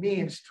conventional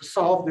means to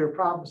solve their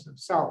problems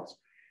themselves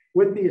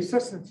with the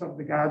assistance of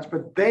the gods,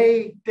 but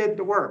they did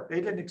the work.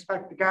 They didn't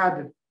expect the God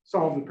to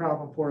solve the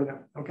problem for them,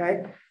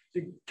 okay?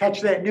 So you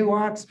catch that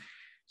nuance?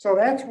 So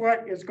that's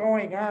what is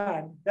going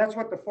on. That's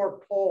what the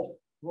forked pole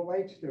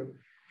relates to.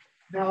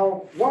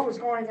 Now, what was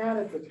going on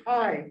at the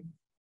time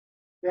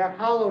that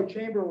hollow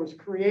chamber was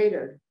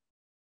created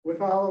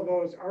with all of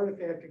those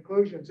artifact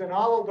inclusions and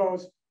all of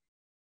those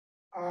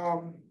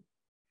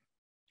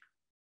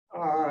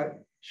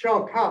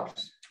shell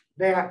cups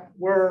that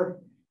were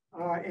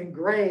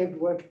engraved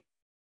with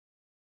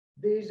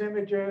these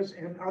images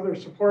and other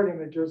support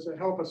images that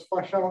help us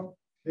flesh out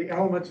the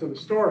elements of the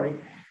story.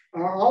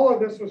 All of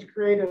this was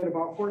created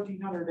about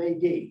 1400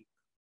 AD.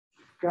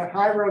 Got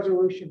high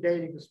resolution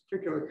dating this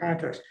particular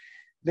context.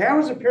 That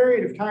was a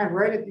period of time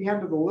right at the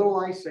end of the Little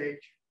Ice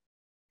Age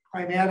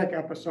climatic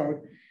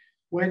episode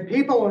when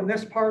people in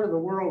this part of the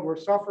world were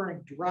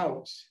suffering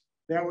droughts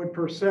that would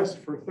persist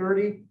for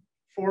 30,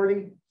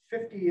 40,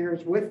 50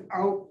 years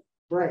without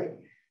break.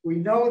 We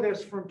know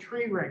this from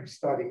tree ring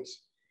studies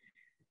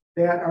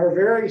that are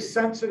very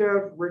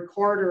sensitive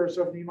recorders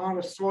of the amount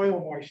of soil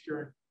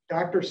moisture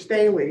Dr.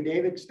 Staley,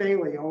 David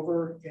Staley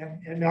over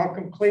in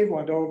Malcolm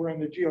Cleveland over in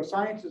the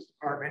geosciences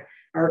department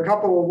are a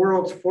couple of the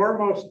world's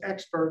foremost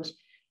experts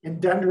in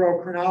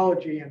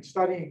dendrochronology and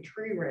studying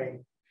tree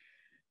ring.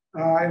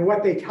 And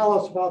what they tell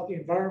us about the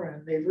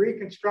environment. They've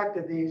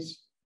reconstructed these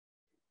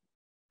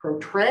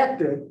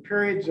protracted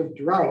periods of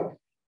drought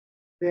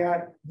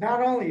that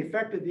not only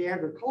affected the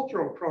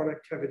agricultural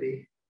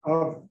productivity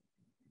of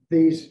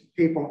these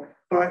people,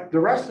 but the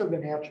rest of the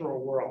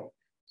natural world.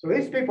 So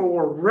these people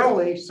were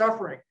really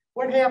suffering.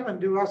 What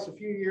happened to us a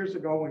few years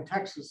ago when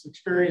Texas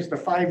experienced a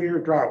 5-year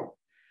drought?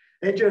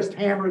 It just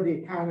hammered the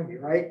economy,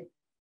 right?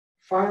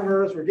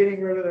 Farmers were getting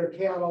rid of their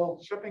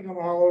cattle, shipping them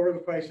all over the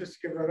place just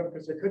to get rid of them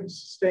because they couldn't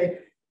sustain.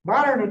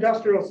 Modern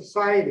industrial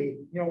society,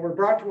 we're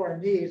brought to our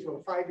knees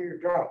with a 5-year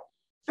drought.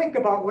 Think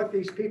about what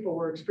these people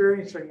were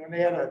experiencing when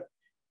they had a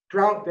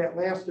drought that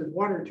lasted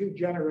 1 or 2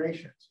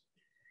 generations.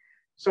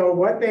 So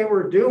what they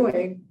were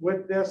doing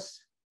with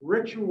this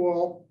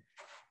ritual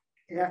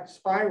at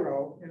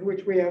Spiro, in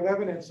which we have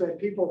evidence that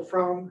people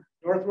from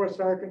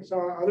Northwest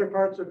Arkansas, other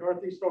parts of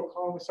Northeast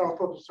Oklahoma,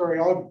 Southwest Missouri,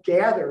 all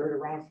gathered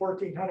around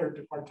 1400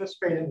 to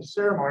participate in the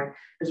ceremony,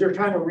 is they're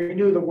trying to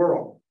renew the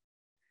world.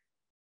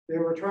 They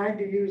were trying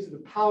to use the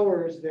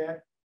powers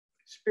that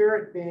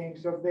spirit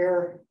beings of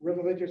their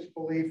religious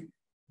belief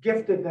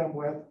gifted them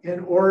with in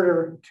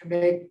order to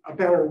make a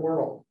better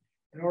world,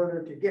 in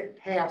order to get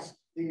past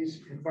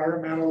these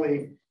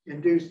environmentally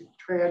induced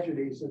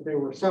tragedies that they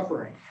were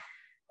suffering.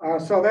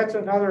 So that's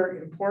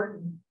another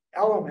important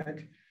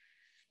element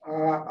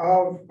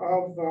of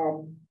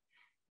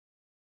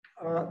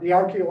the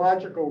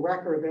archaeological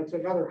record. That's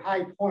another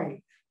high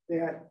point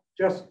that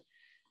just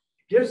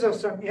gives us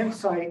some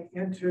insight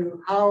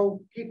into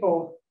how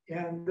people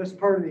in this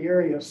part of the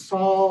area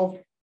solved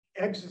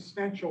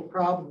existential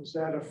problems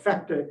that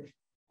affected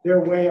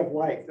their way of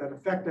life, that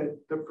affected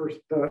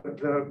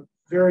the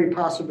very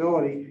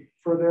possibility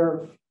for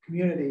their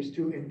communities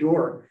to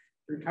endure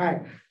through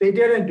time. They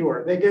did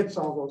endure. They did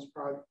solve those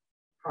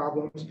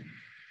problems.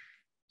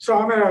 So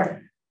I'm going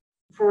to,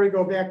 before we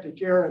go back to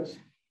Jared's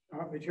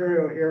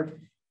material here,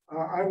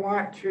 I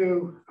want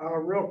to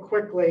real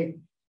quickly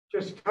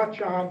just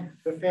touch on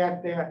the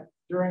fact that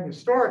during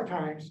historic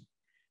times,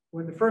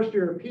 when the first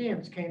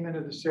Europeans came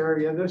into this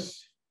area,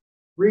 this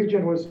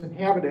region was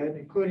inhabited,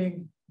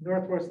 including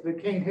northwest, the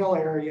Cane Hill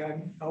area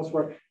and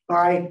elsewhere,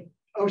 by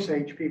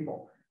Osage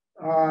people.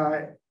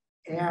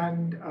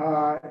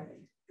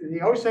 The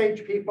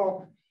Osage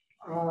people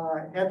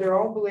had their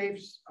own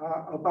beliefs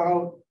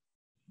about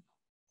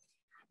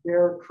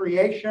their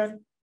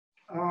creation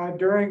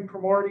during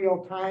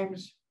primordial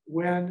times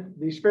when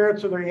the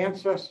spirits of their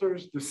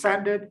ancestors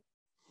descended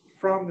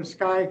from the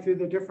sky through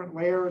the different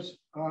layers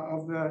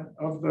of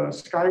the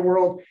sky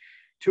world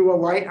to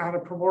alight on a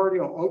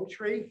primordial oak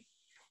tree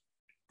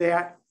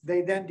that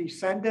they then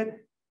descended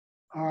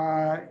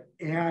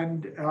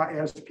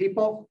as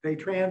people, they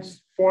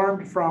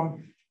transformed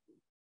from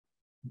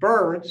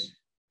birds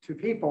to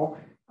people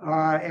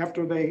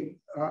after they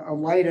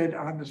alighted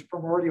on this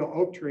primordial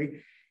oak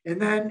tree.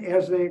 And then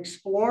as they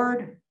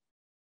explored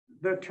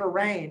the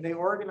terrain, they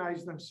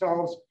organized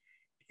themselves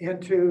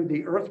into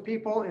the earth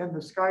people and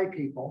the sky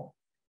people.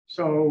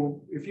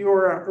 So if you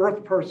were an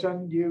earth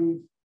person,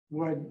 you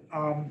would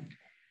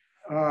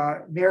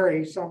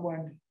marry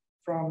someone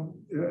from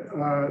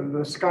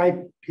the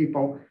sky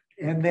people,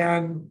 and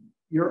then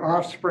your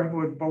offspring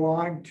would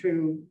belong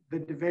to the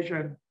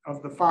division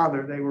of the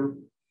father. They were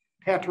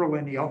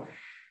patrilineal.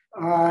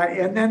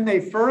 And then they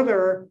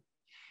further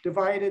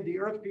divided the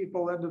earth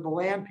people into the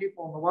land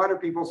people and the water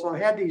people. So they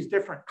had these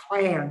different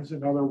clans,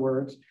 in other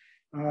words,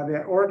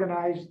 that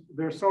organized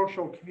their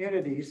social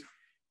communities.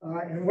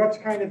 And what's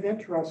kind of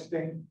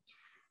interesting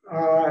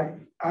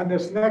on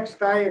this next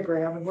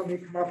diagram, and let me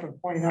come up and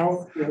point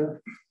out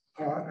here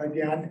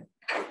again,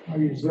 I'll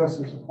use this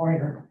as a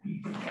pointer.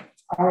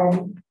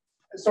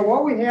 So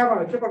what we have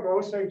on a typical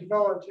Osage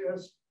village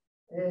is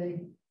a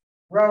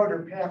road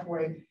or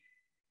pathway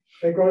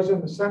that goes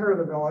in the center of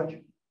the village.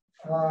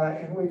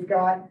 And we've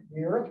got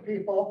the earth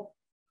people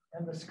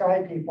and the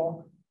sky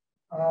people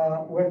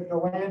with the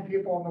land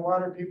people and the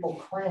water people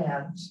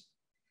clans,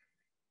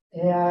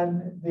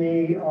 and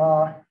the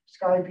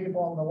sky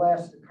people and the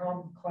last to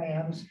come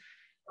clans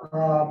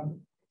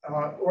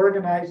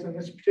organized in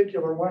this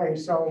particular way.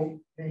 So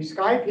the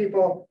sky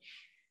people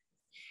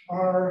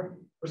are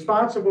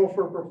responsible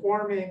for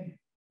performing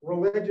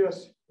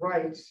religious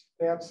rites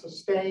that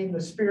sustain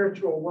the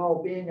spiritual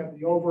well-being of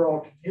the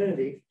overall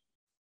community.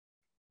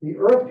 The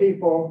earth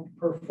people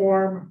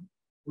perform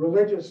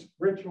religious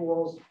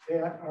rituals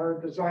that are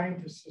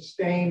designed to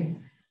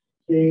sustain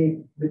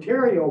the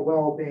material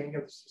well-being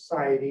of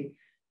society.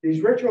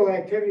 These ritual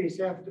activities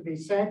have to be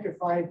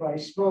sanctified by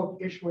smoke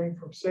issuing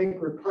from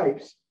sacred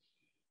pipes.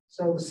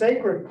 So the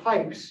sacred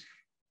pipes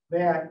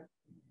that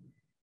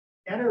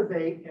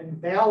innervate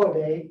and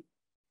validate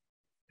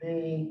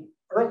the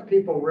earth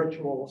people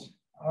rituals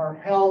are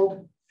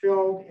held,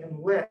 filled, and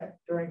lit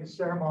during the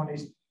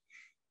ceremonies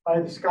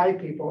by the sky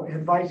people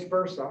and vice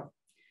versa,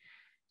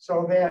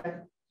 so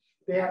that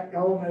that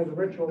element of the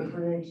ritual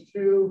creates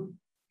two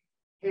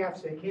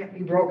halves. They can't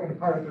be broken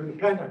apart. They're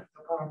dependent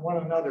upon one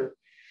another.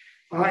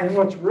 And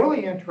what's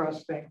really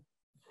interesting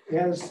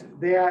is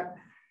that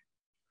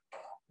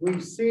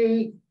we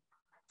see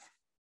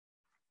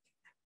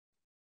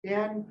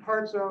in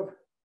parts of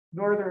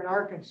northern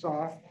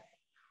Arkansas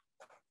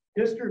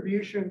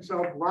distributions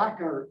of rock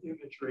art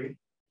imagery.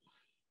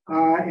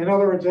 In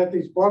other words, at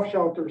these bluff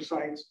shelter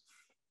sites,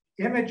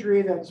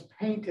 imagery that's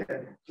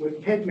painted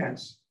with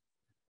pigments,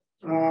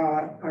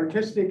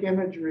 artistic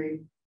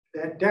imagery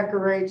that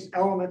decorates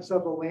elements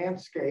of the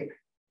landscape.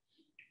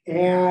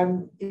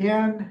 And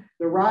in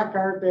the rock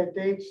art that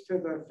dates to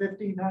the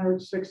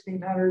 1500s,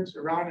 1600s,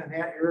 around in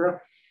that era,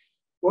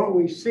 what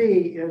we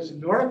see is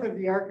north of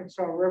the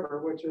Arkansas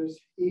River, which is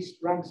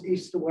runs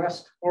east to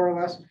west, more or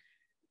less.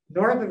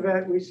 North of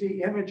it, we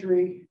see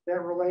imagery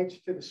that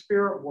relates to the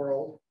spirit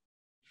world,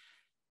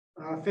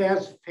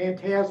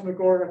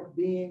 phantasmagoric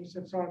beings,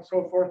 and so on and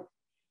so forth.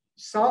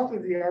 South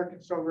of the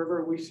Arkansas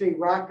River, we see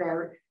rock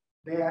art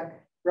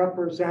that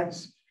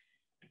represents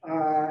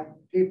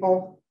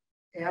people,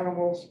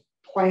 animals,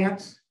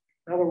 plants,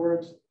 in other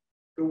words,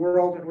 the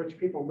world in which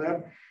people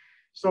live.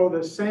 So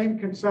the same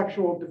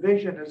conceptual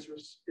division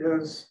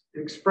is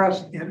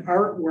expressed in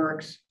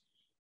artworks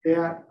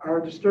that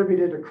are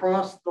distributed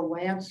across the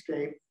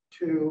landscape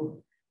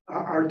to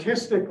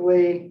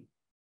artistically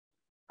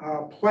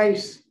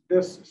place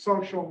this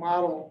social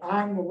model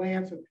on the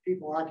lands that the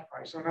people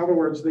occupy. So in other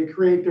words, they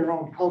create their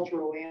own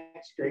cultural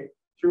landscape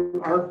through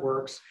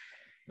artworks.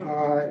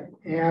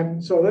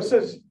 And so this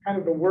is kind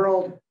of the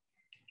world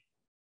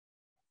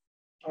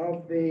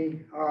of the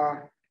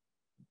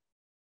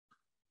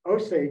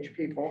Osage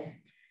people.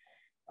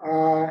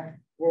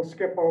 We'll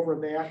skip over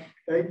that.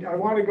 I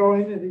want to go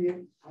into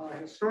the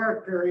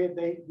historic period.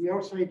 The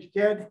Osage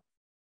did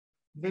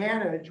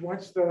manage,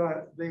 once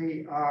the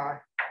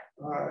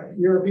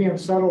European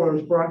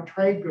settlers brought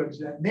trade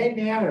goods in, they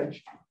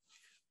managed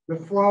the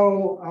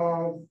flow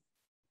of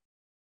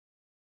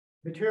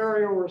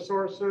material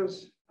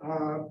resources,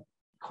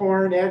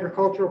 corn,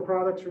 agricultural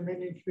products from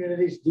Indian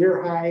communities,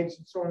 deer hides,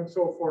 and so on and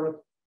so forth,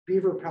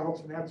 beaver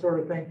pelts and that sort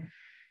of thing,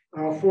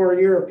 for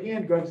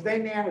European goods. They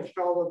managed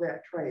all of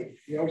that trade,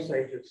 the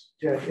Osages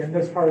did, in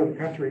this part of the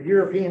country.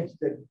 Europeans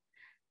did.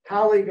 A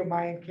colleague of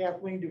mine,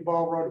 Kathleen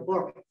Duval, wrote a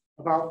book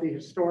about the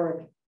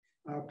historic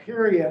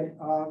period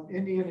of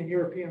Indian and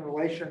European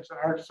relations in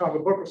Arkansas. The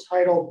book was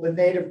titled The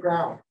Native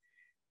Ground.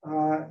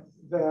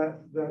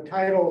 The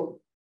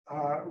title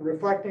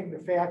reflecting the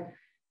fact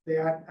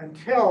that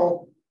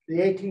until the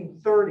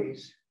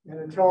 1830s and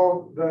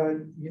until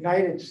the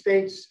United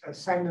States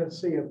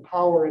ascendancy of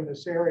power in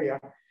this area,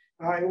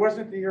 it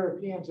wasn't the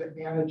Europeans that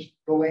managed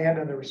the land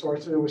and the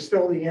resources. It was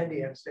still the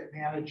Indians that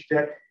managed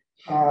it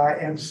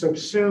and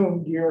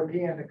subsumed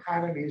European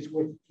economies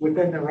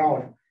within their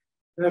own.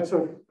 That's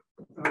a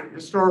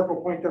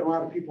historical point that a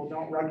lot of people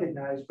don't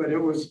recognize, but it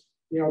was,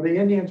 the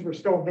Indians were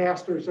still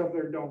masters of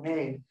their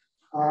domain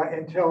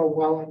until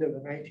well into the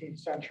 19th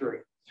century.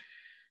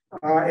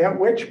 At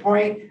which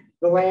point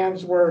the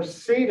lands were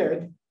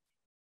ceded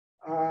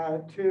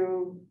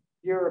to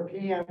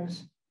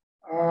Europeans,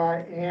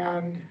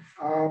 and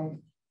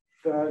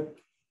the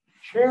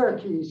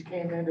Cherokees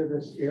came into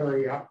this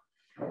area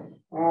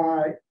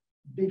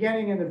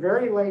beginning in the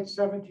very late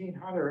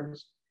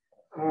 1700s,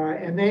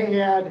 and they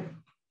had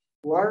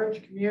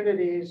large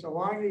communities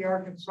along the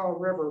Arkansas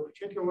River,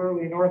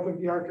 particularly north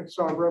of the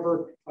Arkansas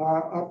River,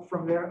 up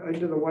from there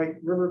into the White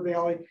River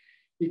Valley.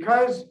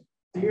 Because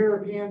the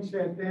Europeans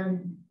had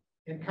been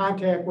in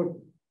contact with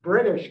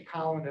British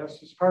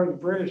colonists as part of the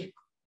British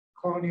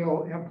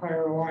colonial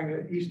empire along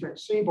the eastern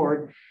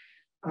seaboard,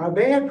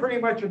 they had pretty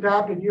much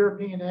adopted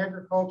European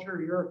agriculture,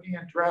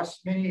 European dress,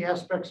 many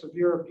aspects of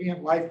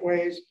European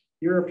lifeways,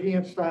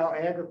 European style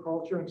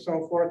agriculture, and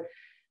so forth.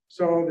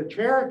 So the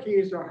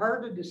Cherokees are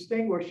hard to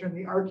distinguish in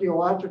the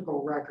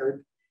archaeological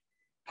record,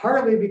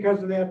 partly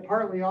because of that,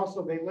 partly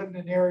also they lived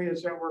in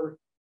areas that were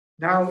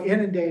now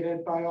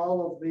inundated by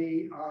all of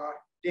the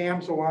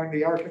dams along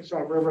the Arkansas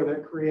River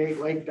that create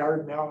Lake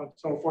Dardanelle and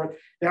so forth.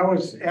 That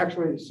was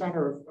actually the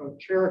center of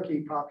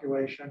Cherokee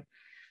population.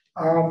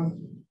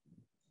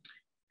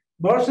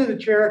 Most of the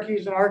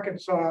Cherokees in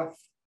Arkansas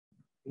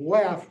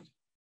left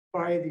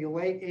by the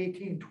late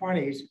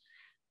 1820s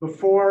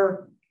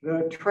before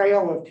the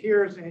Trail of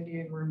Tears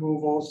Indian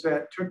removals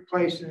that took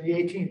place in the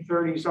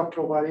 1830s up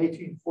to about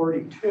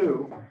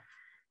 1842.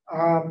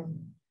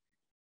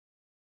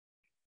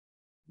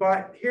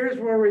 But here's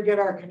where we get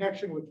our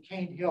connection with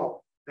Cane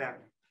Hill then.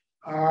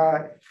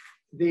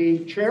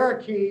 The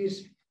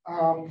Cherokees,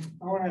 oh,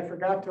 and I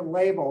forgot to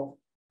label,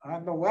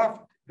 on the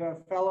left, the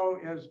fellow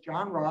is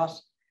John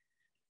Ross,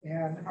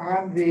 and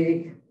on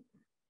the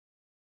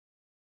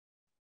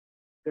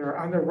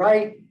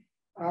right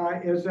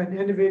is an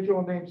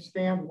individual named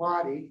Stan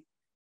Waddy.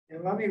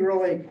 And let me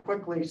really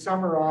quickly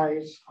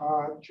summarize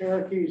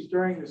Cherokees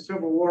during the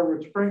Civil War,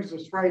 which brings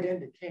us right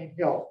into Cane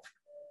Hill.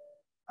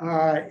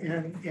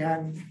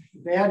 And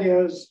that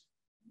is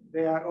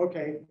that,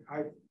 okay,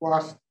 I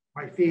lost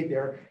my feed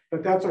there,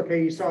 but that's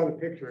okay. You saw the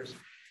pictures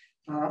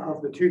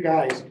of the two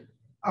guys.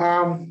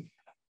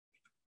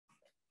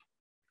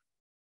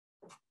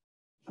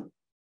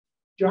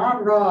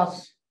 John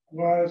Ross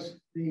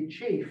was the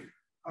chief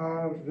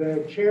of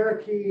the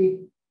Cherokee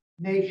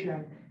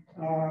Nation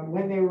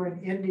when they were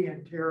in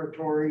Indian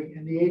territory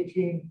in the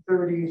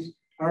 1830s,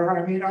 or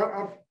I mean,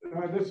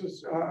 this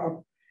is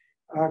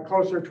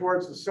closer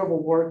towards the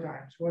Civil War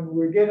times. When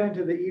we get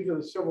into the eve of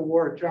the Civil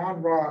War,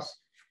 John Ross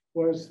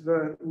was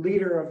the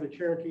leader of the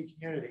Cherokee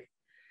community.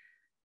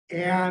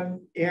 And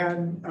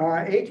in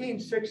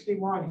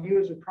 1861, he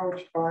was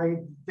approached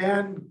by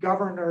then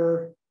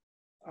Governor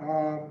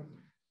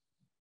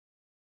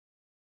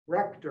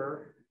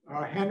Rector,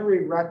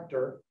 Henry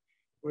Rector,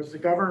 was the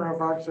governor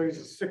of Arkansas. He's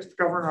the sixth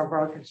governor of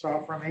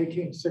Arkansas from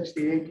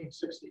 1860 to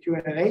 1862.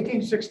 And in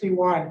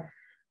 1861,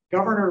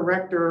 Governor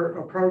Rector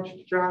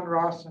approached John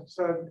Ross and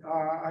said,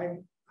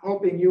 I'm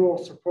hoping you will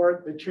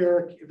support the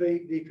Cherokee,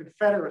 the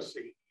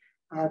Confederacy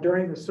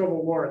during the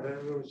Civil War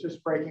that was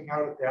just breaking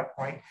out at that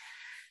point.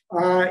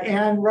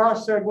 And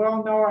Ross said,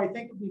 well, no, I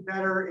think it'd be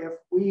better if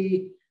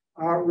we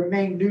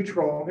remain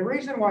neutral. And the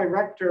reason why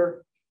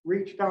Rector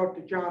reached out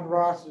to John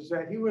Ross is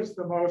that he was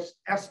the most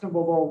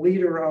estimable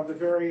leader of the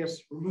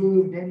various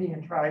removed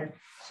Indian tribes.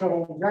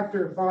 So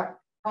Rector thought,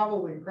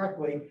 probably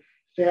correctly,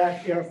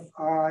 that if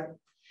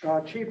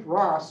Chief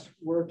Ross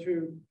were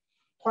to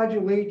pledge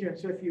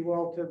allegiance, if you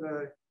will, to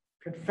the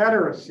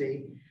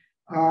Confederacy,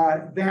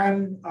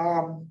 then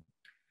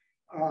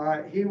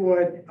he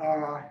would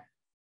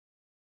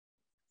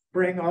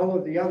bring all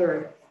of the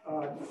other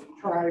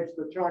tribes,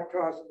 the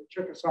Choctaws and the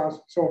Chickasaws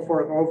and so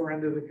forth, over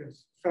into the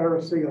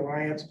Confederacy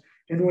alliance.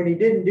 And when he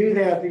didn't do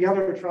that, the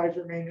other tribes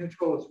remained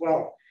neutral as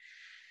well.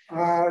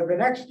 The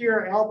next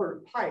year,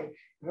 Albert Pike,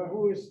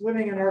 who was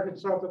living in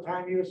Arkansas at the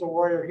time, he was a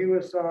lawyer. He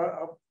was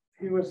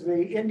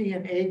the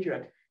Indian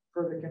agent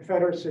for the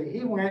Confederacy.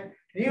 He went,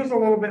 and he was a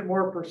little bit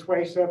more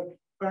persuasive,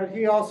 but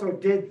he also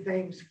did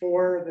things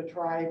for the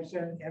tribes.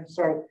 And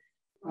so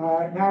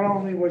not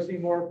only was he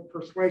more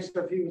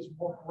persuasive, he was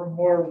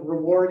more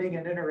rewarding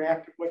and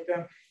interactive with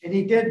them. And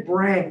he did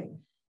bring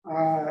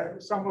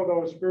some of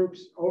those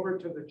groups over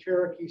to the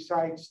Cherokee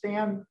side,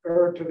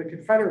 or to the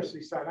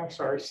Confederacy side, I'm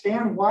sorry.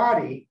 Stan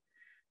Waddy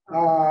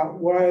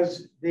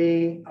was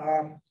the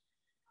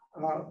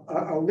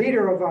a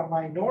leader of a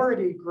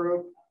minority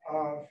group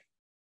of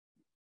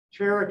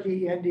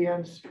Cherokee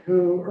Indians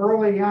who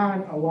early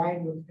on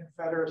aligned with the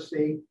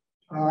Confederacy,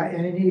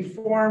 and he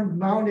formed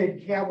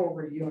mounted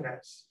cavalry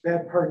units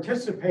that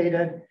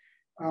participated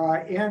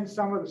in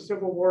some of the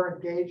Civil War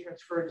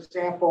engagements. For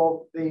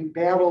example, the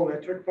battle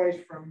that took place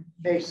from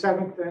March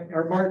 7th and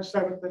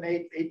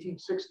 8th,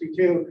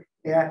 1862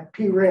 at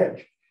Pea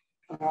Ridge.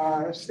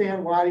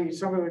 Stan Waddy,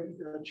 some of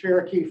the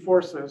Cherokee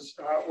forces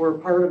were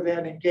part of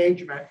that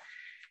engagement.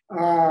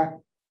 But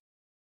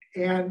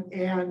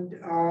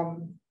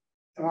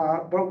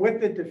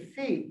with the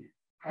defeat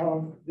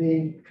of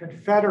the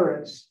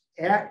Confederates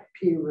at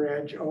Pea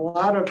Ridge, a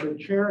lot of the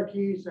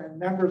Cherokees and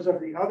members of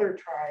the other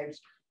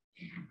tribes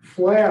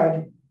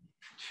fled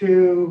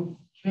to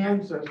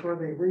Kansas, where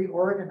they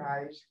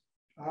reorganized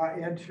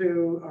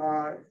into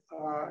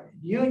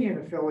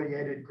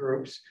Union-affiliated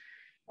groups,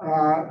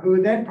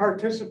 who then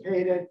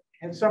participated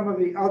in some of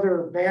the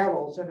other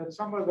battles and in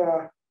some of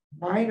the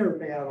minor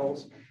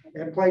battles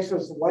in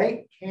places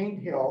like Cane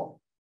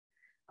Hill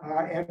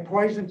and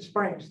Poison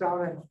Springs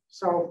down in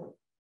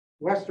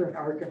southwestern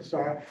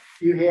Arkansas.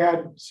 You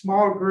had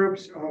small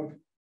groups of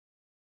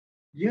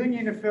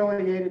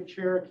Union-affiliated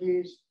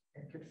Cherokees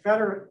and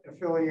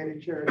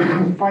Confederate-affiliated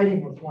Cherokees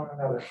fighting with one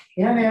another,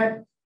 and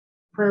at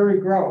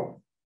Prairie Grove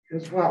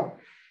as well.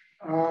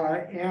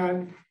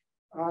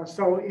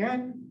 So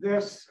in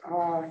this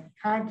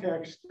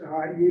context,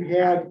 you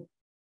had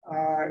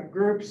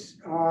groups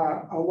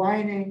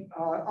aligning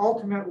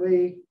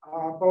ultimately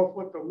both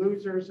with the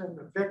losers and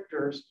the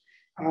victors,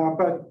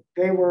 but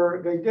they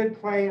did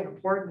play an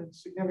important and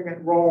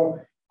significant role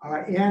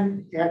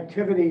in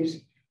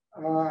activities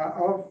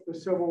of the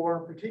Civil War,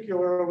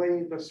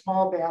 particularly the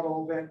small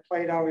battle that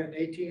played out in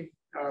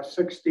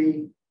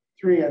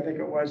 1863, I think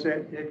it was,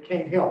 at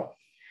Cane Hill.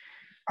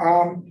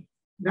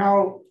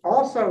 Now,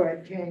 also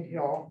at Cane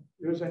Hill,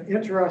 there's an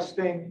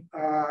interesting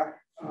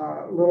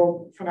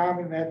little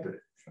phenomenon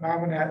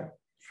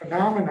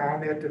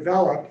that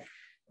developed,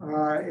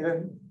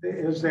 and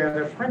is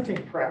that a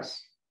printing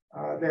press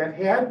that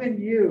had been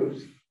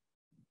used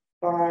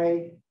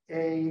by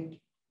a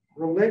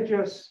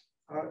religious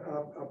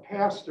a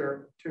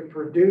pastor to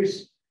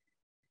produce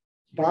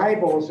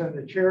Bibles in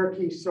the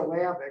Cherokee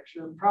syllabics.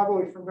 You're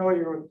probably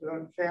familiar with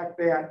the fact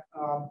that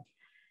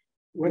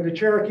when the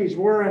Cherokees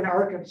were in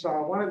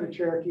Arkansas, one of the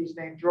Cherokees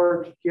named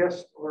George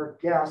Gist, or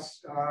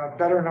Guess,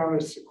 better known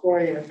as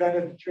Sequoyah,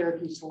 invented the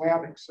Cherokee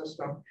syllabic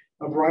system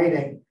of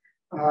writing.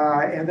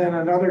 And then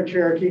another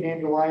Cherokee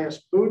named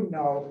Elias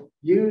Boudinot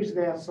used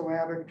that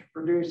syllabic to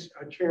produce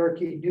a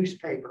Cherokee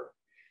newspaper.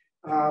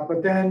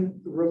 But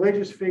then the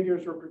religious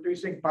figures were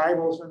producing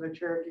Bibles in the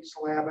Cherokee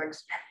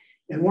syllabics.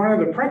 And one of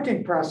the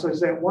printing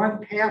presses that one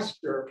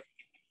pastor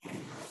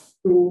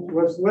who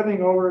was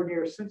living over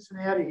near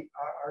Cincinnati,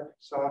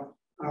 Arkansas,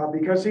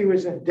 because he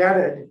was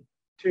indebted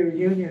to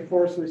Union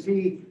forces.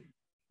 He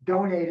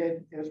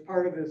donated as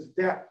part of his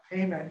debt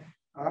payment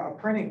a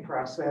printing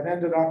press that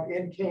ended up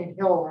in Cane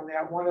Hill, and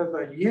that one of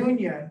the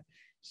Union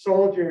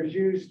soldiers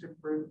used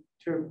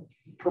to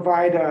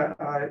provide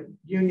a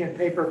Union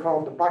paper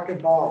called the Buck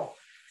and Ball,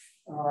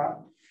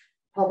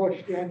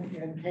 published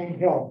in Cane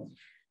Hill.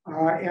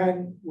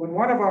 And when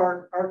one of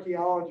our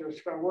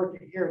archaeologists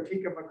working here,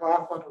 Tika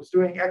McLaughlin, was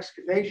doing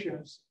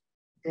excavations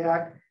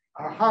at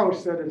a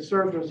house that had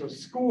served as a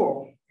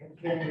school in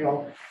Cane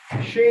Hill,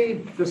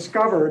 she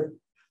discovered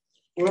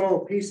little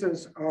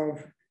pieces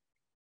of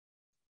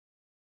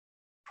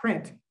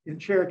print in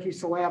Cherokee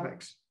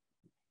syllabics.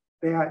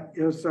 That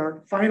is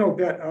our final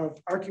bit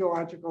of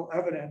archaeological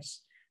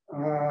evidence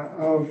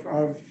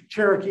of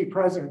Cherokee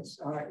presence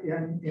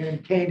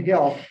in Cane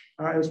Hill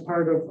as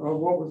part of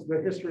what was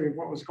the history of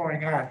what was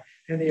going on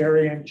in the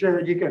area. And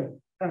Jared, you can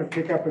kind of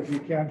pick up if you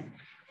can.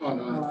 On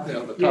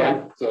the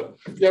type. So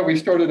yeah, we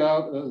started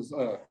out as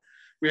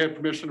we had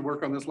permission to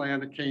work on this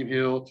land at Cane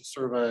Hill to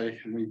survey,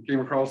 and we came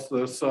across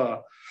this.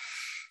 One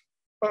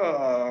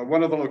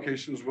of the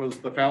locations was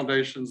the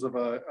foundations of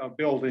a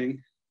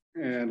building,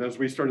 and as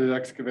we started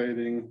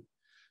excavating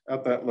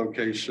at that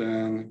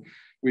location,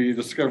 we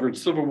discovered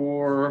Civil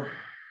War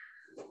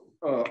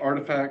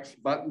artifacts,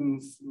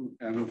 buttons,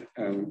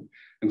 and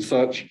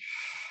such.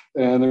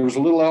 And there was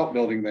a little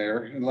outbuilding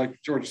there, and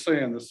like George was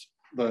saying,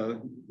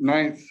 the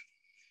 9th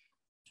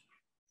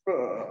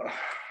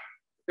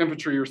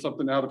Infantry or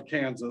something out of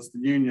Kansas, the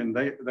Union,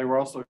 they were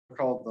also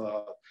called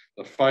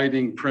the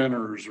Fighting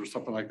Printers or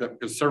something like that,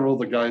 because several of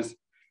the guys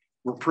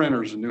were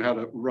printers and knew how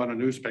to run a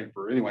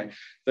newspaper. Anyway,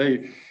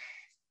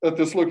 at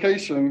this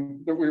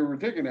location that we were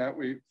digging at,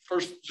 we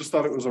first just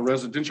thought it was a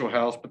residential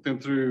house, but then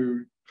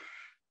through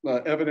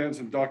evidence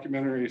and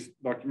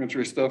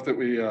documentary stuff that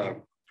we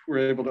were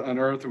able to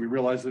unearth, and we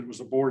realized that it was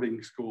a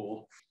boarding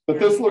school. But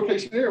this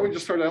location here, we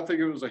just started out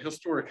thinking it was a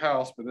historic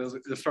house, but as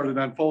it started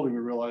unfolding, we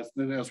realized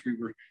then as we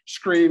were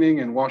screening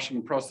and washing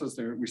and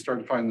processing, we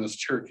started finding this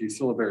Cherokee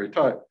syllabary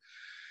type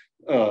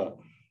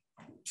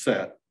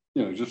set,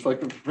 just like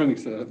the printing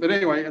set. But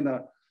anyway, in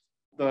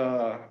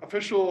the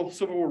official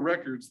Civil War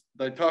records,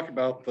 they talk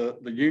about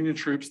the Union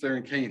troops there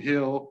in Cane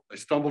Hill. They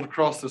stumbled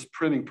across this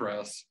printing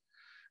press,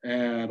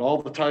 and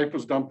all the type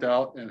was dumped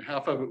out, and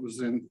half of it was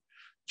in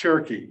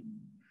Cherokee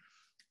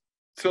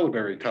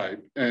syllabary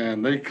type,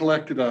 and they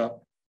collected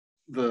up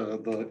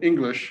the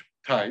English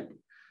type,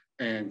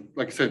 and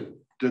like I said,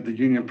 did the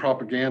Union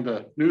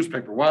propaganda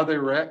newspaper while they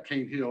were at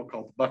Cane Hill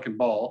called the Buck and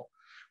Ball,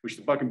 which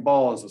the Buck and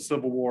Ball is a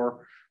Civil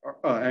War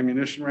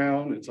ammunition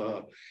round. It's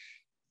a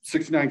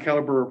 69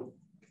 caliber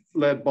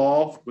lead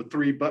ball with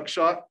 3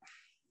 buckshot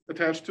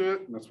attached to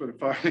it, and that's what it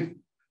fired.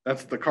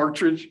 That's the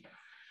cartridge,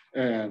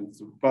 and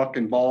it's a Buck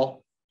and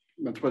Ball.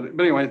 That's what it,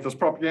 but anyway, this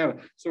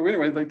propaganda. So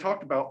anyway, they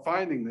talked about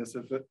finding this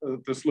at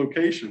this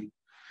location,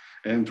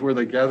 and where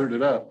they gathered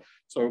it up.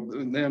 So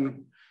and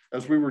then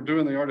as we were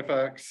doing the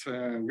artifacts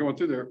and going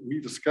through there, we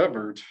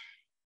discovered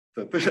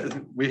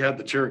that we had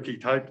the Cherokee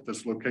type at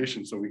this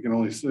location. So we can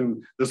only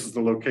assume this is the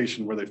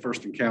location where they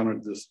first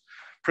encountered this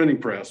printing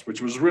press,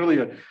 which was really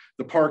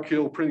the Park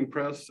Hill printing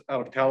press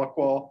out of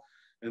Tahlequah.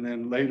 And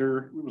then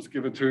later it was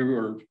given to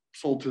or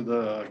sold to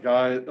the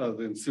guy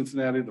in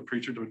Cincinnati, the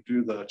preacher, to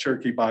do the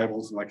Cherokee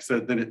Bibles. And like I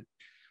said, then it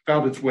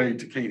found its way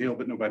to Cane Hill,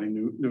 but nobody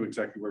knew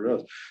exactly where it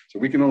was. So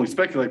we can only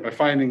speculate by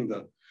finding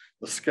the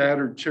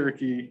scattered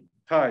Cherokee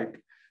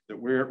type that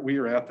we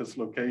are at this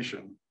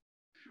location,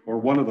 or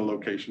one of the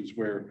locations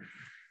where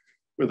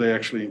they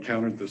actually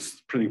encountered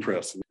this printing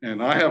press.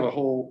 And I have a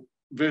whole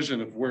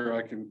vision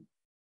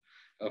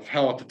of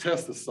how to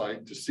test the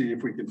site to see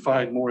if we can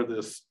find more of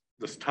this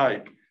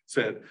type.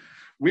 Said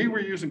we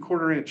were using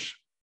 1/4-inch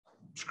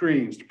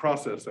screens to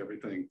process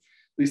everything.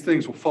 These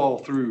things will fall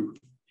through.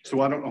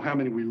 So I don't know how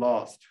many we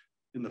lost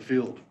in the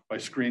field by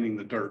screening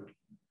the dirt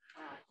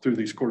through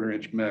these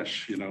 1/4-inch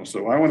mesh,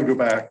 So I want to go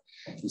back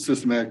and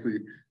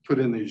systematically put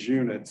in these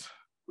units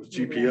with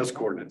GPS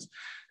coordinates,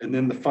 and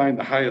then to find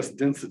the highest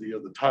density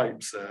of the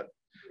type set,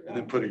 and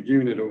then put a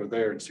unit over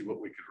there and see what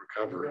we could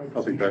recover.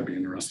 I think that'd be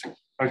interesting.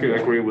 I could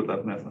agree with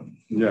that method.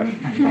 Yeah.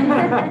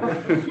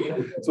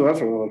 So that's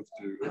what I like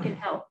to do. We can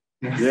help.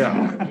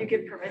 Yeah. If you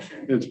give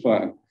permission. It's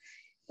fun.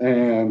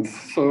 And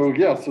so,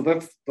 yeah, so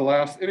that's the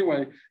last.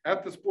 Anyway,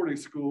 at this boarding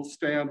school,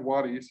 Stan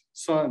Waddy's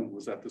son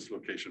was at this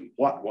location.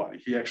 Waddy,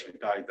 he actually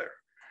died there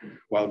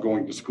while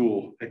going to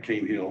school at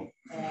Cane Hill.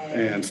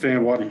 And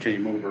Stan Waddy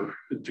came over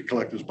to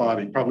collect his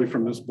body, probably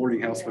from this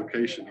boarding house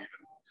location even.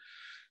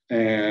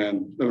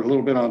 And a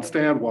little bit on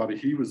Stan Waddy,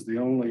 he was the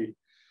only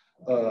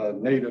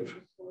native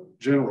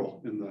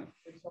general in the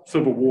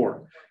Civil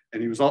War.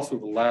 And he was also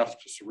the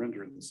last to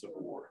surrender in the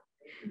Civil War.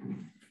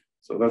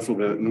 So that's a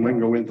little bit, and we can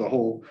go into the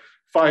whole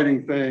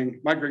fighting thing.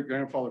 My great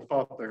grandfather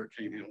fought there at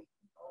Cane Hill,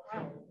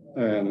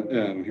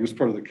 and he was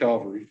part of the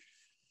cavalry.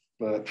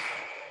 But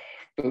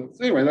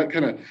anyway, that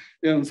kind of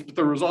ends. But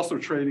there was also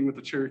trading with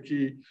the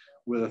Cherokee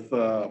with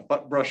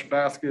butt brush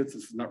baskets.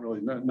 This is not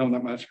really known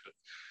that much,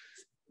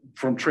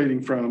 from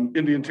trading from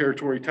Indian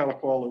Territory,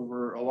 Tahlequah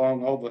over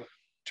along all the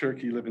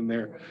Cherokee living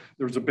there.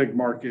 There was a big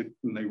market,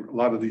 and a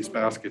lot of these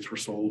baskets were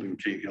sold in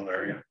Cane Hill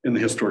area in the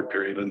historic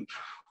period and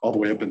all the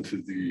way up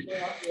into the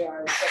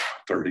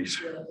 30s,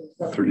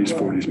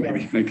 40s,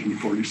 maybe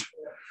 1940s.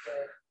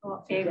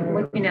 Well, Abe,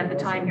 looking at the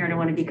time here, and I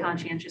want to be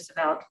conscientious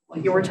about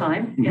your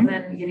time and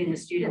then getting the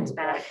students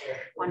back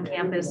on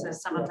campus,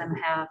 as some of them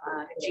have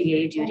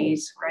GA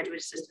duties, graduate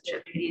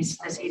assistantship duties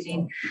this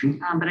evening.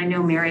 But I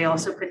know Mary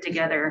also put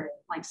together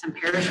like some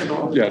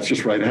perishable. Yeah, it's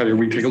just right ahead here.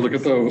 We take a look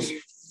at those.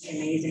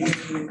 Amazing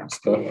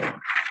stuff.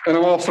 And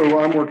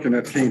I'm working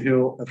at Cane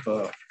Hill at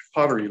the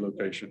pottery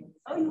location.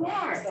 Oh, you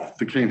are?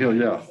 The Cane Hill,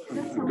 yeah.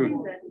 That's I'm good.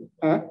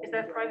 huh? Is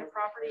that private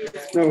property?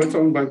 No, it's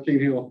owned by Cane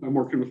Hill. I'm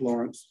working with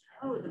Lawrence.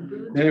 Oh, the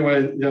booth.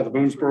 Anyway, yeah, the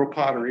Boonesboro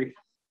pottery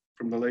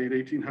from the late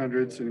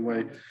 1800s.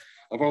 Anyway,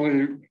 I've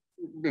only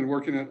been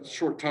working a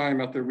short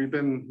time out there. We've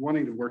been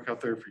wanting to work out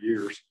there for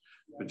years,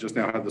 but just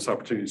now had this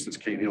opportunity since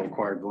Cane Hill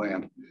acquired the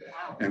land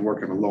and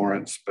working with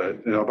Lawrence.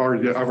 But you know, I've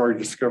already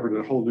discovered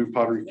a whole new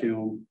pottery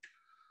kiln.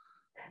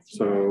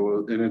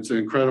 So, and it's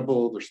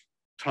incredible. There's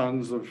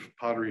tons of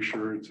pottery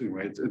sherds.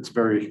 Anyway, it's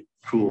very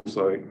cool.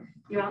 So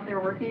You out there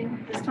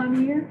working this time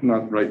of year?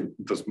 not right.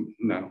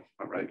 No,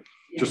 not right.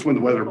 Yeah. Just when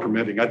the weather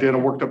permitting. I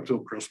worked up till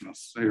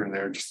Christmas here and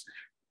there, just,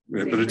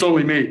 but it's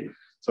only me.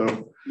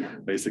 So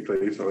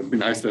basically, so it'd be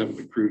nice to have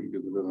the crew to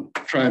get them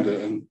trying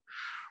to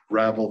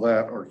unravel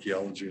that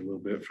archaeology a little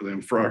bit for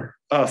them, for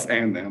us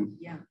and them,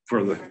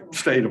 for the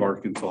state of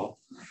Arkansas.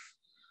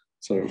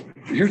 So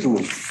here's a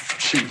little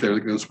sheet there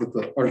that goes with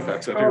the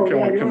artifacts out here. If you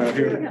want to come out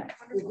here.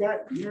 We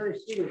got Mary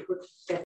Cedar put stuff